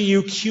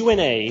SGU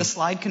Q&A. The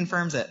slide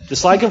confirms it. The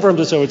slide confirms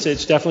it, so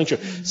it's definitely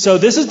true. So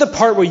this is the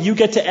part where you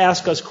get to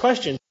ask us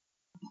questions.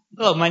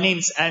 Hello, my name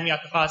is Adam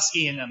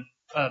Yakubowski, and I'm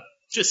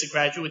just a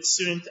graduate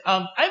student.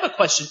 I have a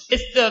question.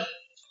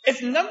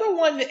 If number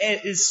one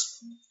is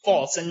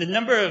false, and the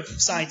number of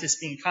scientists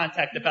being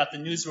contacted about the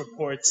news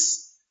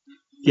reports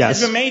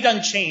has remained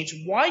unchanged,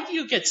 why do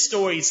you get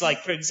stories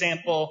like, for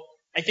example,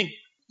 I think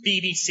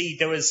BBC,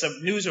 there was a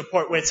news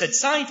report where it said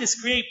scientists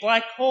create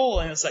black hole,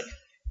 and it's like,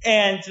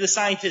 and the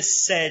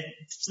scientists said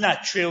it's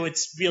not true,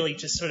 it's really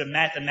just sort of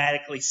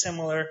mathematically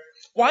similar.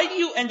 Why do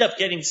you end up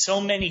getting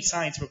so many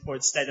science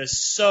reports that are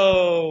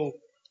so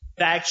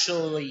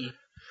factually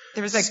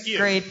There was a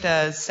great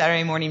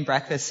Saturday morning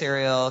breakfast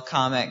cereal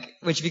comic,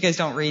 which if you guys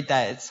don't read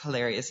that, it's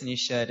hilarious and you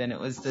should, and it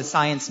was the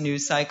science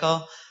news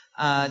cycle.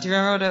 Do you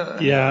remember what it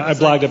was? Yeah, I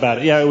blogged about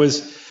it. Yeah, it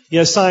was,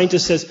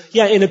 scientist says,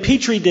 in a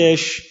petri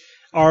dish,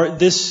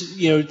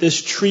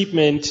 this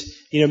treatment,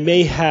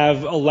 may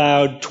have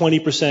allowed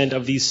 20%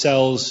 of these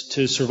cells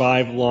to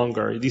survive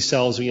longer. These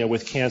cells,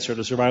 with cancer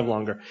to survive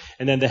longer.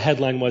 And then the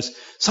headline was,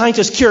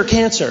 scientists cure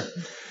cancer.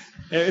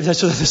 And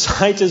so the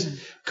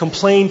scientists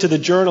complained to the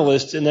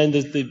journalist, and then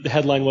the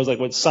headline was like,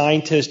 "What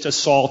scientist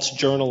assaults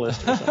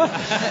journalist?" Or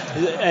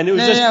something. And it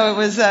was it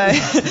was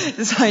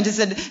the scientist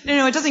said,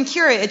 "No, it doesn't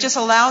cure it. It just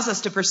allows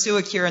us to pursue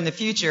a cure in the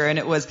future." And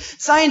it was,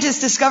 "Scientists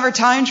discover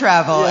time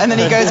travel," and then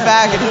he goes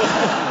back,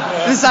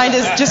 and the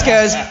scientist just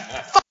goes,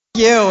 "Fuck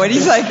you," and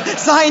he's like,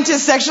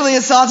 "Scientist sexually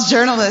assaults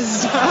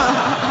journalists."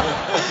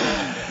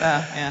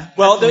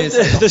 Well,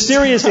 the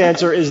serious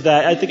answer is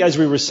that I think, as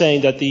we were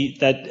saying,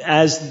 that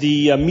as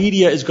the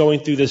media is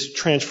going through this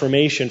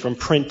transformation from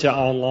print to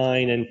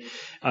online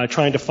and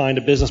trying to find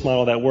a business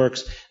model that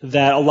works,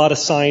 that a lot of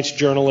science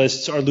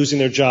journalists are losing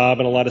their job,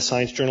 and a lot of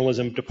science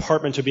journalism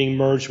departments are being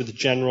merged with the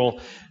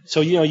general.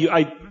 So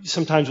I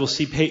sometimes will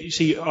see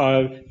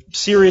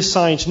serious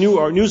science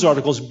news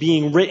articles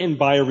being written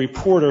by a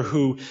reporter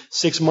who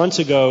 6 months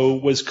ago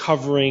was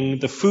covering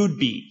the food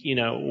beat,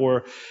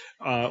 or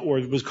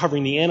was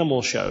covering the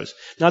animal shows.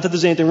 Not that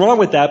there's anything wrong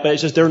with that, but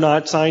it's just they're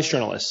not science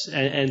journalists,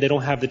 and they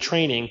don't have the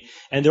training.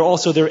 And they're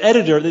also their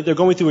editor. They're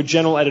going through a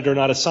general editor,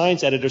 not a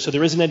science editor, so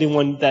there isn't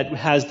anyone that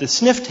has the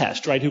sniff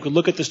test, right, who could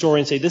look at the story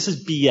and say, this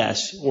is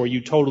BS, or you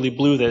totally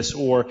blew this,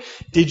 or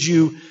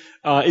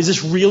is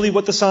this really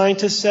what the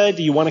scientist said?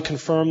 Do you want to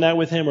confirm that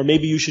with him? Or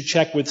maybe you should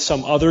check with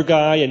some other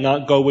guy and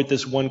not go with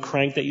this one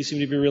crank that you seem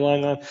to be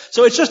relying on.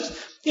 So it's just,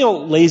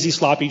 lazy,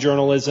 sloppy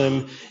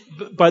journalism.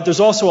 But there's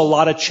also a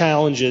lot of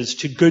challenges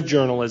to good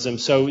journalism.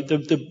 So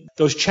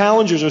those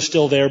challenges are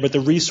still there, but the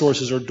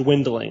resources are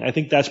dwindling. I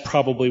think that's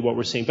probably what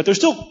we're seeing. But they're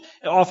still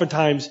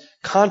oftentimes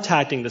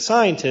contacting the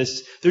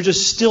scientists. They're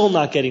just still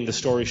not getting the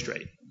story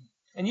straight.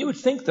 And you would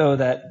think, though,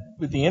 that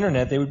with the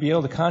internet, they would be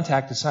able to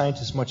contact the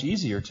scientists much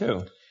easier,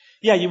 too.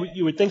 Yeah,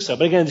 you would think so.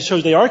 But again, it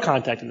shows they are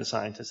contacting the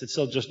scientists. It's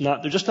still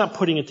they're just not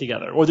putting it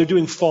together. Or they're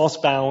doing false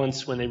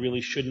balance when they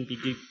really shouldn't be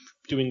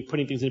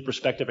putting things in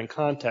perspective and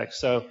context.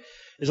 So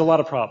there's a lot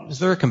of problems. Is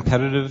there a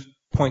competitive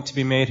point to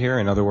be made here?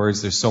 In other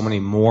words, there's so many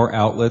more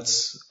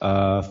outlets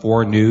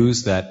for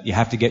news that you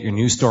have to get your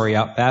news story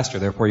out faster.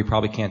 Therefore, you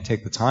probably can't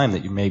take the time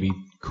that you maybe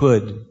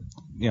could,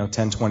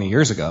 10, 20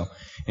 years ago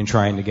in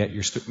trying to get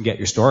your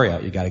story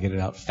out. You got to get it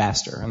out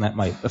faster, and that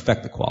might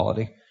affect the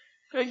quality.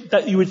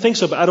 You would think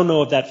so, but I don't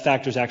know if that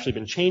factor's actually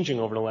been changing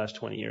over the last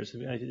 20 years.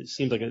 It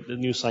seems like the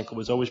news cycle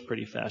was always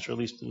pretty fast, or at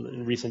least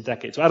in recent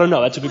decades. So I don't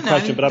know. That's a good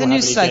question, but I don't have any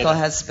data. The news cycle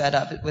has sped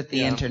up with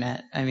the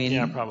internet.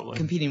 Probably.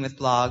 Competing with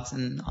blogs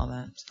and all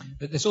that.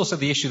 But there's also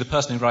the issue the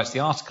person who writes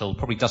the article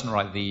probably doesn't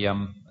write the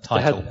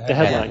title. The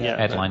headline,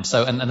 Headline.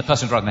 So, and the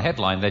person who's writing the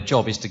headline, their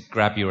job is to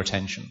grab your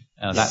attention.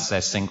 That's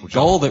their single job.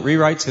 Goal that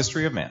rewrites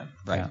history of man.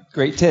 Right. Yeah.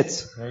 Great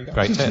tits. There you go.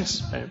 Great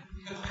tits.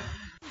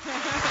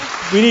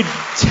 We need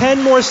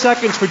 10 more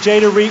seconds for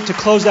Jay to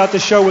close out the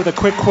show with a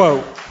quick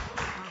quote.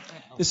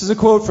 This is a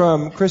quote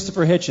from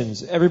Christopher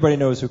Hitchens. Everybody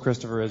knows who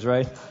Christopher is,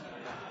 right?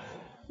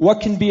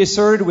 What can be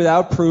asserted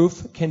without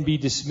proof can be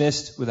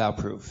dismissed without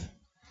proof.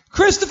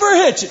 Christopher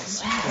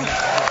Hitchens!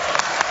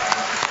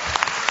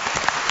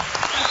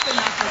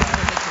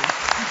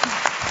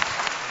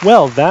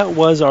 Well, that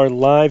was our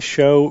live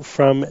show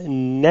from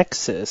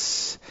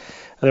NECSS.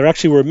 There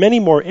actually were many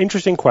more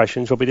interesting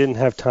questions, but we didn't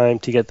have time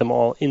to get them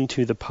all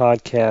into the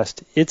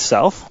podcast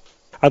itself.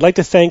 I'd like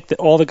to thank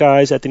all the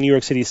guys at the New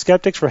York City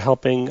Skeptics for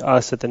helping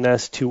us at the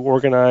NECSS to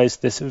organize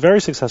this very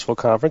successful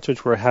conference,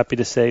 which we're happy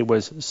to say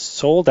was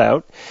sold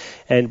out.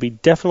 And we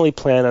definitely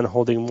plan on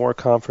holding more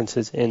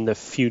conferences in the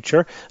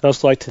future. I'd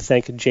also like to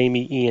thank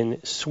Jamie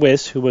Ian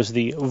Swiss, who was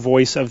the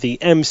voice of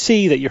the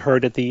MC that you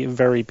heard at the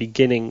very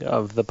beginning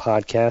of the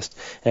podcast,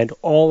 and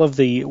all of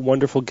the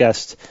wonderful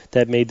guests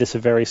that made this a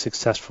very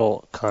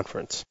successful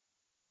conference.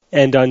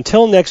 And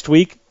until next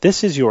week,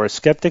 this is your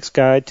Skeptic's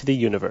Guide to the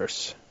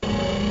Universe.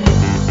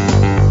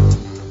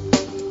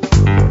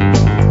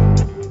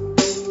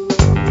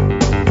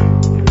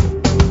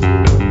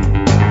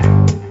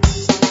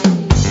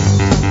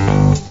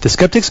 The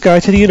Skeptics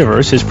Guide to the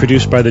Universe is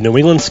produced by the New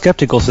England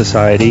Skeptical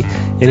Society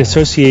in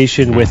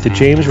association with the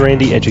James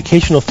Randi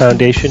Educational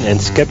Foundation and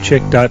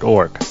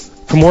Skepchick.org.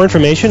 For more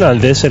information on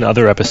this and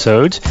other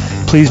episodes,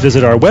 please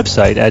visit our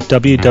website at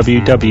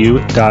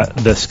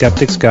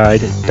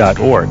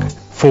www.theskepticsguide.org.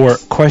 For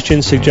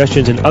questions,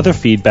 suggestions, and other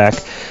feedback,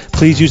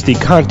 please use the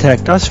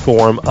Contact Us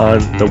form on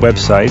the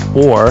website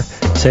or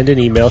send an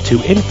email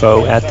to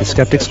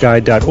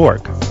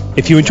info@theskepticsguide.org.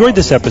 If you enjoyed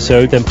this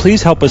episode, then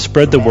please help us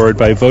spread the word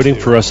by voting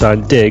for us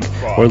on Dig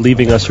or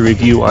leaving us a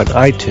review on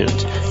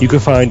iTunes. You can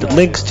find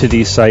links to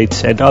these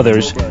sites and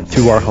others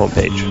through our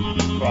homepage.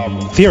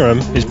 Theorem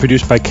is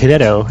produced by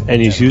Kineto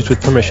and is used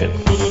with permission.